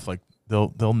enough, like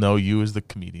they'll know you as the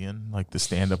comedian, like the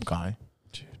stand-up guy.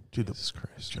 Dude, this is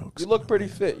crazy jokes. You look pretty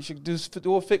fit. You should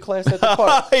do a fit class at the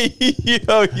park.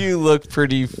 You look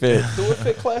pretty fit. Do a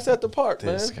fit class at the park,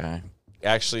 this guy.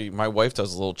 Actually, my wife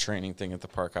does a little training thing at the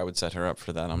park. I would set her up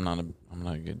for that. I'm not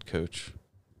a good coach,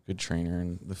 good trainer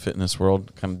in the fitness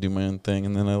world. Kind of do my own thing,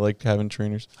 and then I like having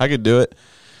trainers. I could do it.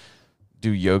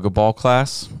 Do yoga ball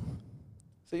class.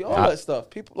 See, all that stuff.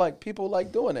 People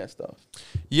like doing that stuff.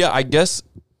 Yeah, I guess.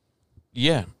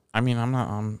 Yeah. I mean,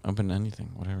 I'm open to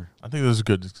anything, whatever. I think those are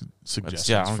good But suggestions.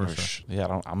 yeah, I don't for give a sure. yeah, I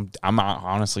don't, I'm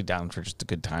honestly down for just a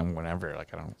good time, whenever.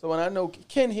 Like I don't. So when I know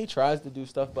Ken, he tries to do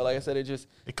stuff, but like I said,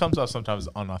 It comes out sometimes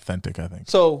unauthentic, I think.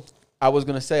 So I was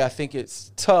gonna say I think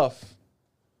it's tough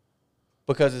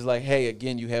because it's like, hey,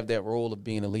 again, you have that role of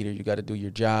being a leader. You got to do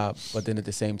your job, but then at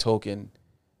the same token,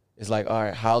 it's like, all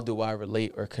right, how do I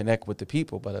relate or connect with the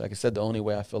people? But like I said, the only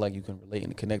way I feel like you can relate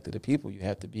and connect to the people, you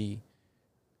have to be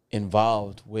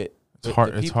involved with. It's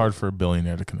hard. It's hard for a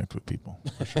billionaire to connect with people.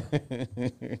 For sure.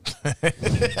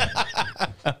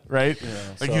 Right? Yeah,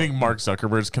 Like you think Mark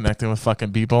Zuckerberg's connecting with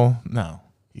fucking people? No.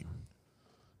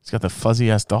 He's got the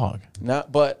fuzzy ass dog.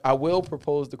 Not, but I will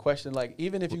propose the question, like,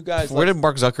 even if you guys, Where like, did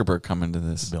Mark Zuckerberg come into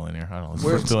this? Billionaire. I don't know. It's the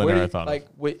where, first billionaire where I do, thought like,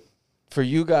 for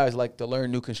you guys, like, to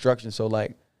learn new construction. So,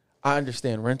 like, I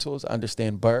understand rentals, I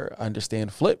understand burr, I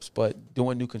understand flips, but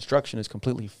doing new construction is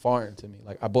completely foreign to me.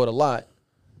 Like, I bought a lot,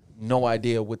 no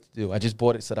idea what to do. I just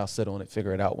bought it, said I'll sit on it,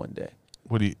 figure it out one day.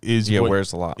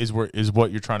 Where's the lot? Is what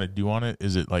you're trying to do on it?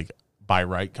 Is it like by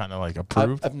right, kind of like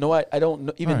approved? I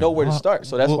don't even know where to start.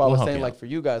 So that's why I was saying, like, for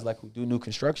you guys, like, who do new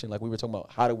construction, like, we were talking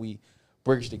about how do we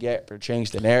bridge the gap or change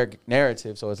the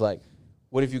narrative. So it's like,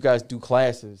 what if you guys do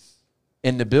classes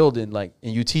in the building, like,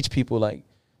 and you teach people, like,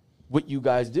 what you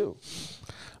guys do?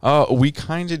 We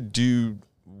kind of do.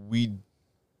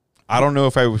 I don't know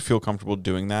if I would feel comfortable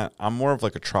doing that. I'm more of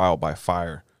like a trial by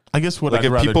fire. I guess what Like I'd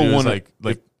if rather people do want is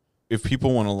to, if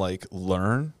people want to like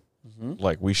learn,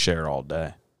 like we share all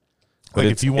day. But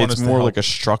Like if you want it's us to more help- like a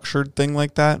structured thing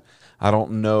like that. I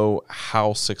don't know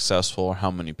how successful or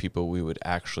how many people we would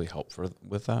actually help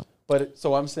with that. But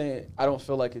so I'm saying I don't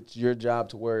feel like it's your job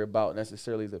to worry about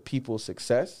necessarily the people's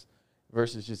success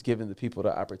versus just giving the people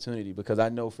the opportunity. Because I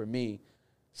know for me,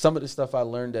 some of the stuff I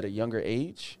learned at a younger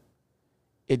age,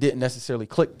 it didn't necessarily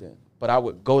click then. But I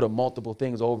would go to multiple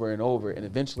things over and over, and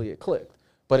eventually it clicked.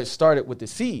 But it started with the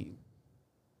seed.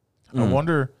 I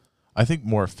wonder. I think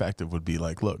more effective would be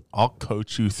like, look, I'll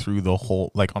coach you through the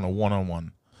whole, like on a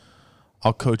one-on-one.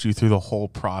 I'll coach you through the whole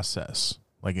process,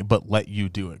 like, but let you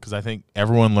do it because I think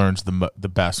everyone learns the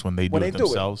best when they do it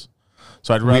themselves.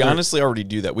 So I'd rather. We honestly already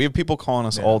do that. We have people calling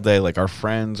us all day, like our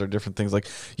friends or different things. Like,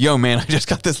 yo, man, I just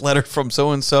got this letter from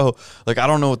so and so. Like, I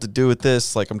don't know what to do with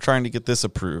this. Like, I'm trying to get this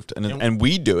approved, and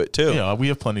we do it too. Yeah, we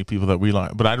have plenty of people that we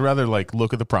like, but I'd rather like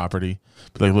look at the property,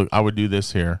 be like, look, I would do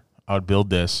this here. I would build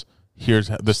this. Here's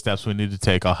the steps we need to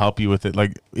take. I'll help you with it.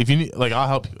 Like if you need, like I'll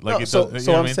help you. Like So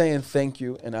I'm saying thank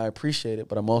you, and I appreciate it,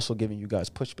 but I'm also giving you guys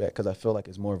pushback because I feel like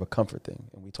it's more of a comfort thing.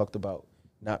 And we talked about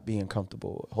not being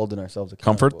comfortable, holding ourselves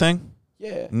accountable. Comfort thing?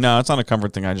 Yeah. No, it's not a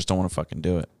comfort thing. I just don't want to fucking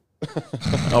do it.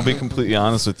 I'll be completely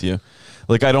honest with you.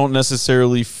 Like, I don't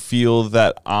necessarily feel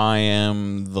that I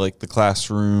am like the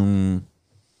classroom,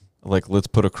 like, let's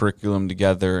put a curriculum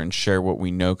together and share what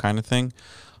we know kind of thing.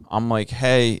 I'm like,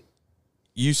 hey,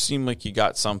 you seem like you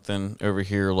got something over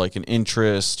here, like an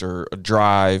interest or a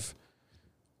drive,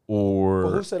 or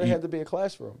Well, who said it had to be a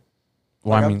classroom?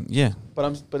 Well, Like, I mean, yeah.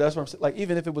 But that's what I'm saying. Like,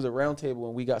 even if it was a round table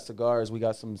and we got cigars, we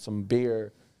got some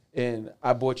beer, and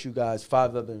I bought you guys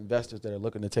 5 other investors that are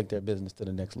looking to take their business to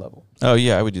the next level. Oh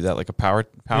yeah, I would do that, like a power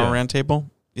Yeah. round table.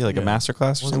 Yeah, like a master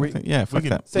class or Well, something. Yeah, fuck can-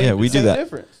 that. Same, Yeah, we do same that.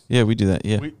 difference. Yeah, we do that.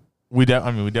 Yeah, we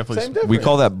definitely Same difference. we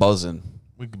call that buzzing.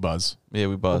 we could buzz. Yeah,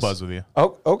 we We'll buzz. buzz with you.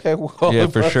 Oh, okay. Well, Yeah,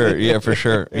 for sure. Yeah, for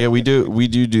sure. Yeah, we do that.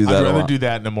 I'd a rather lot. do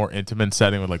that in a more intimate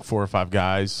setting with like 4 or 5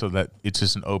 guys, so that it's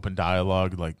just an open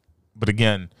dialogue. Like, but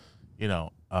again, you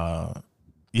know,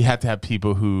 you have to have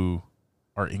people who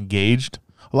are engaged.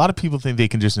 A lot of people think they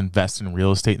can just invest in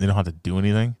real estate and they don't have to do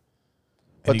anything.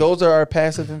 But those are our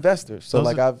passive investors. So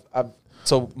Those like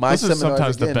so my Those are seminars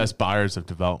sometimes the again, best buyers of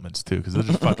developments too, because they'll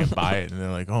just fucking buy it and they're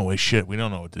like, "Oh wait, shit, we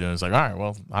don't know what to do." And it's like, all right,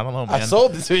 well, I don't know, man. I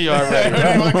sold it to you already.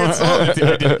 We fucking sold it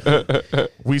to you.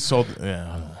 We sold. Yeah,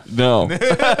 I don't know. No.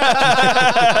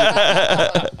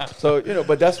 So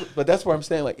but that's where I'm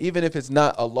saying, like, even if it's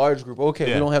not a large group, okay,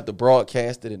 Yeah. we don't have to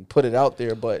broadcast it and put it out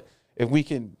there, but if we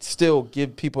can still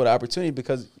give people the opportunity,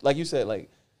 because like you said, like,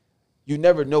 you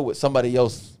never know what somebody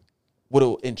else would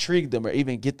intrigue them or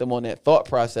even get them on that thought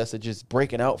process of just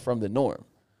breaking out from the norm.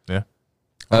 Yeah,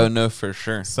 Oh no, for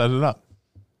sure. set it up,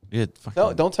 Yeah, fucking,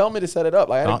 No, don't tell me to set it up.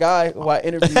 Like, I had a guy who I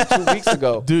interviewed 2 weeks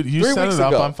ago. dude. You 3 set weeks it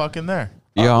up. ago. I'm fucking there.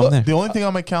 yeah, I'm look, there. The only thing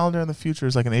on my calendar in the future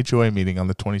is like an HOA meeting on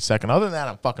the 22nd. Other than that,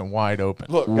 I'm fucking wide open.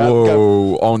 Look,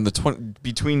 Whoa, on the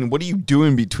between what are you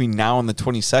doing between now and the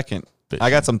 22nd? I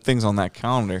got some things on that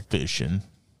calendar. Fishing.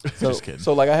 Just kidding.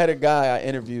 So like, I had a guy I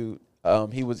interviewed.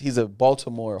 He's a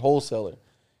Baltimore wholesaler,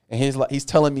 and he's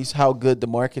telling me how good the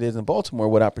market is in Baltimore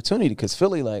with opportunity. Because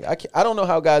Philly, like, I don't know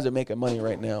how guys are making money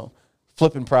right now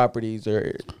flipping properties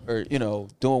or you know,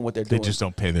 doing what they're They doing. just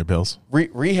don't pay their bills.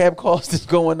 Rehab cost is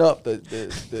going up.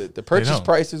 The purchase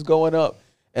price is going up.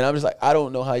 And I'm just like, I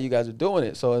don't know how you guys are doing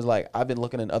it. So it's like, I've been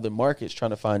looking in other markets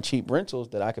trying to find cheap rentals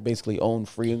that I could basically own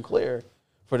free and clear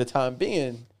for the time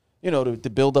being, you know, to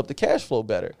build up the cash flow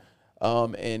better.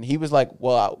 And he was like,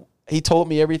 well, he told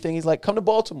me everything. He's like, come to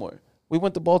Baltimore. We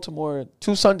went to Baltimore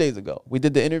 2 Sundays ago. We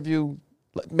did the interview.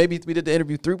 Maybe we did the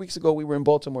interview 3 weeks ago. We were in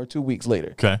Baltimore 2 weeks later.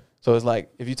 Okay. So it's like,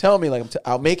 if you tell me, like,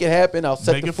 I'll make it happen. I'll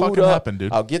set Make the it food fucking up. happen,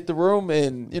 dude. I'll get the room,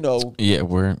 and, you know, Yeah,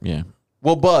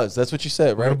 we'll buzz. That's what you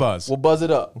said, We're right? gonna buzz. We'll buzz it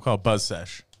up. We'll call it Buzz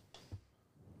Sesh.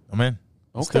 I'm in.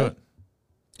 Let's Okay. do it.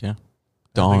 yeah. I think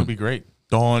Dawn. it'd be great.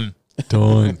 Dawn.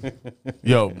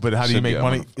 Yo, but how do you Should be. make I'm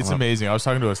money? gonna- It's I'm gonna- amazing. I was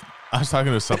talking to a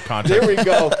subcontractor. There we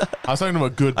go. I was talking to a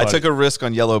good I buddy. took a risk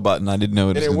on yellow button. I didn't know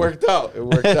it. And was it gonna- worked out. It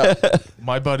worked out.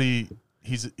 My buddy,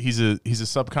 he's a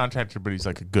subcontractor, but he's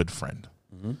like a good friend.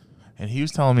 Mm-hmm. And he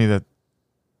was telling me that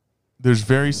there's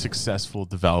very successful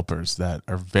developers that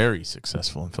are very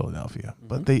successful in Philadelphia, Mm-hmm.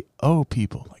 but they owe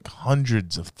people like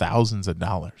hundreds of thousands of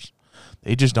dollars.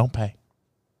 They just don't pay.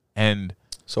 And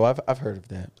So I've heard of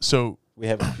that. so, We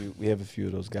have a few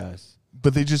of those guys.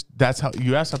 but that's how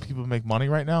you ask how people make money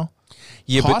right now.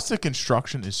 Yeah, Cost of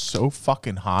construction is so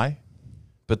fucking high.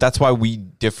 but that's why we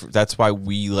differ. That's why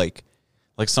we like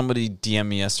somebody DM'd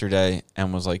me yesterday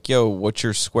and was like, "Yo, what's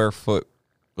your square foot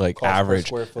like Cost per average?"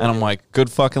 square foot, And I'm yeah. like, "Good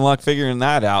fucking luck figuring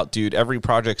that out, dude. Every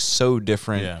project's so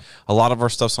different. Yeah. A lot of our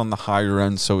stuff's on the higher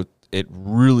end, so it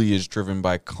really is driven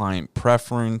by client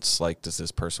preference. Like, does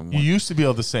this person You want?" used to be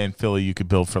able to say in Philly you could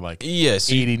build for like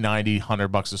Yes, 80, 90,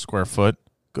 $100 a square foot.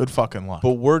 Good fucking luck.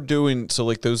 but we're doing so.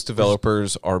 Like, those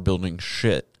developers are building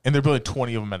shit. And they're building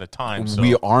 20 of them at a time. So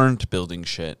We aren't building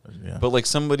shit. Yeah. But like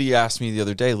somebody asked me the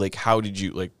other day, like, how did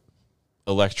you like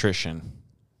electrician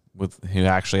with who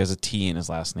actually has a T in his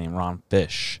last name, Ron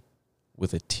Fish,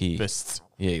 with a T. fists.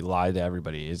 Yeah, he lied to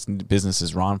everybody. His business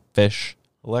is Ron Fish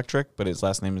Electric, but his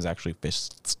last name is actually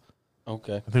Fists.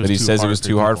 Okay. I think But he says it was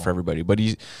too hard people. for everybody. But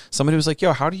somebody was like,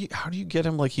 "Yo, how do you get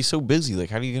him? Like, he's so busy. Like,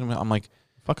 how do you get him?" I'm like,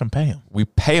 Fucking pay him. we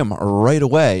pay him right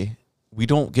away. We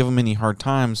don't give him any hard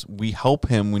times. We help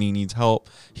him when he needs help.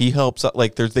 He helps.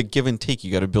 Like, there's the give and take.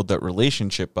 You got to build that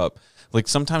relationship up. Like,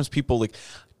 sometimes people like,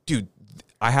 dude,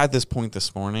 I had this point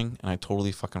this morning and I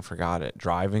totally fucking forgot it.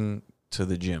 Driving to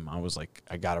the gym, I was like,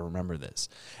 I got to remember this.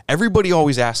 Everybody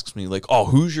always asks me like, "Oh,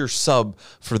 who's your sub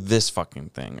for this fucking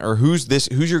thing?" Or who's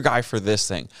your guy for this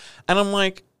thing? And I'm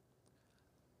like,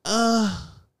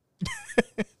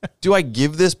 do I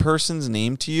give this person's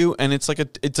name to you? And it's like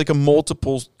a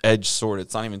multiple edged sword.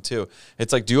 It's not even two.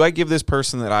 It's like, do I give this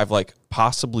person that I've like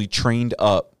possibly trained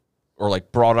up or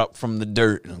like brought up from the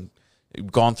dirt and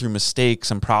gone through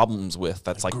mistakes and problems with?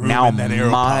 That's like grew now in that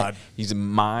Aeropod. he's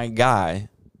my guy.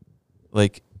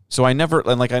 Like, so I never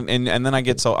and like and then I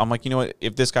get so I'm like, you know what?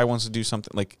 If this guy wants to do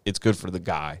something, like it's good for the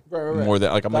guy Right. more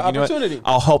than like I'm The like, you know opportunity. what?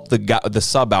 I'll help the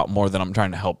sub out more than I'm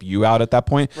trying to help you out at that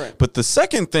point. Right. But the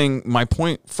second thing, my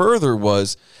point further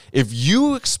was, if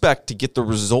you expect to get the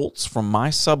results from my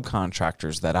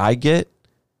subcontractors that I get,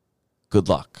 good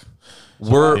luck.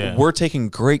 We're taking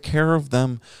great care of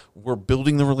them. We're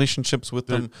building the relationships with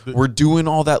them. We're doing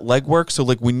all that legwork. So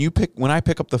like when I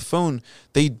pick up the phone,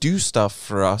 they do stuff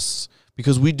for us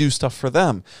because we do stuff for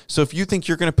them. So if you think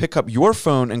you're going to pick up your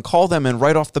phone and call them and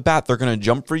right off the bat they're going to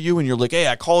jump for you and you're like, "Hey,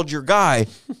 I called your guy.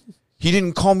 He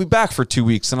didn't call me back for 2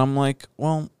 weeks." And I'm like,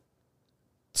 "Well,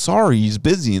 sorry, he's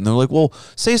busy." And they're like, "Well,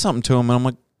 say something to him." And I'm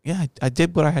like, "Yeah, I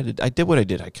did what I had to. I did what I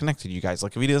did. I connected you guys.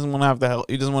 Like, if he doesn't want to have the help,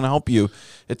 he doesn't want to help you.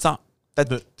 It's not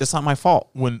that's not my fault."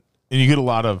 And you get a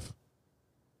lot of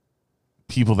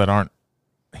people that aren't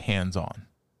hands-on,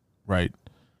 right?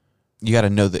 You got to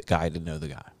know that guy to know the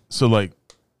guy. So like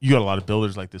you got a lot of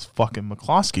builders like this fucking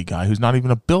McCloskey guy who's not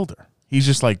even a builder. He's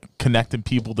just like connecting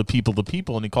people to people to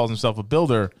people, and he calls himself a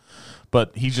builder,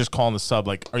 but he's just calling the sub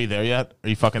like, "Are you there yet? Are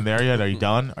you fucking there yet? Are you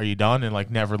done? Are you done?" And like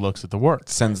never looks at the work.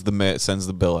 Sends the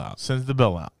bill out. Sends the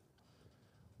bill out.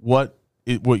 What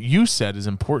you said is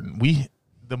important.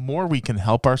 The more we can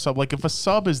help our sub, like if a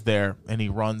sub is there and he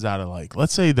runs out of like,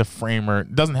 let's say the framer,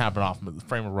 it doesn't happen often, but the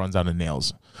framer runs out of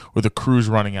nails, or the crew's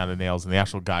running out of nails and the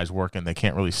actual guy's working, they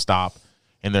can't really stop,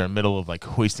 and they're in the middle of like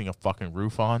hoisting a fucking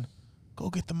roof on, go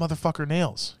get the motherfucker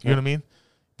nails. You know what I mean?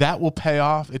 That will pay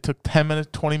off. It took 10 minutes,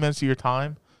 20 minutes of your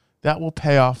time. That will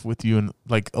pay off with you. And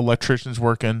like electrician's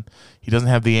working, he doesn't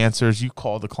have the answers. You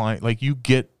call the client, like you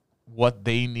get what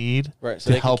they need Right, so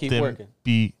to they can help keep them working.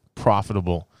 be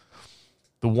profitable.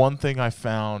 The one thing I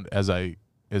found as I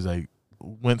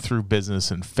went through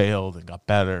business and failed and got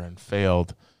better and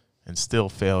failed and still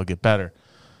fail, get better,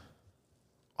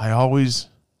 I always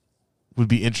would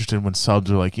be interested when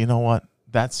subs are like, you know what,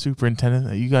 that superintendent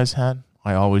that you guys had,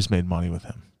 I always made money with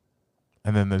him.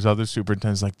 And then there's other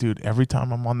superintendents like, dude, every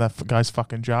time I'm on that guy's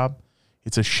fucking job,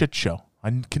 it's a shit show.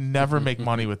 I can never make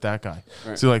money with that guy.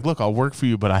 Right. So like, look, I'll work for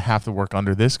you, but I have to work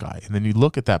under this guy. And then you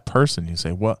look at that person, you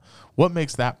say, what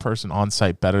makes that person on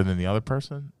site better than the other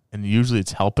person? And usually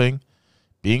it's helping,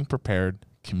 being prepared,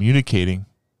 communicating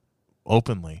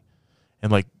openly.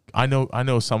 And like, I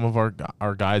know some of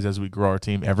our guys, as we grow our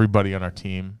team, everybody on our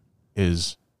team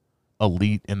is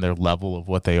elite in their level of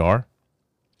what they are.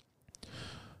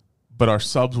 But our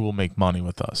subs will make money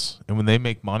with us. And when they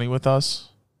make money with us,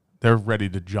 they're ready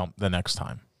to jump the next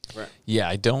time. Right. Yeah,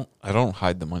 I don't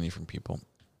hide the money from people.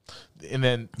 And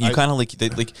then you kind of like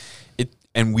it,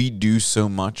 and we do so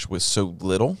much with so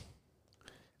little.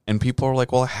 And people are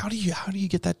like, "Well, how do you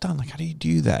get that done? Like, how do you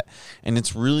do that?" And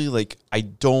it's really like I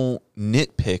don't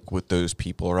nitpick with those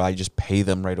people, or I just pay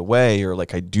them right away, or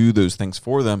like I do those things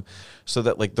for them, so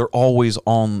that like they're always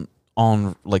on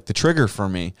like the trigger for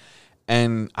me,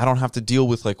 and I don't have to deal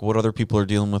with like what other people are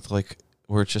dealing with, like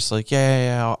where it's just like,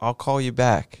 yeah, I'll call you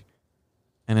back,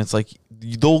 and it's like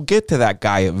they'll get to that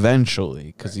guy eventually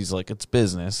because he's like, it's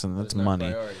business and it's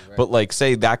money, right? But like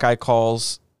say that guy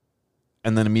calls.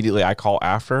 And then immediately I call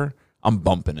after, I'm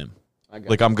bumping him.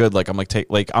 Like I'm good. Like I'm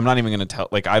like I'm not even gonna tell.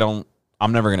 Like I'm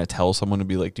never gonna tell someone to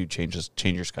be like, dude, change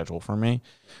your schedule for me.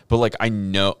 But like I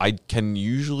know I can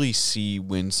usually see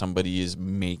when somebody is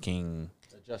making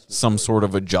some sort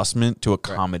of adjustment to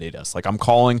accommodate us. Like I'm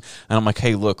calling and I'm like,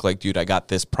 hey, look, like dude, I got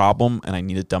this problem and I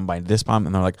need it done by this time.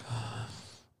 And they're like,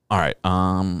 all right,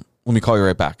 let me call you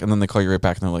right back. And then they call you right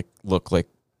back and they're like, look, like.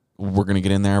 We're going to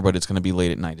get in there, but it's going to be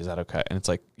late at night. Is that okay? And it's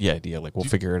like, yeah, like we'll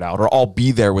figure it out. Or I'll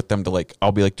be there with them to like,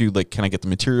 I'll be like, dude, like, can I get the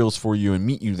materials for you and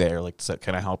meet you there? Like,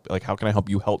 can I help? Like, how can I help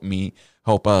you? Help me,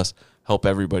 help us, help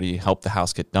everybody, help the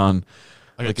house get done.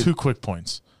 I got 2 quick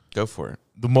points. Go for it.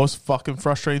 The most fucking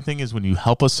frustrating thing is when you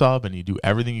help a sub and you do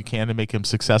everything you can to make him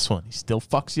successful and he still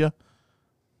fucks you.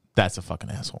 That's a fucking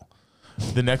asshole.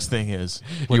 The next thing is.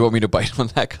 You want me to bite on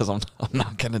that? Because I'm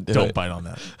not going to do it. Don't bite on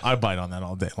that. I bite on that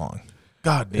all day long.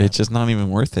 God damn. It's just not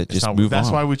even worth it. Just move on. That's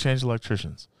why we changed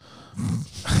electricians.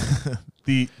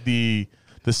 The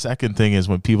second thing is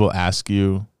when people ask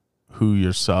you who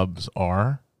your subs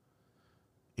are,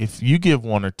 if you give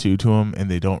 1 or 2 to them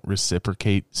and they don't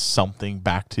reciprocate something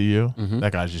back to you,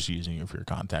 that guy's just using you for your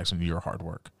contacts and your hard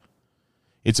work.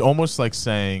 It's almost like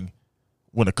saying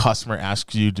when a customer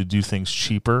asks you to do things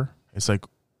cheaper, it's like,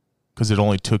 because it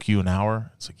only took you an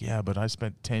hour. It's like, yeah, but I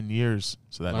spent 10 years.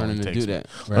 So that learning only to takes do that.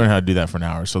 Learning how to do that for an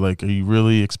hour. So like, are you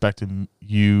really expecting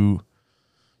you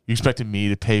expecting me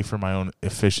to pay for my own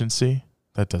efficiency?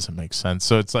 That doesn't make sense.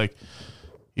 So it's like,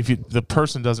 if the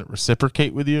person doesn't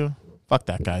reciprocate with you, fuck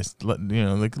that guy.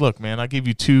 Like, look, man, I gave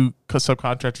you 2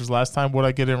 subcontractors last time. What'd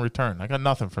I get in return? I got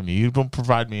nothing from you. You don't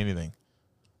provide me anything.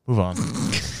 Move on.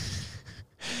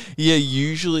 Yeah,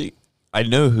 usually I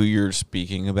know who you're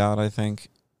speaking about, I think.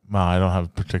 No, I don't have a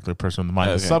particular person in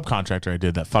mind. Okay. The subcontractor I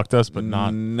did that fucked us, but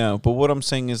not. No, but what I'm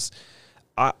saying is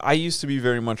I used to be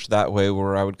very much that way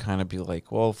where I would kind of be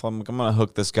like, well, if I'm going to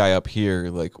hook this guy up here,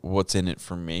 like, what's in it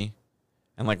for me?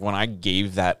 And, like, when I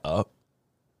gave that up,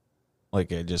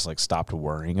 like, I just, like, stopped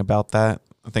worrying about that.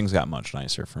 Things got much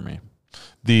nicer for me.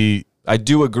 I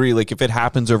do agree, like, if it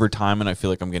happens over time and I feel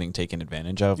like I'm getting taken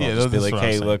advantage of, I'll just be like,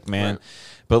 hey, look, man. Right.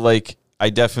 But, like, I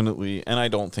definitely, and I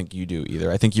don't think you do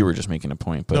either. I think you were just making a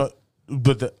point, but no,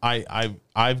 but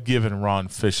I've given Ron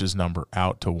Fish's number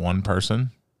out to 1 person,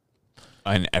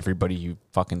 and everybody you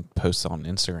fucking post on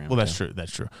Instagram. Well, that's true.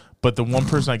 That's true. But the 1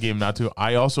 person I gave him out to,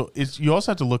 you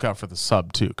also have to look out for the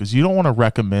sub too, because you don't want to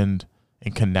recommend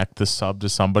and connect the sub to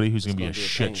somebody who's going to be a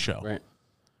shit show,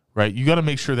 right? You got to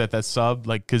make sure that sub,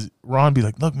 like, because Ron be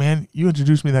like, look, man, you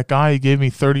introduced me to that guy. He gave me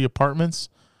 30 apartments.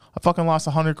 I fucking lost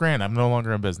 $100,000. I'm no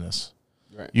longer in business.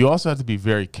 Right. You also have to be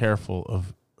very careful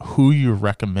of who you're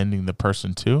recommending the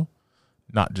person to,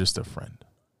 not just a friend.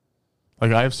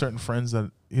 Like I have certain friends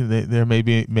that they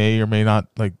may or may not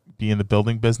like be in the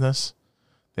building business.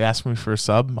 They ask me for a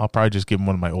sub, I'll probably just give them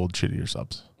one of my old shittier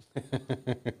subs.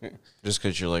 Just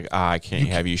because you're like, I can't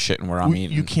have you shitting where I'm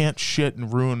eating. You can't shit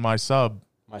and ruin my sub.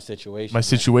 My situation.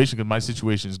 Because my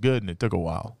situation is good and it took a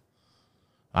while.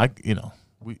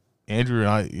 Andrew and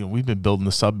I, we've been building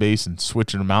the sub base and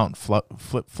switching them out and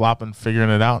flip-flopping, figuring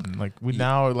it out. And like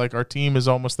now, like our team is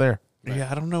almost there. Right. Yeah,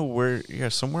 I don't know where. Yeah,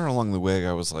 somewhere along the way,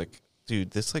 I was like,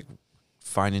 dude, this like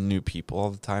finding new people all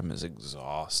the time is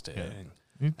exhausting.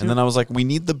 Yeah. And then I was like, we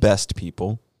need the best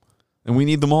people, and we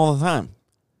need them all the time.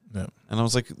 Yeah. And I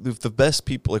was like, if the best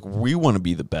people, like, we want to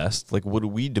be the best. Like, what do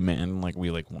we demand? Like, we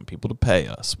like want people to pay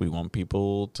us. We want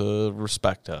people to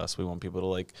respect us. We want people to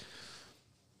like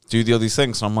do all these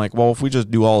things. So I'm like, well, if we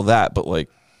just do all that, but like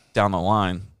down the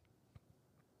line,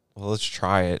 well, let's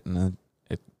try it. And then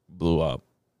it blew up.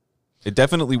 It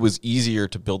definitely was easier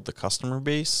to build the customer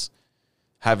base,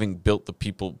 having built the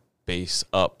people base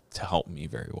up to help me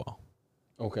very well.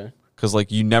 Okay. Because,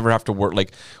 like, you never have to work.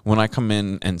 Like, when I come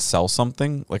in and sell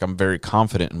something, like, I'm very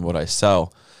confident in what I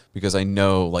sell because I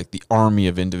know, like, the army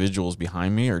of individuals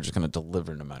behind me are just going to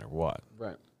deliver no matter what.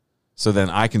 Right. So then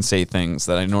I can say things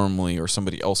that I normally or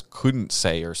somebody else couldn't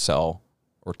say or sell,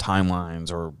 or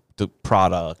timelines or the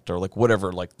product or, like,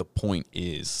 whatever, like, the point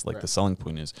is, like, the selling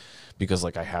point is, because,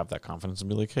 like, I have that confidence and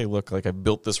be like, hey, look, like, I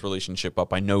built this relationship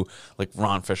up. I know, like,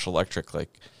 Ron Fish Electric,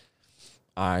 like,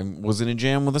 I was in a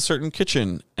jam with a certain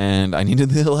kitchen and I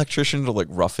needed the electrician to like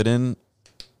rough it in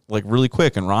like really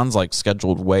quick. And Ron's like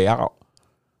scheduled way out.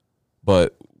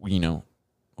 But, you know,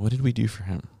 what did we do for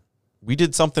him? We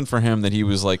did something for him that he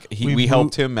was like, we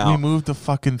helped him out. We moved a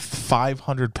fucking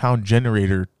 500-pound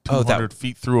generator 200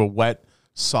 feet through a wet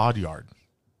sod yard.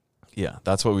 Yeah,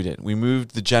 that's what we did. We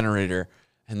moved the generator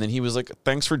and then he was like,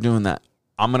 thanks for doing that.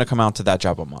 I'm going to come out to that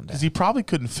job on Monday. Because he probably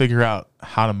couldn't figure out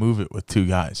how to move it with two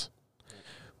guys.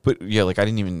 But yeah, like I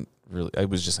didn't even really, I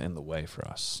was just in the way for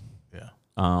us.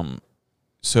 Yeah.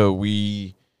 So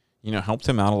we, you know, helped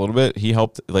him out a little bit. He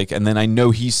helped, like, and then I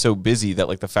know he's so busy that,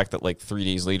 like, the fact that, like, 3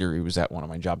 days later he was at one of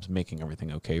my jobs making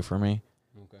everything okay for me,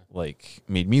 like,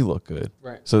 made me look good.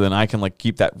 Right. So then I can, like,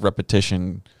 keep that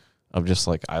repetition of just,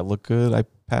 like, I look good, I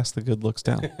pass the good looks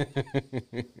down.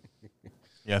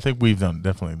 Yeah, I think we've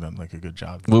definitely done, like, a good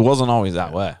job. Well, it wasn't always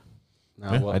that way.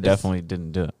 No, well, I definitely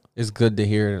didn't do it. It's good to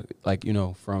hear, like, you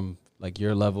know, from like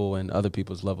your level and other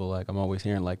people's level. Like, I'm always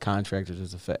hearing like contractors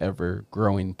is a forever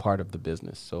growing part of the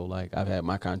business. So like I've had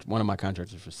one of my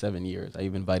contractors for 7 years. I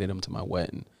even invited him to my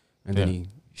wedding, and then he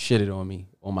shitted on me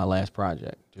on my last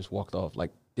project. Just walked off,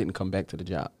 like didn't come back to the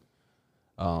job.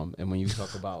 And when you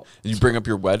talk about, Did you bring up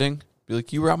your wedding? Be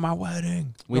like, you were at my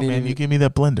wedding. You gave me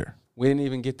that blender. We didn't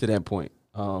even get to that point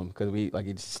because he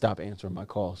just stopped answering my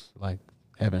calls. Like,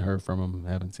 haven't heard from him,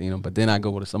 haven't seen him. But then I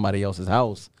go to somebody else's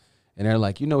house, and they're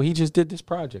like, you know, he just did this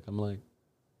project. I'm like,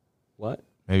 what?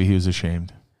 Maybe he was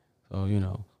ashamed. So, you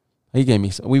know, he gave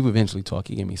me we would eventually talk.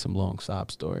 He gave me some long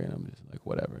sob story, and I'm just like,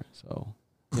 whatever. So,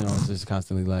 you know, it's just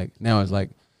constantly like, now it's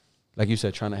like you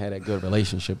said, trying to have that good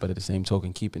relationship, but at the same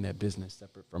token, keeping that business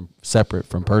separate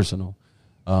from personal.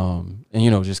 And,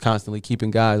 you know, just constantly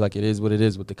keeping guys, like it is what it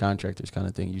is with the contractors kind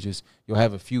of thing. You'll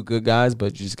have a few good guys,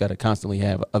 but you just got to constantly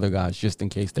have other guys just in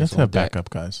case there's have backup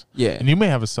guys. Yeah. And you may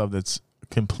have a sub that's a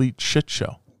complete shit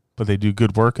show, but they do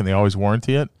good work and they always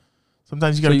warranty it.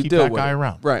 Sometimes you got to keep that guy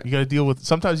around. Right. You got to deal with,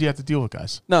 sometimes you have to deal with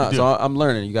guys. No, so I'm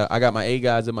learning. I got my A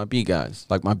guys and my B guys.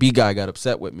 Like my B guy got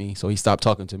upset with me, so he stopped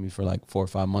talking to me for like 4 or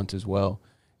 5 months as well.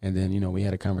 And then, you know, we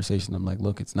had a conversation. I'm like,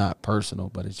 look, it's not personal,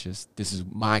 but it's just, this is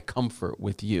my comfort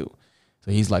with you. So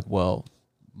he's like, well,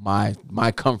 my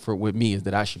comfort with me is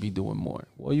that I should be doing more.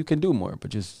 Well, you can do more,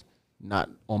 but just not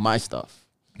on my stuff.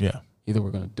 Yeah. Either we're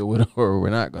going to do it or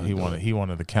we're not going to do it. He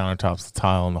wanted the countertops, the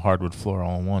tile, and the hardwood floor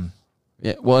all in one.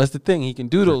 Yeah, well, that's the thing. He can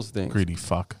do those things. Greedy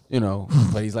fuck. You know,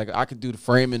 but he's like, I could do the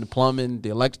framing, the plumbing, the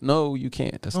electric. No, you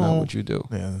can't. That's not what you do.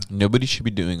 Yeah. Nobody should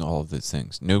be doing all of those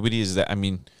things. Nobody is that. I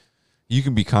mean, you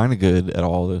can be kind of good at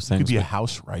all those things. You could be a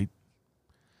house right.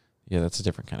 Yeah, that's a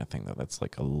different kind of thing, though. That's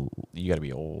like you got to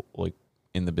be old, like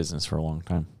in the business for a long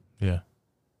time. Yeah.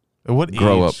 At what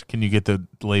Grow age up. can you get the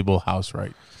label house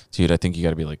right? Dude, I think you got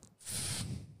to be like,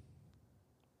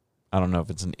 I don't know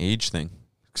if it's an age thing.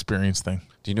 Experience thing.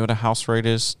 Do you know what a house right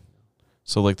is?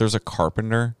 So like there's a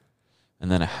carpenter,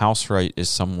 and then a house right is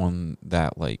someone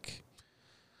that like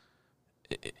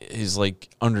is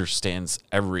like understands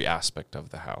every aspect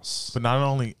of the house. But not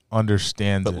only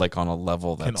understands But it, like on a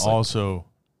level can that's like, also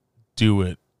do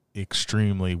it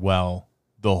extremely well,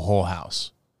 the whole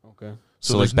house. Okay.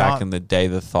 so like back in the day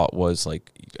the thought was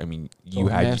like, I mean, you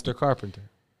had master carpenter.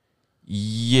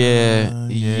 Yeah,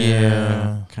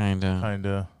 yeah.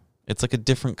 kinda. It's like a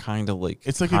different kind of like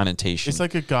It's like connotation. It's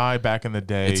like a guy back in the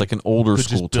day. It's like an older could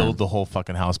school just build term. the whole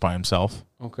fucking house by himself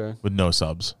Okay. with no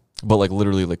subs. But like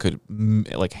literally like could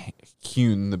like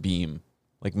hewn the beam,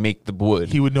 like make the wood.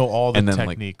 He would know all the And then, like,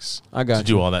 techniques I got to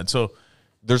do you. all that. So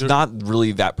There's not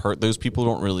really that those people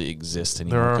don't really exist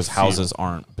anymore There are a because few. houses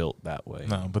aren't built that way.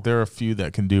 no, but there are a few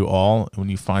that can do all. And when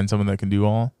you find someone that can do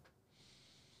all,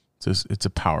 it's a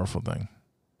powerful thing.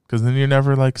 Because then you're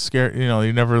never like scared. You know,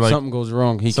 you're never like something goes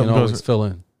wrong, he can something goes- always fill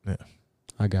in. Yeah.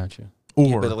 I got you.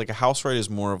 or But like a house right is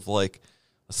more of like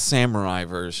samurai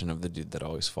version of the dude that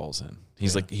always falls in.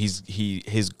 He's like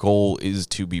his goal is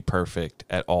to be perfect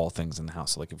at all things in the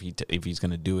house. So like if he's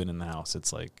gonna do it in the house,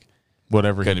 it's like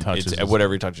whatever he touches.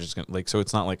 Whatever he touches is gonna, like, so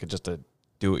it's not like just a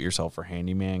do it yourself or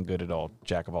handyman, good at all,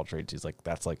 jack of all trades. He's like,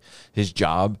 that's like his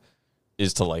job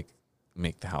is to like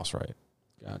make the house right.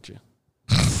 Gotcha.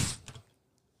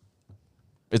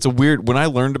 It's a weird, when I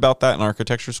learned about that in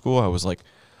architecture school, I was like,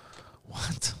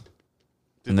 what?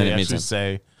 Did they actually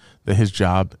say that his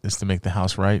job is to make the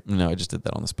house right? No, I just did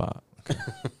that on the spot.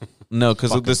 No,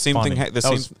 because the same funny. thing.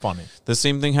 The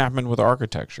same thing happened with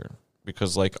architecture,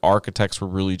 because like architects were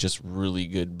really just really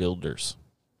good builders.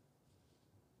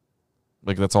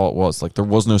 Like that's all it was. Like there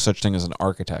was no such thing as an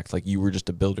architect. Like you were just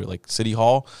a builder. Like City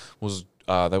Hall was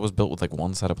that was built with like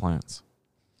one set of plans.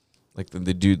 Like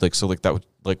the dude, like so like that was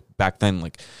like back then,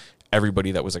 like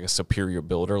everybody that was like a superior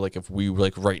builder. Like if we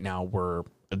like right now we're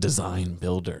a design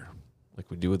builder. Like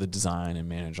we do with the design and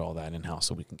manage all that in-house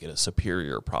so we can get a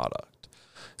superior product.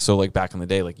 So like back in the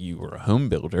day, like you were a home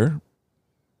builder,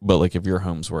 but like if your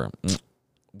homes were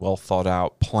well thought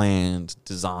out, planned,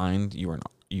 designed, you were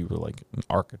like an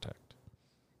architect.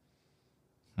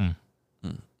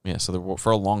 Yeah, so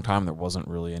for a long time there wasn't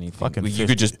really anything. You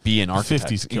could just be an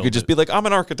architect. You could just be like, I'm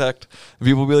an architect. And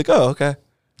people would be like, oh, okay.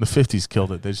 The 50s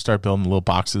killed it. They just started building little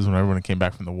boxes when everyone came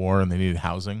back from the war and they needed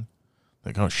housing.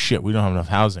 Like, oh shit, we don't have enough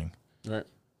housing.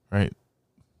 Right.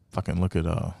 Fucking look at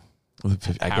I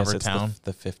guess it's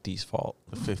the 50s fault.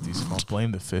 The 50s fault.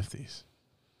 Blame the 50s.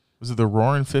 Was it the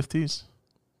Roaring 50s?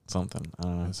 Something. I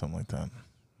don't know. Something like that.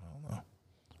 I don't know.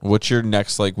 What's your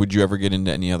next, like, would you ever get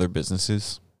into any other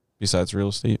businesses besides real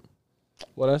estate?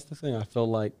 Well, that's the thing. I feel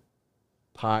like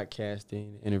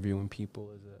podcasting, interviewing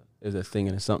people is a thing,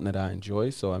 and it's something that I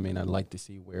enjoy. So, I mean, I'd like to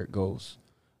see where it goes.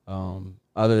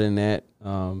 Other than that,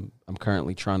 I'm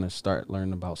currently trying to start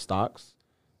learning about stocks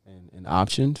and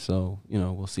options. So,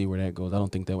 we'll see where that goes. I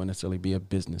don't think that would necessarily be a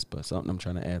business, but something I'm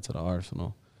trying to add to the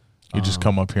arsenal. You just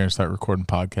come up here and start recording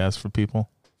podcasts for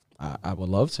people? I would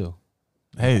love to.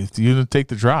 Hey, you didn't take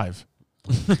the drive.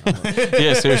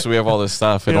 Yeah, seriously, we have all this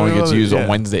stuff. It only gets used on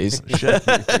Wednesdays.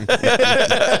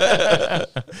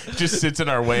 Just sits in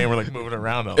our way and we're like moving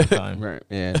around all the time. Right.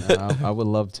 Yeah, no, I would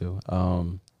love to. I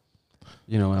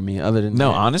mean, other than that,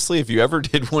 honestly, if you ever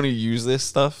did want to use this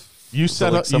stuff, you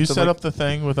set up the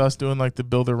thing with us doing like the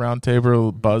Builder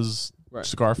Roundtable Buzz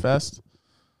Cigar Fest.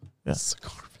 Yeah,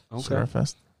 Cigar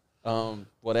Fest.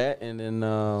 Well, that, and then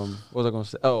what was I going to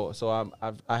say? Oh, so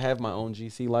I have my own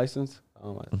GC license,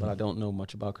 but I don't know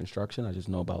much about construction. I just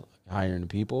know about hiring the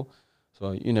people.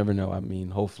 So you never know. I mean,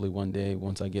 hopefully one day,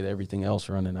 once I get everything else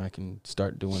running, I can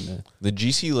start doing the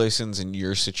GC license in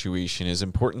your situation is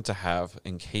important to have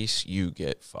in case you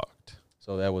get fucked.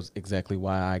 So that was exactly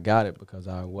why I got it, because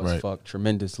I was fucked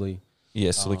tremendously. Yeah,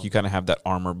 so like you kind of have that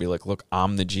armor, be like, look,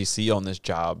 I'm the GC on this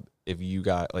job. If you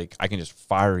got, like, I can just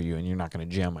fire you and you're not going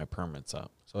to jam my permits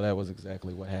up. So that was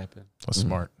exactly what happened. That's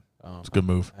smart. It's a good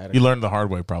move. You learned the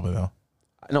hard way probably, though.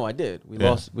 No, I did.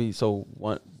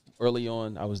 Early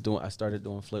on, I started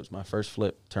doing flips. My first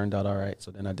flip turned out all right. So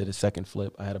then I did a second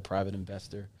flip. I had a private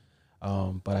investor.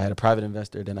 But I had a private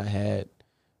investor. Then I had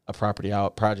a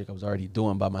project I was already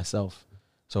doing by myself.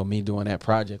 So me doing that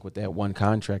project with that one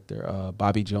contractor,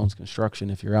 Bobby Jones Construction,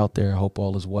 if you're out there, I hope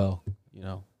all is well.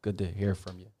 Good to hear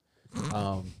from you.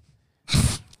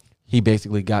 He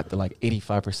basically got to like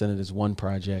 85% of this one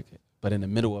project, but in the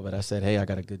middle of it, I said, hey, I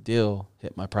got a good deal.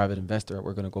 Hit my private investor.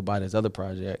 We're going to go buy this other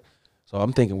project. So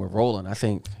I'm thinking we're rolling. I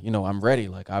think, I'm ready.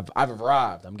 Like I've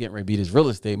arrived. I'm getting ready to be this real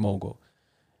estate mogul.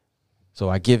 So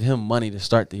I give him money to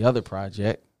start the other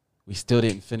project. We still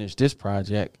didn't finish this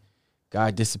project.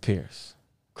 Guy disappears.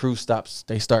 Crew stops.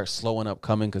 They start slowing up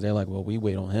coming because they're like, well, we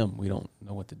wait on him. We don't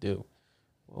know what to do.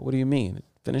 Well, what do you mean?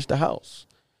 Finish the house.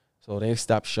 So they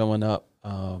stopped showing up.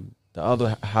 The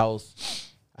other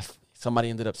house, somebody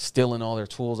ended up stealing all their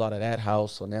tools out of that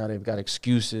house. So now they've got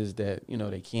excuses that,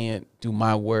 they can't do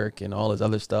my work and all this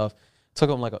other stuff.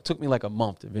 Took me like a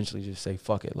month to eventually just say,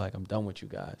 fuck it. Like, I'm done with you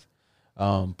guys.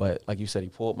 But like you said, he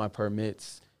pulled my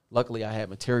permits. Luckily, I had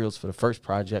materials for the first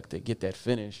project to get that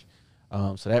finished.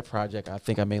 So that project, I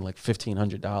think I made like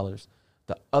 $1,500.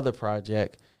 The other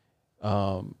project,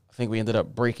 I think we ended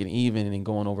up breaking even and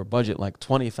going over budget like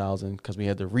 $20,000 because we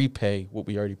had to repay what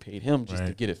we already paid him just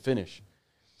to get it finished.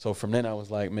 So from then I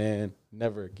was like, man,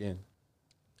 never again.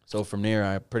 So from there,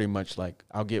 I pretty much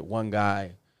I'll get one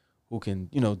guy who can,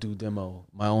 do demo,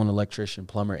 my own electrician,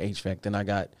 plumber, HVAC. Then I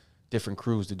got different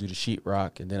crews to do the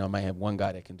sheetrock, and then I might have one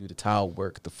guy that can do the tile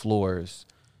work, the floors.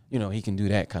 He can do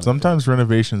that kind of thing. Sometimes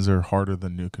renovations are harder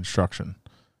than new construction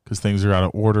because things are out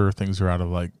of order, things are out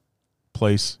of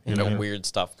place. You know, weird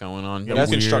stuff going on. Yeah, New weird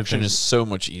construction things. is so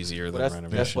much easier than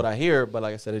renovation. That's what I hear. But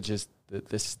like I said, it's just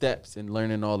the steps and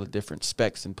learning all the different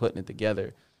specs and putting it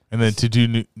together. And then to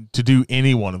do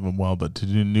any one of them well, but to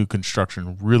do new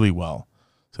construction really well,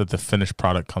 so that the finished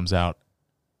product comes out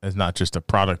as not just a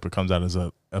product, but comes out as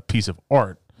a piece of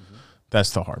art. That's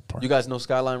the hard part. You guys know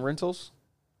Skyline Rentals?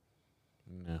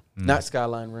 No. Not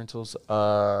Skyline Rentals.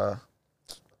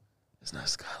 It's not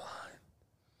Skyline.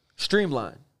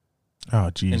 Streamline Oh,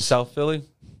 in geez. South Philly.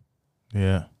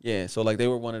 Yeah. Yeah, so like they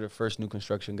were one of the first new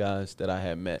construction guys that I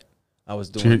had met. I was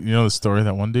You doing, know the story of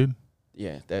that one dude?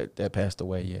 yeah, that passed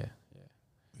away. Yeah,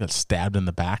 He got stabbed in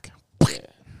the back. yeah.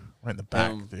 Right in the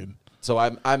back, Um, dude. So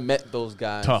I met those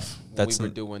guys. Tough. When That's we were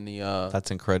n- doing the That's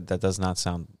incredible. That does not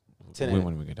sound. Tenant.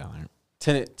 When we go down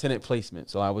there. tenant placement.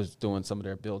 So I was doing some of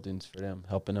their buildings for them,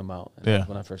 helping them out. And Yeah. that's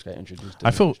when I first got introduced to I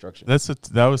new feel construction.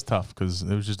 that was tough because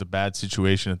it was just a bad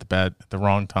situation at the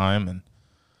wrong time, and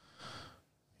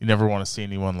you never want to see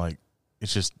anyone like.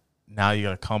 It's just now you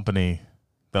got a company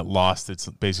that lost its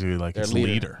basically like Their its leader.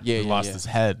 leader. Yeah, It yeah, lost yeah. its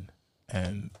head,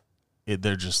 and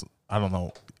they're just I don't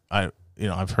know.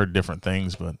 I've heard different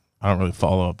things, but I don't really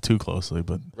follow up too closely.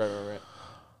 But Right.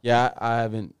 Yeah, I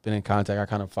haven't been in contact. I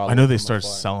kind of follow. I know they from started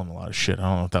afar. selling a lot of shit. I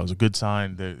don't know if that was a good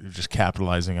sign. They're just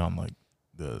capitalizing on like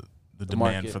the demand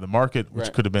market. for the market, which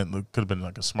Right. could have been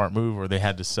like a smart move, or they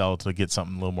had to sell to get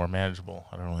something a little more manageable.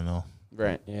 I don't really know.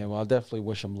 Right. Yeah. Well, I definitely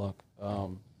wish them luck.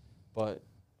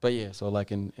 But yeah. So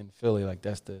like in Philly, like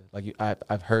that's the like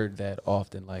I've heard that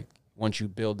often. Like once you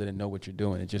build it and know what you're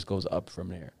doing, it just goes up from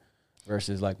there.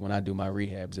 Versus like when I do my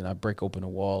rehabs and I break open a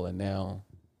wall and now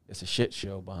it's a shit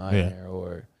show behind Yeah. there,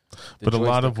 or the But a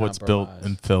lot joists are of what's built in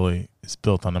compromised. Philly is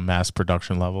built on a mass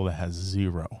production level that has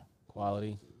zero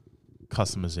Quality.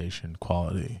 customization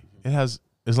quality. It has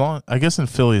I guess in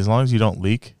Philly, as long as you don't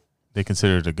leak, they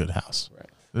consider it a good house. Right.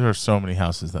 There are so many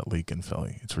houses that leak in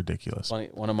Philly. It's ridiculous. Funny,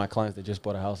 one of my clients that just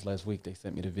bought a house last week, they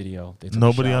sent me the video. They took a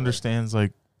Nobody shower. understands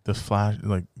like the flash,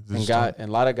 like And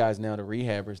a lot of guys now, the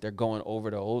rehabbers, they're going over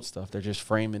the old stuff. They're just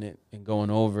framing it and going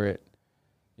over it.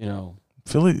 You know,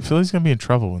 Philly's gonna be in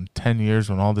trouble in 10 years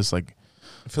when all this like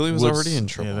Philly was wood already in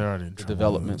s- trouble. Yeah, they're already in the trouble.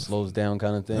 development slows down,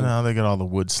 kind of thing. And now they got all the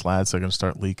wood slats. They're gonna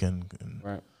start leaking, and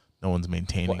Right. no one's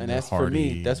maintaining. Well, and their that's for me.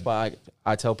 hardy. That's why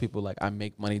I tell people like I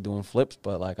make money doing flips,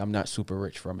 but like I'm not super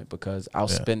rich from it because I'll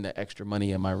Yeah. spend the extra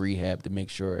money in my rehab to make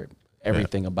sure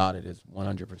everything about it is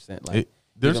 100%. Like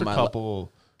There's a even my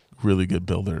couple really good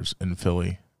builders in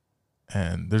Philly,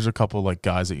 and there's a couple like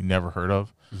guys that you never heard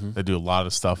of Mhm. that do a lot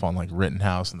of stuff on like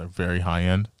Rittenhouse, and they're very high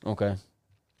end. Okay.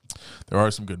 There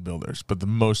are some good builders, but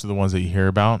most of the ones that you hear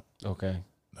about, Okay.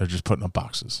 they're just putting up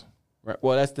boxes. Right.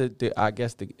 Well, that's I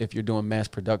guess if you're doing mass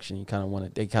production, you kind of want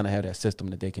to. They kind of have that system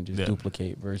that they can just Yeah.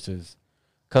 duplicate versus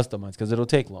customize because it'll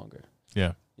take longer.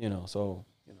 Yeah. So.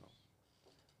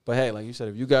 But hey, like you said,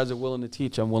 if you guys are willing to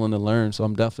teach, I'm willing to learn. So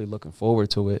I'm definitely looking forward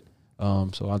to it.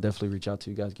 So I'll definitely reach out to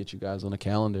you guys, get you guys on the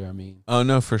calendar. I mean, Oh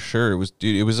no, for sure. It was,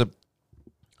 dude. It was a.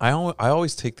 I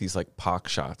always take these like POC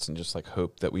shots and just like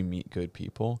hope that we meet good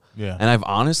people. Yeah. And I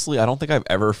don't think I've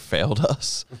ever failed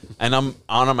us. And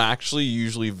I'm actually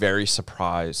usually very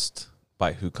surprised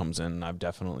by who comes in. I've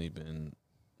definitely been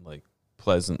like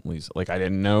pleasantly like I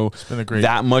didn't know been a great-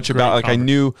 that much great about like I conver-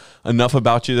 knew enough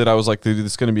about you that I was like, dude,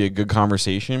 this is gonna be a good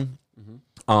conversation.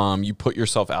 You put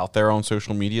yourself out there on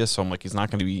social media, so I'm like, he's not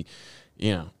gonna be,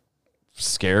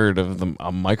 scared of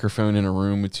a microphone in a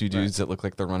room with two dudes that look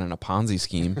like they're running a Ponzi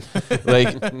scheme.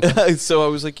 Like, so I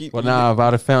was like, well, now if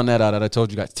I'd have found that out, I'd have told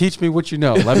you guys, teach me what you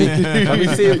know. Let me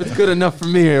see if it's good enough for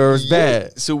me or it's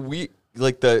bad. So we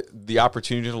like the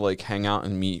opportunity to like hang out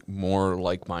and meet more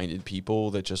like-minded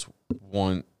people that just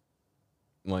want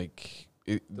like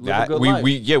live a that good life.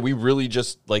 we really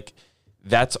just like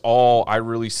that's all I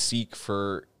really seek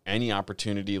for any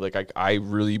opportunity. Like I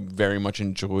really very much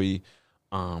enjoy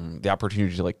the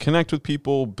opportunity to like connect with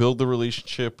people, build the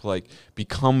relationship, like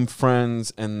become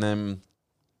friends, and then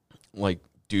like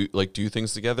do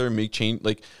things together, make change,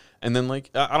 like, and then like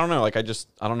I don't know, like I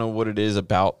don't know what it is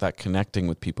about that connecting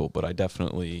with people, but I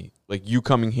definitely like you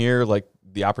coming here, like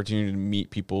the opportunity to meet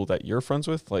people that you're friends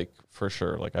with, like for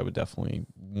sure, like I would definitely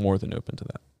more than open to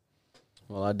that.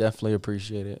 Well, I definitely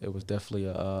appreciate it. It was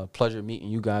definitely a pleasure meeting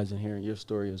you guys and hearing your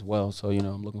story as well. So,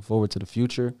 I'm looking forward to the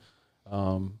future.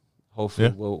 Hopefully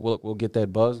Yeah. we'll get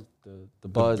that buzz, the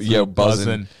buzz. Yeah,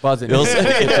 Buzzing. Buzzing. It'll- Get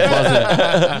the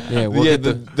buzzing. Yeah, we'll Yeah,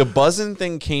 get the buzzing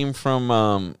thing came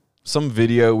from some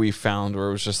video we found where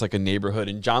it was just like a neighborhood,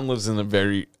 and John lives in a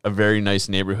very nice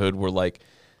neighborhood where like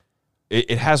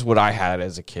it has what I had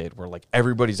as a kid, where like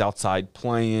everybody's outside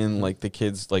playing, like the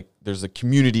kids, like there's a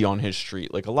community on his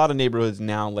street. Like a lot of neighborhoods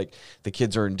now, like the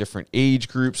kids are in different age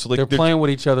groups. So like they're playing with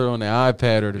each other on the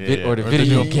iPad or the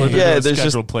video game. Yeah, there's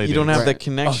just you don't have that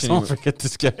connection. Don't forget the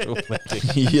schedule play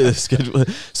date. Yeah, the schedule.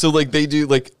 So like they do,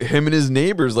 like him and his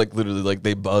neighbors, like literally, like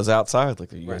they buzz outside.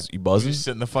 Like, you guys, you buzzing? We just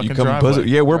sit in the fucking You come driveway. buzz?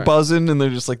 Yeah, we're buzzing, and they're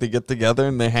just like they get together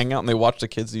and they hang out and they watch the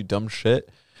kids do dumb shit.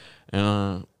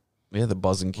 Yeah, the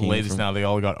buzzing came Ladies from now, they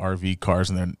all got RV cars,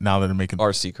 and they're making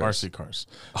RC cars. RC cars.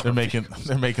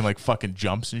 They're making like fucking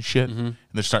jumps and shit, and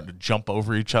they're starting to jump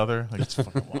over each other. Like it's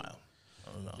fucking wild.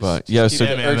 I don't know. But yeah,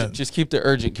 so Just keep the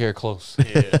urgent care close.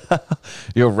 Yeah.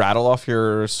 you rattle off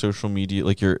your social media,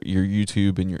 like your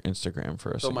YouTube and your Instagram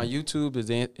for us. So my YouTube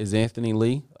is Anthony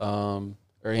Lee, or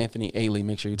Anthony A. Lee.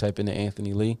 Make sure you type in the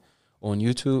Anthony Lee on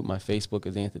YouTube. My Facebook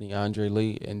is Anthony Andre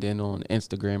Lee, and then on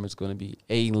Instagram it's going to be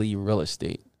A. Lee Real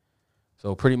Estate.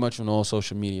 So pretty much on all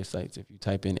social media sites, if you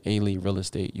type in A. Lee Real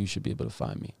Estate, you should be able to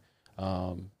find me.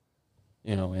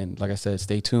 And like I said,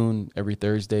 stay tuned. Every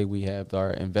Thursday we have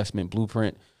our investment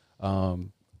blueprint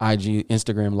IG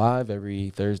Instagram Live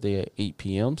every Thursday at 8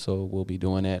 p.m. So we'll be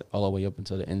doing that all the way up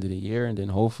until the end of the year. And then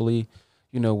hopefully,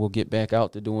 we'll get back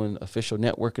out to doing official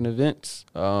networking events,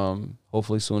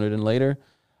 hopefully sooner than later.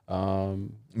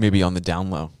 Maybe on the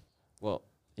down low. Well,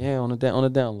 yeah, on the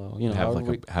down low.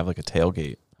 Have like a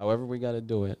tailgate. However we got to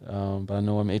do it. But I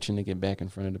know I'm itching to get back in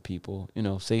front of the people,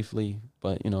 safely.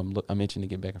 But, I'm itching to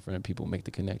get back in front of people, make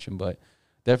the connection. But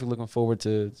definitely looking forward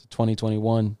to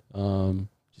 2021.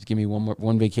 Just give me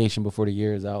one vacation before the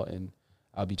year is out, and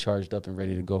I'll be charged up and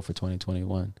ready to go for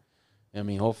 2021. I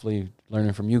mean, hopefully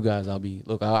learning from you guys, I'll be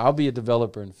a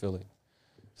developer in Philly.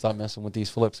 Stop messing with these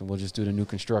flips, and we'll just do the new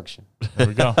construction. There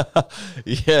we go.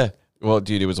 Yeah. Well,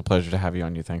 dude, it was a pleasure to have you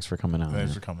on. Thanks for coming out.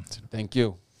 Thanks for coming. Thank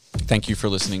you. Thank you for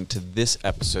listening to this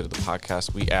episode of the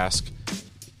podcast. We ask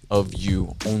of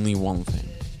you only one thing.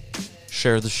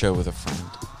 Share the show with a friend.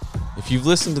 If you've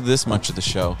listened to this much of the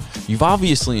show, you've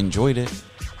obviously enjoyed it.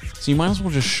 So you might as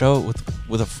well just show it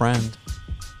with a friend.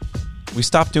 We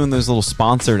stopped doing those little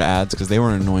sponsored ads because they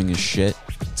were annoying as shit.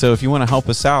 So if you want to help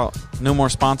us out, no more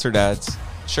sponsored ads.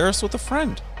 Share us with a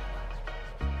friend.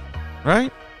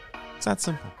 Right? It's that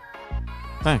simple.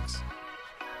 Thanks.